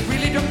 or you could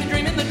really drop the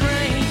dream in the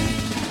drain.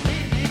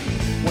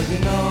 Well, you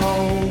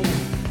know,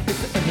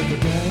 it's the end of the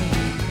game.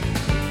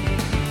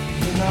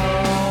 You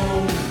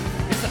know,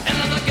 it's the end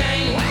of the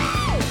game.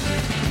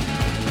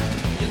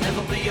 You'll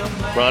never be a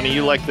man. Ronnie,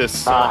 you like this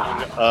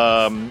song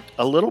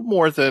a little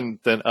more than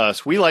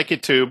us. We like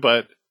it too,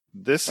 but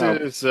this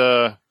is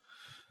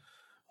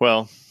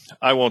well,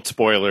 I won't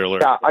spoiler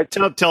alert. Yeah,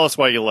 Tell us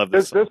why you love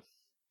this.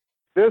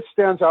 This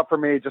stands out for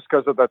me just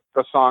because of the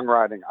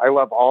songwriting. I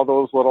love all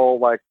those little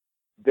like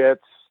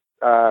bits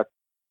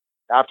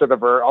after the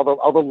verse,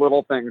 all the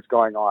little things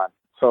going on.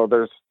 So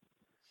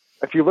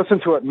if you listen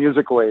to it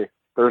musically,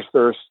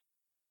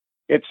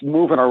 it's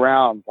moving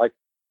around like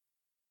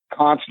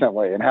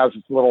constantly and has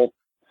its little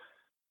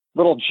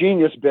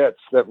genius bits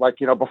that,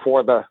 like, you know,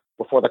 before the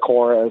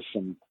chorus,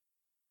 and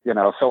you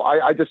know. So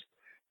I just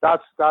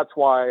that's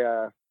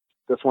why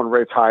this one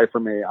rates high for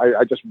me.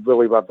 I just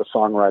really love the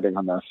songwriting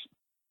on this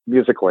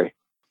musically.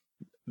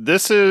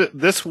 This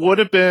would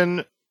have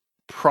been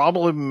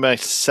probably my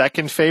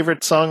second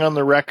favorite song on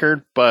the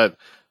record, but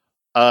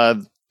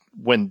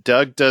when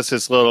Doug does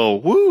his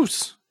little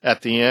woos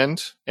at the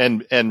end,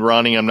 and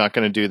Ronnie, I'm not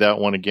going to do that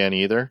one again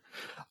either.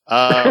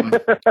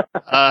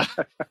 I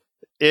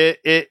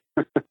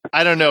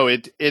don't know.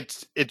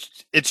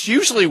 It's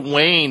usually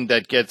Wayne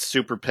that gets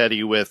super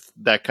petty with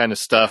that kind of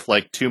stuff,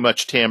 like too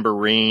much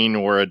tambourine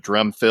or a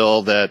drum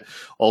fill that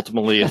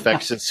ultimately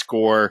affects his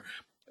score.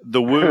 The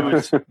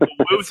woos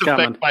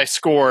affect my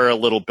score a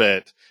little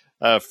bit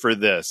for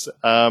this,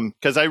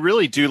 because I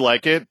really do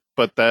like it,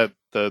 but that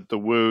the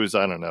woos,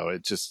 I don't know.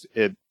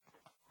 It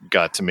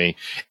got to me.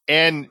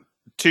 And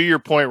to your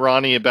point,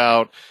 Ronnie,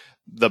 about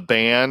the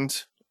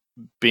band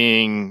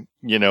being,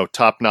 you know,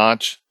 top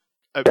notch.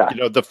 Yeah. You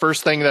know, the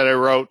first thing that I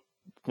wrote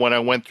when I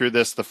went through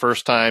this the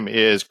first time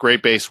is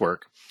great bass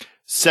work.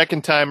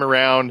 Second time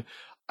around,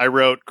 I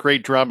wrote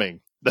great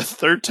drumming. The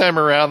third time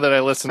around that I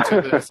listened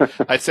to this,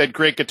 I said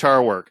great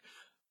guitar work.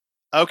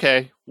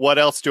 Okay, what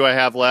else do I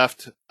have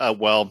left?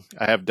 Well,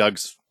 I have Doug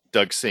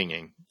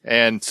singing,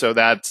 and so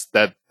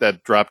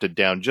that dropped it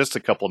down just a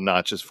couple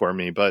notches for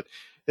me. But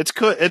it's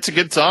good. It's a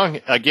good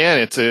song. Again,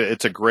 it's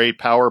a great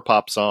power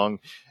pop song,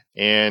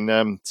 and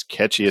it's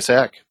catchy as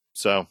heck.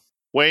 So,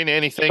 Wayne,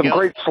 anything else?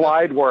 Great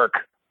slide work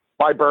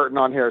by Burton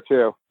on here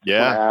too.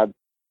 Yeah.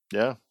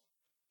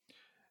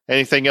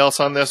 Anything else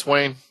on this,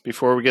 Wayne,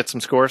 before we get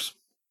some scores?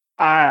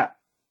 I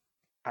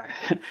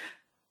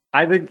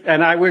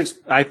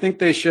think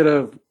they should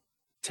have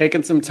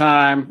taken some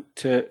time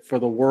for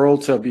the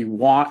world to be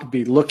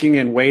looking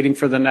and waiting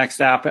for the next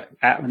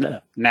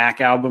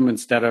Knack album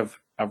instead of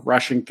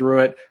rushing through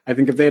it. I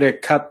think if they'd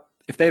have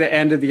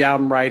ended the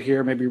album right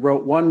here, maybe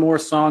wrote one more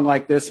song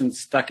like this and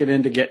stuck it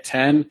in to get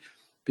 10,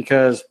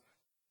 because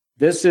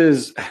this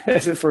is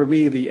for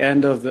me the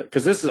end of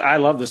because I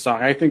love the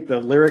song. I think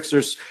the lyrics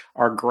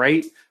are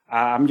great.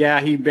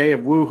 He may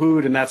have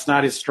woohooed, and that's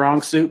not his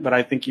strong suit, but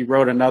I think he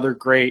wrote another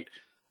great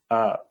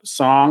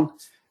song,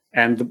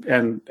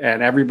 and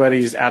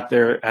everybody's out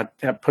there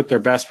have put their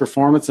best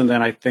performance. And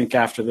then I think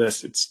after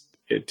this,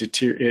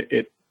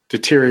 it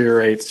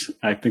deteriorates.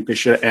 I think they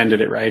should have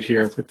ended it right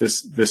here with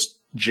this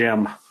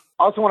gem. I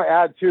also want to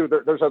add too.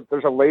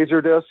 There's a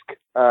laser disc,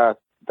 the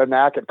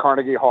Knack at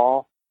Carnegie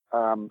Hall.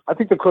 I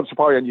think the clips are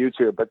probably on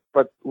YouTube,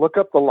 but look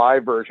up the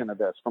live version of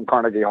this from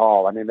Carnegie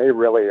Hall. I mean, they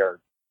really are.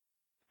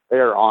 They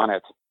are on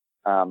it.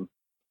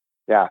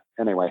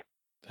 Anyway.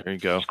 There you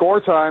go. Score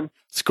time.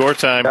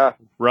 Yeah.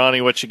 Ronnie,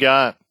 what you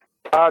got?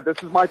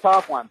 This is my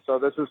top one. So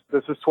this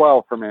is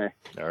 12 for me.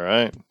 All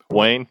right.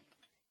 Wayne?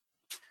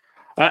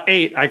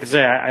 8. I could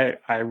say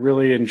I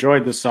really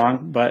enjoyed the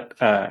song,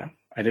 but I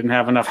didn't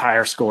have enough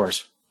higher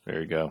scores. There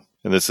you go.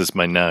 And this is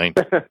my 9.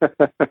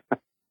 All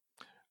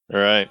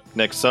right.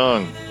 Next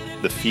song,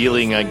 The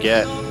Feeling I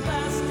Get.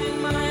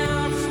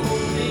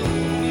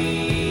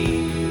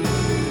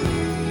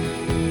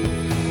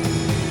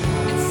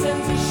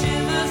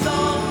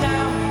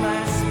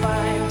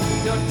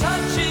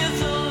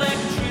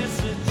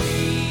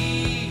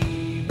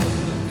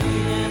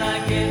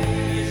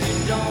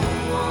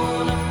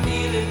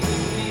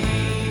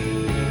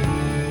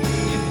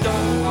 Don't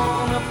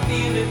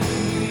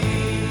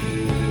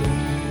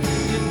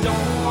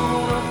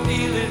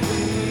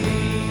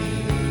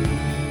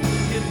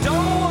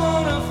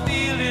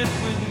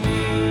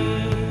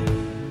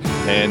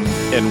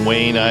And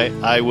Wayne,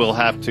 I will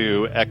have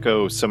to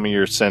echo some of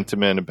your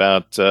sentiment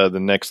about the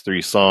next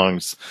three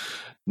songs.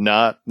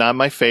 Not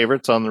my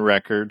favorites on the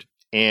record,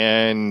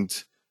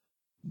 and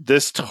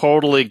this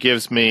totally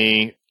gives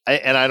me.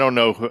 I don't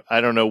know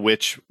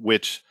which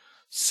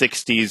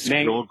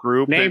 60s girl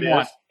group name it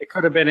one. is. It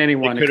could have been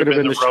anyone. It could have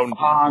been the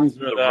Chiffons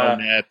or the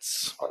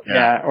Ronettes.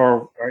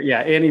 or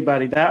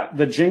anybody. That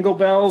the Jingle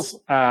Bells.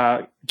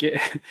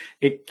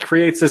 It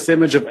creates this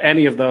image of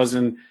any of those,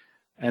 and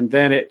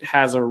then it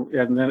has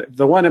and then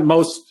the one that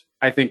most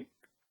I think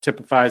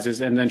typifies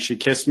is "And Then She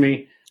Kissed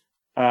Me,"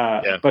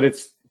 but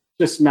it's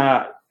just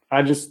not.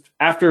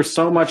 After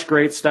so much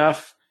great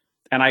stuff,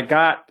 and I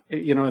got.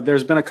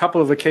 There's been a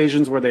couple of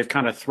occasions where they've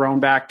kind of thrown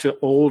back to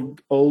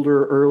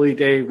older, early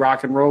day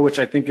rock and roll, which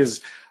I think is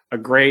a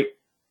great,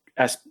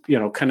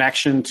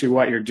 connection to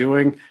what you're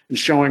doing and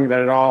showing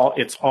that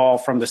it's all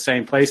from the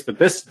same place. But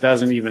this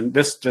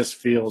just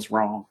feels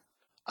wrong.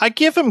 I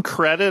give them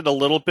credit a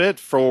little bit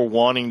for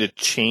wanting to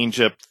change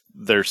up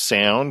their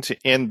sound.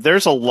 And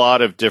there's a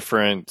lot of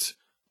different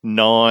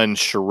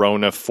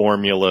non-Sharona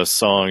formula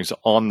songs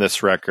on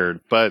this record,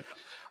 but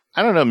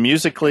I don't know,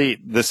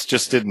 musically, this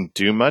just didn't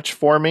do much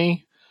for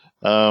me.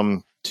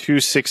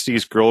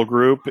 260s girl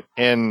group.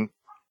 And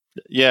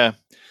yeah.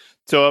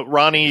 So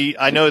Ronnie,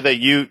 I know that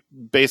you,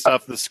 based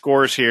off the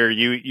scores here,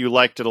 you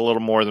liked it a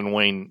little more than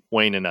Wayne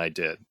and I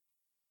did.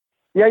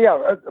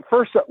 Yeah.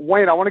 First,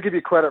 Wayne, I want to give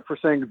you credit for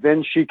saying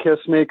 "Then She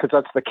Kissed Me" because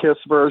that's the Kiss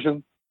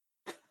version.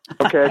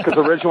 Okay, because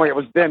originally it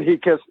was "Then He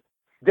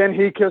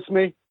Kissed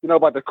Me,"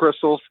 by the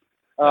Crystals.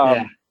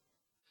 Obviously,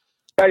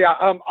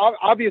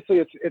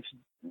 it's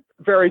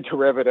very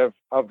derivative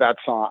of that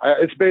song.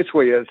 It's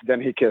basically is "Then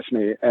He Kissed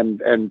Me,"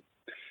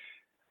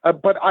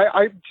 but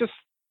I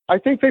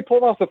think they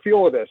pulled off the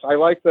feel of this. I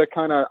like the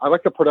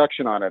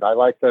production on it. I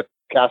like the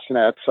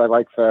castanets. I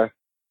like the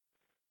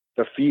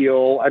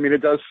feel. I mean,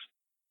 it does.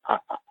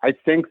 I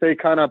think they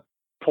kind of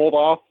pulled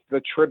off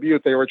the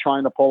tribute they were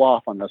trying to pull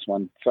off on this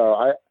one.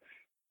 So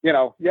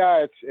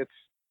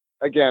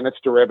it's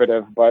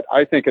derivative, but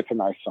I think it's a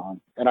nice song,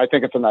 and I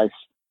think it's a nice,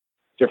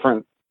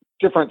 different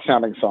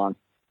sounding song.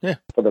 Yeah,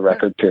 for the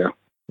record too.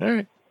 All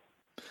right.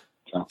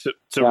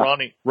 So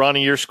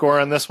Ronnie, your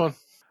score on this one?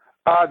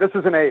 This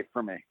is an 8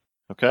 for me.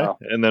 Okay,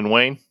 and then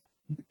Wayne?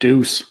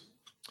 Deuce.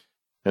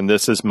 And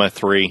this is my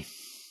 3.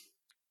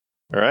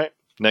 All right.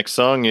 Next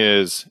song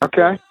is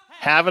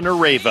 "Having a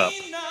Rave Up."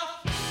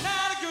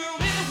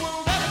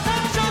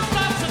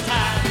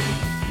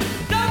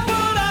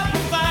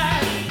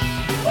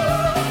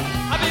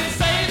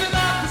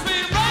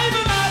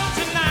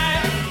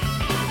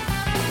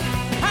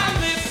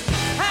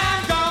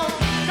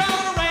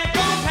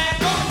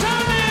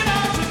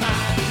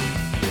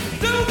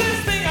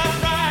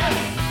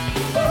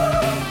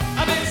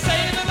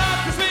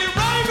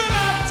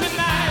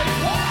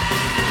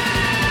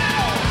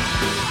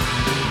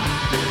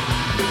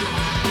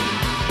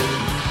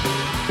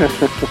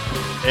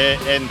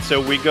 And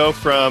so we go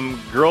from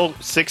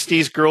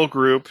 60s girl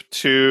group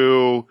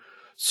to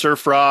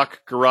surf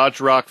rock,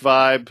 garage rock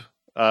vibe.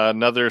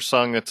 Another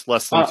song that's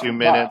less than 2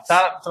 minutes.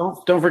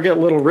 Don't forget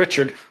Little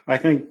Richard. I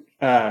think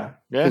the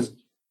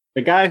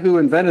guy who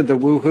invented the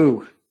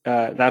woohoo.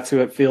 That's who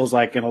it feels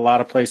like in a lot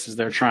of places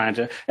they're trying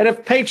to. And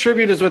if pay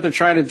tribute is what they're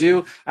trying to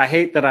do, I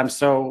hate that I'm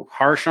so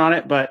harsh on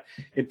it, but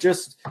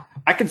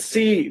I could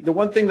see the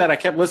one thing that I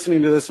kept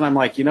listening to this and I'm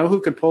like,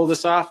 who could pull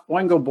this off?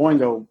 Boingo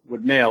Boingo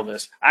would nail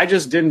this. I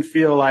just didn't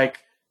feel like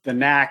the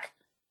Knack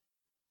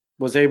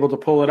was able to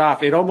pull it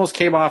off. It almost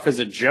came off as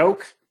a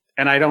joke,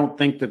 and I don't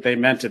think that they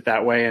meant it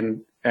that way.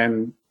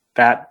 And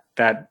that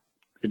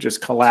it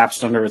just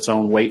collapsed under its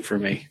own weight for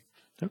me.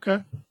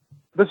 Okay.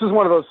 This is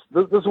one of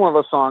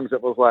those songs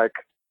that was like,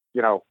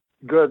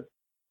 good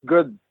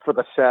for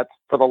the set,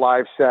 for the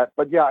live set.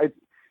 But yeah,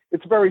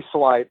 it's very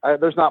slight.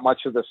 There's not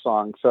much of this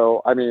song.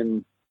 So, I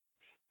mean,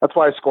 that's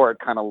why I score it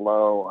kind of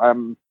low.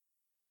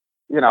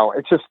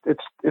 It's just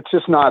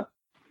not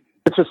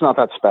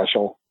that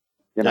special,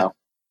 know,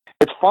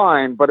 it's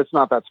fine, but it's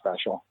not that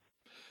special.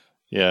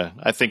 Yeah.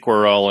 I think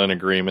we're all in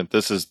agreement.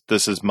 This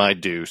is my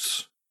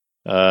deuce.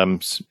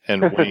 And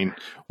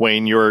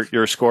Wayne,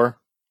 your score?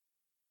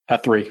 A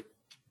 3.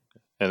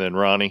 And then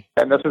Ronnie.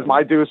 And this is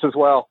my deuce as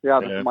well.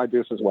 Yeah, this is my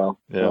deuce as well.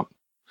 Yeah. So.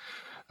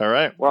 All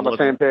right. We're on the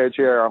same page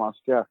here almost.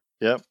 Yeah.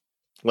 Yep.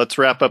 Let's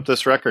wrap up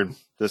this record.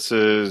 This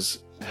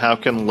is How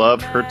Can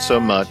Love Hurt So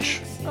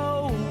Much? It's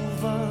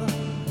over.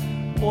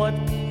 What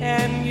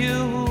can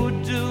you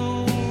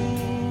do?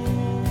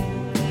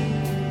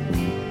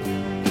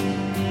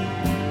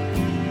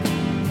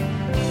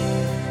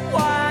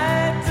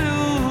 Why do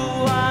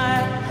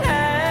I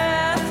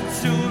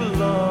have to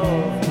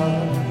love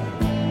her?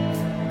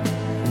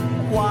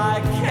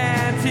 Why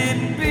can't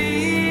it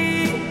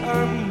be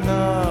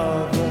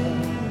another?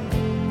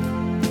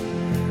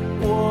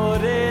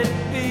 Would it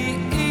be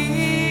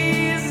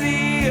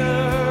easier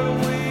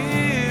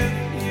with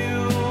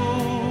you?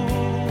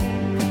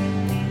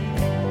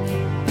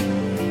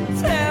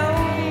 Tell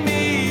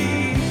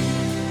me,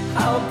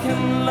 how can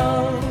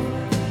love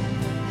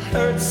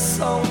hurt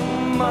so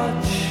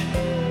much?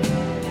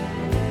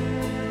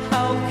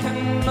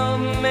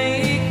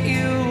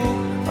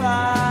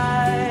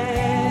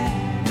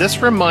 This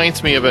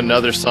reminds me of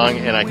another song,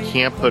 and I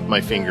can't put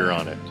my finger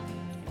on it.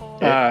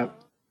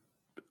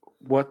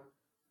 What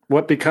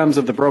becomes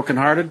of the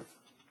brokenhearted?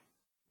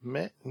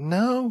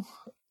 No,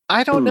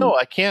 I don't know.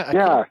 I can't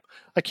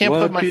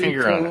put my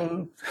finger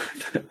on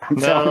it. I'm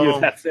telling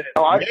you, that's it.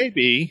 No,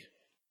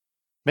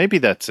 Maybe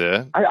that's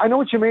it. I know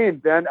what you mean,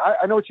 Ben.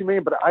 I know what you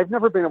mean, but I've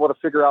never been able to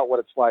figure out what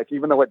it's like,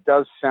 even though it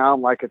does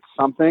sound like it's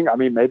something. I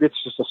mean, maybe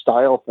it's just a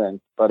style thing,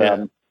 but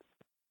Yeah.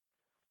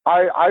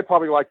 I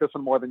probably like this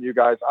one more than you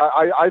guys.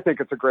 I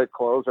think it's a great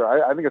closer.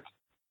 I think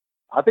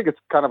it's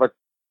kind of a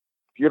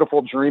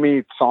beautiful,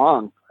 dreamy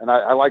song, and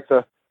I like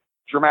the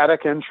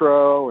dramatic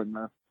intro and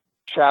the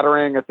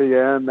chattering at the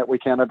end that we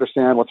can't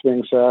understand what's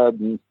being said,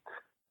 and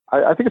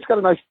I think it's got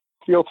a nice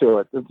feel to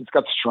it. It's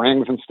got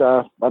strings and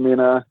stuff. I mean,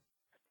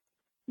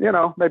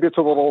 maybe it's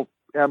a little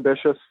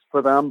ambitious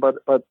for them, but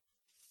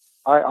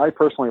I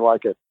personally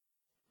like it.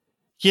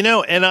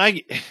 And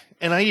I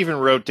even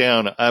wrote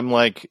down, I'm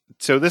like,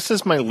 so this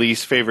is my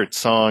least favorite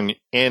song,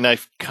 and I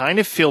kind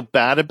of feel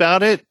bad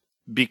about it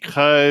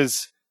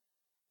because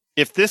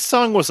if this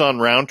song was on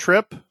Round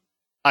Trip,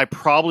 I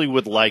probably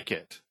would like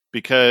it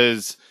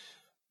because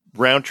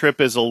Round Trip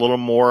is a little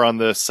more on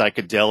the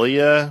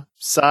psychedelia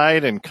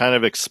side and kind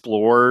of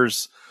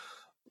explores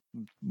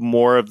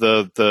more of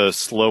the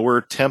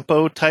slower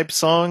tempo type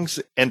songs.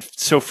 And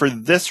so for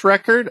this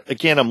record,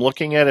 again, I'm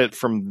looking at it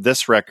from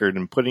this record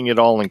and putting it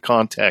all in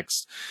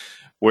context,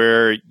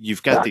 where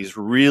you've got these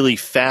really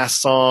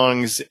fast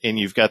songs and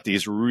you've got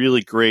these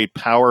really great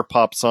power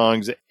pop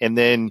songs, and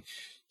then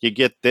you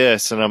get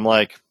this, and I'm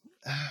like,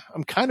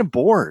 I'm kind of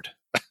bored.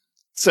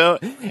 So,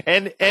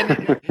 and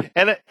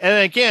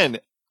again,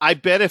 I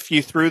bet if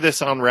you threw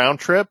this on Round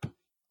Trip,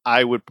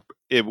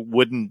 it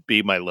wouldn't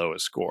be my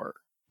lowest score.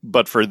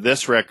 But for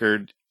this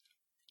record,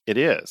 it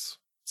is.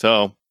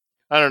 So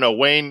I don't know,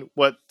 Wayne.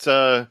 What?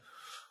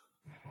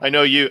 I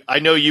know you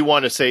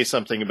want to say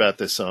something about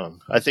this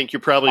song. I think you're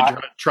probably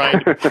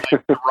trying to be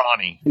like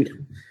Ronnie.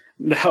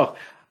 No,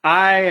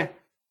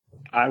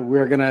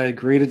 we're gonna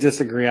agree to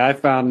disagree. I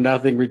found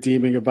nothing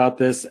redeeming about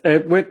this.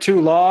 It went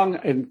too long,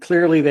 and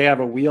clearly they have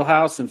a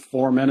wheelhouse, and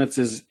 4 minutes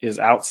is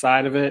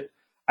outside of it.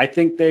 I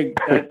think they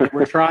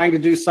were trying to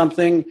do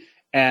something,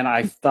 and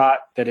I thought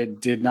that it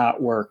did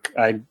not work.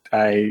 I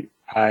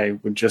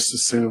would just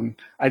assume.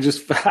 I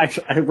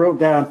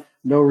wrote down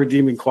no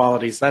redeeming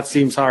qualities. That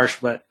seems harsh,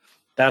 but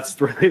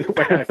that's really the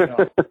way I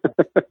felt.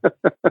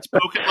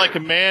 Spoken like a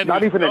man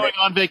Not who's even going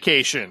on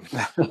vacation.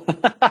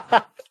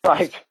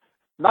 Right.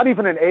 Not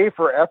even an A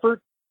for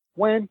effort,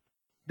 Wayne.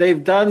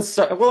 They've done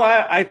so well.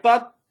 I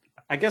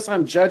guess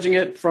I'm judging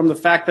it from the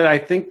fact that I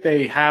think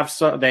they had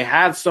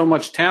so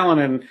much talent,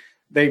 and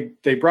they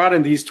brought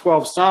in these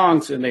 12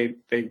 songs and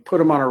they put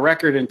them on a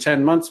record in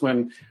 10 months,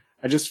 when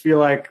I just feel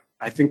like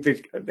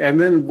and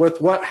then with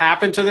what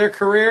happened to their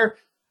career,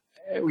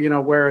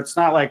 where it's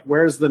not like,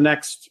 where's the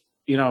next,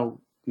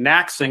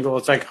 Knack single?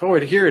 It's like, oh,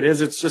 here it is.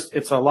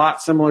 It's a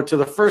lot similar to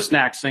the first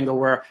Knack single,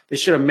 where they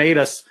should have made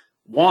us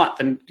want,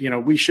 and,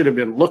 we should have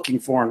been looking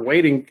for and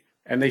waiting.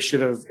 And they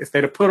should have, if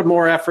they'd have put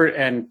more effort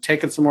and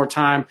taken some more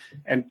time,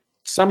 and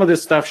some of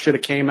this stuff should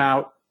have came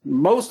out.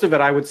 Most of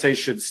it, I would say,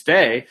 should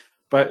stay,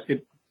 but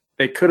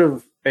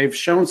they've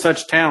shown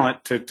such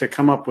talent to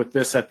come up with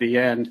this at the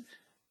end.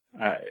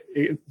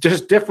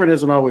 Just different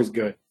isn't always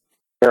good.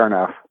 Fair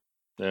enough.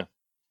 Yeah.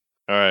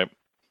 All right.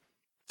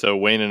 So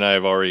Wayne and I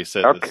have already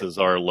said this is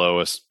our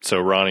lowest.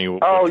 So Ronnie,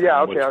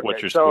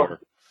 what's your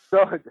score?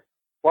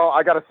 Well,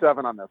 I got a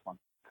 7 on this one.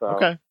 So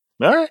okay.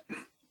 All right.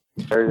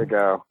 There you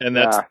go. And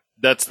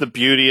that's the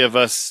beauty of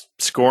us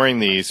scoring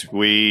these.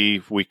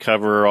 We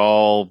cover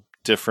all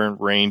different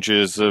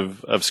ranges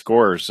of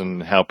scores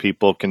and how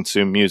people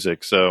consume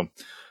music. So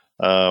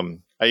I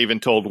even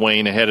told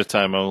Wayne ahead of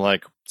time, I'm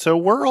like, so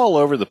we're all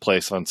over the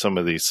place on some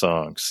of these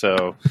songs.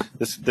 So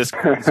this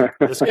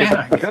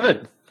yeah,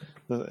 good.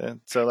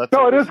 So that's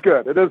it is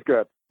good. It is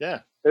good. Yeah.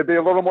 It'd be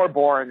a little more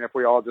boring if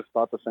we all just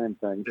thought the same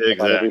thing.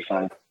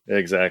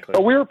 Exactly.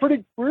 But we were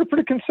pretty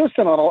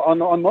consistent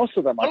on most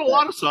of them. On a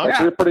lot of songs.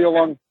 We were pretty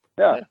along.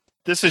 Yeah.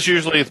 This is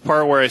usually the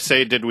part where I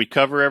say, did we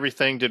cover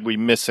everything? Did we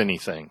miss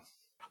anything?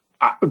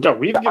 No,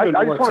 we've given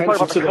more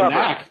attention to the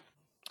Knack.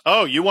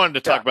 Oh, you wanted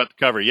to talk about the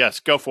cover. Yes,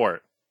 go for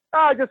it.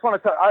 I just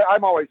want to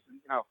I'm always,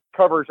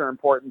 covers are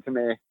important to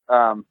me.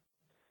 And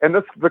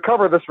the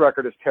cover of this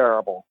record is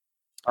terrible.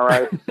 All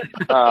right.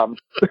 I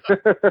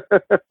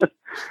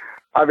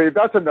mean,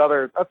 that's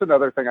another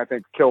thing I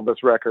think killed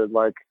this record.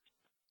 Like,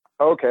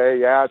 okay,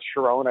 yeah, it's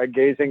Sharona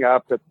gazing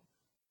up at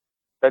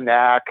the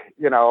Knack,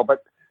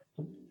 but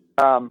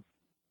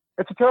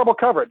it's a terrible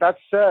cover. That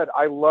said,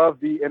 I love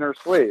the inner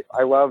sleeve.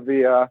 I love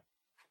the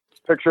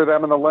picture of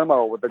them in the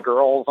limo with the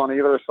girls on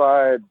either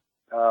side,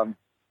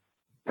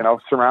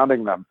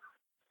 surrounding them.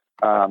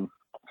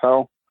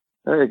 So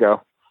there you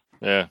go.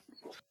 Yeah.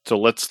 So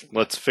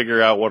let's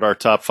figure out what our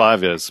top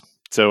 5 is.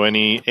 So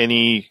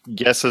any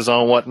guesses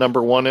on what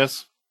number 1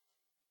 is?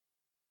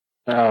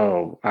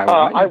 Oh,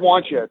 I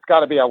Want You. It's got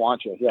to be I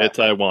Want You. Yeah. It's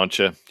I Want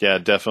You. Yeah,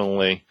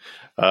 definitely.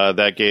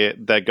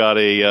 That got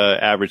a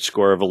average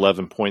score of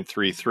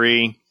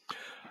 11.33,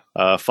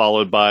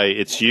 followed by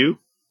It's You,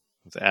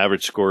 with an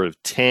average score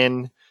of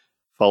 10,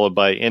 followed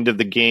by End of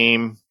the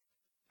Game.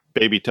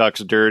 Baby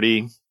Talks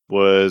Dirty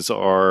was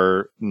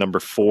our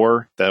number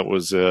 4. That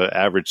was an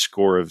average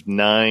score of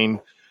 9,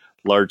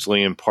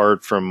 largely in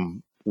part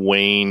from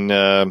Wayne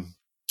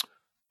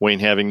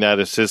having that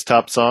as his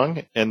top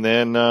song. And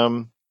then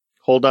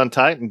Hold On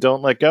Tight and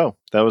Don't Let Go.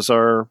 That was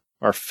our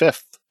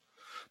 5th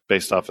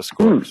based off of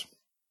scores.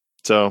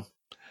 So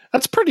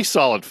that's pretty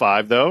solid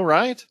 5, though,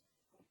 right?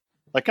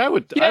 Like I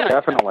would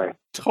Definitely.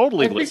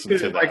 totally I think listen to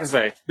that. Like I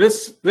say,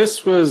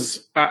 this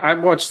was. I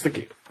watched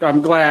the.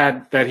 I'm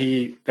glad that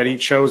he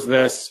chose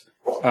this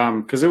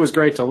because it was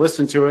great to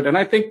listen to it, and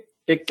I think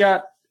it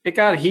got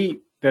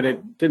heat that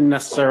it didn't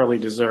necessarily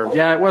deserve.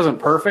 Yeah, it wasn't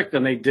perfect,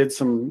 and they did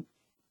some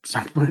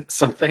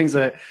things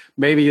that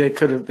maybe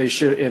they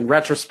should in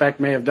retrospect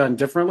may have done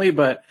differently.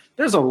 But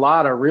there's a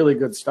lot of really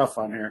good stuff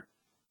on here.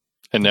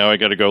 And now I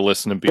got to go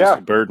listen to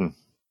Beastie Burden.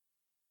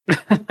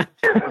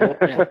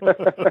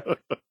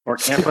 Or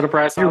Can't Put a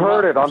Price on You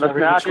heard it on the whichever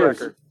you Snack choose.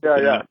 record.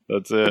 Yeah.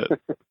 That's it.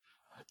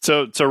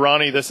 So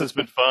Ronnie, this has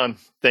been fun.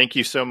 Thank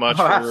you so much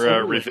for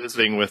absolutely.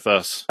 revisiting with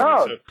us.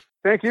 Oh, So-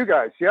 thank you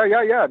guys.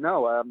 Yeah.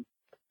 No,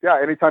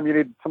 anytime you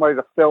need somebody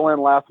to fill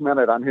in last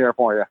minute, I'm here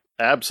for you.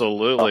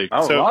 absolutely.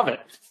 I love it. It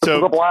was a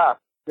So, blast.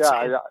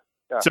 Yeah.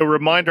 so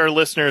remind our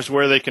listeners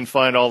where they can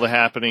find all the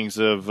happenings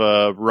of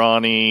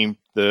Ronnie,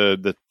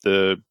 the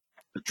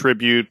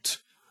tribute,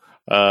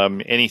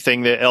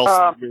 anything that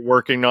else you're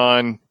working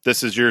on.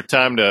 This is your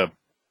time to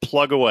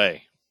plug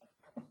away.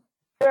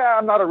 Yeah,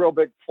 I'm not a real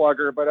big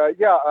plugger, but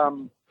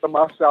the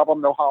Muffs album,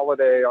 No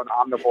Holiday, on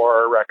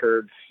Omnivore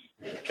Records,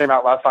 came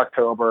out last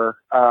October.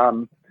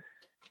 And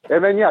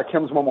then,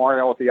 Kim's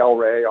Memorial at the El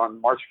Rey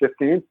on March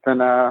 15th.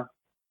 And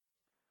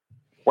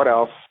what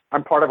else?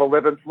 I'm part of a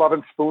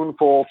Lovin'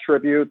 Spoonful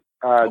tribute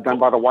done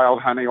by the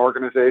Wild Honey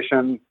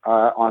organization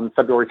on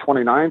February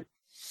 29th.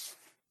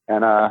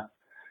 And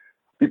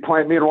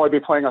me and Roy be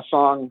playing a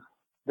song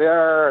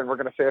there, and we're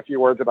going to say a few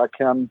words about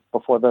Kim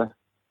before the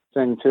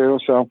thing, too.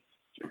 So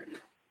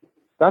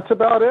that's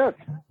about it.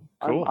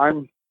 Cool.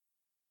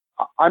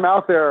 I'm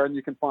out there, and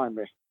you can find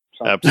me.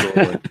 So.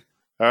 Absolutely.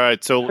 All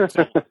right. So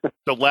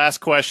last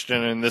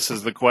question, and this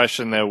is the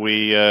question that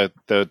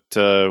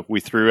we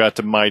threw out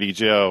to Mighty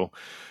Joe.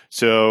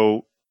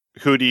 So,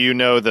 who do you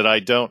know that I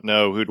don't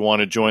know who'd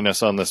want to join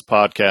us on this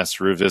podcast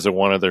to revisit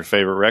one of their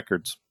favorite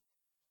records?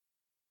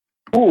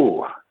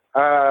 Ooh,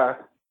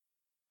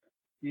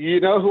 you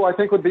know who I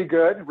think would be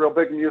good? Real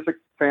big music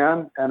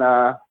fan,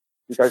 and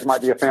you guys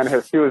might be a fan of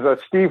his. He was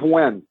Steve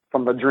Wynn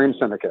from the Dream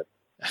Syndicate.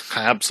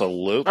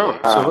 Absolutely. Oh,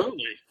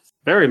 absolutely.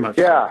 Very much.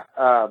 Yeah.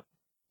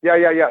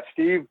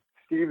 Steve's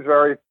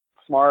very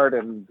smart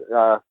and,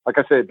 like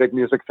I say, big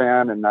music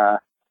fan. And, I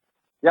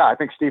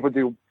think Steve would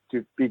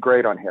be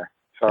great on here.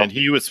 So, And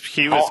he was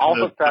I'll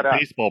the look that up.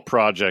 baseball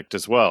project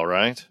as well,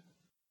 right?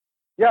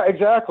 Yeah,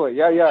 exactly.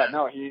 Yeah.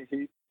 No,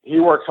 he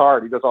works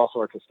hard. He does all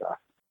sorts of stuff.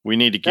 We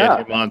need to get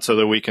him on so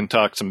that we can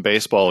talk some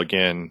baseball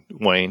again,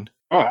 Wayne.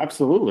 Oh,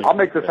 absolutely. I'll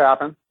make this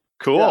happen.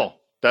 Cool.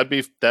 That'd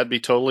be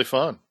totally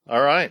fun.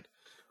 All right.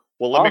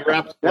 Well, let me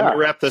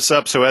wrap this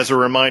up. So as a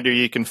reminder,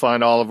 you can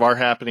find all of our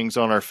happenings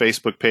on our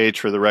Facebook page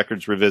for the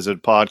Records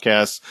Revisited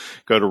podcast.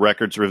 Go to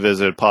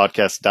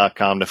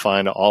recordsrevisitedpodcast.com to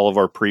find all of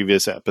our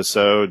previous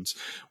episodes.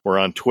 We're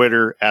on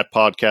Twitter at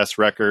Podcast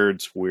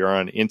Records. We are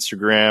on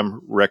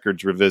Instagram,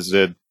 Records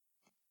Revisited.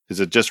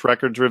 Is it just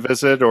Records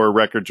Revisited or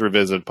Records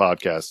Revisited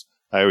Podcast?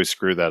 I always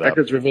screw that up.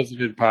 Records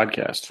Revisited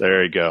podcast.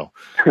 There you go.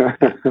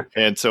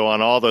 And so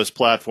on all those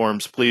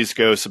platforms, please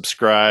go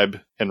subscribe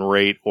and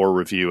rate or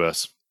review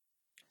us.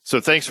 So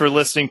thanks for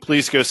listening.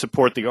 Please go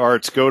support the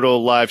arts. Go to a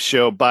live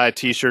show, buy a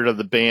t-shirt of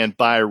the band,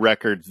 buy a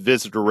record,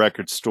 visit a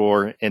record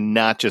store, and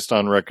not just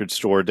on Record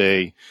Store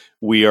Day.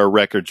 We are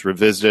Records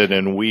Revisited,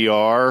 and we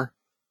are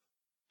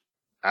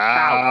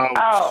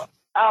out.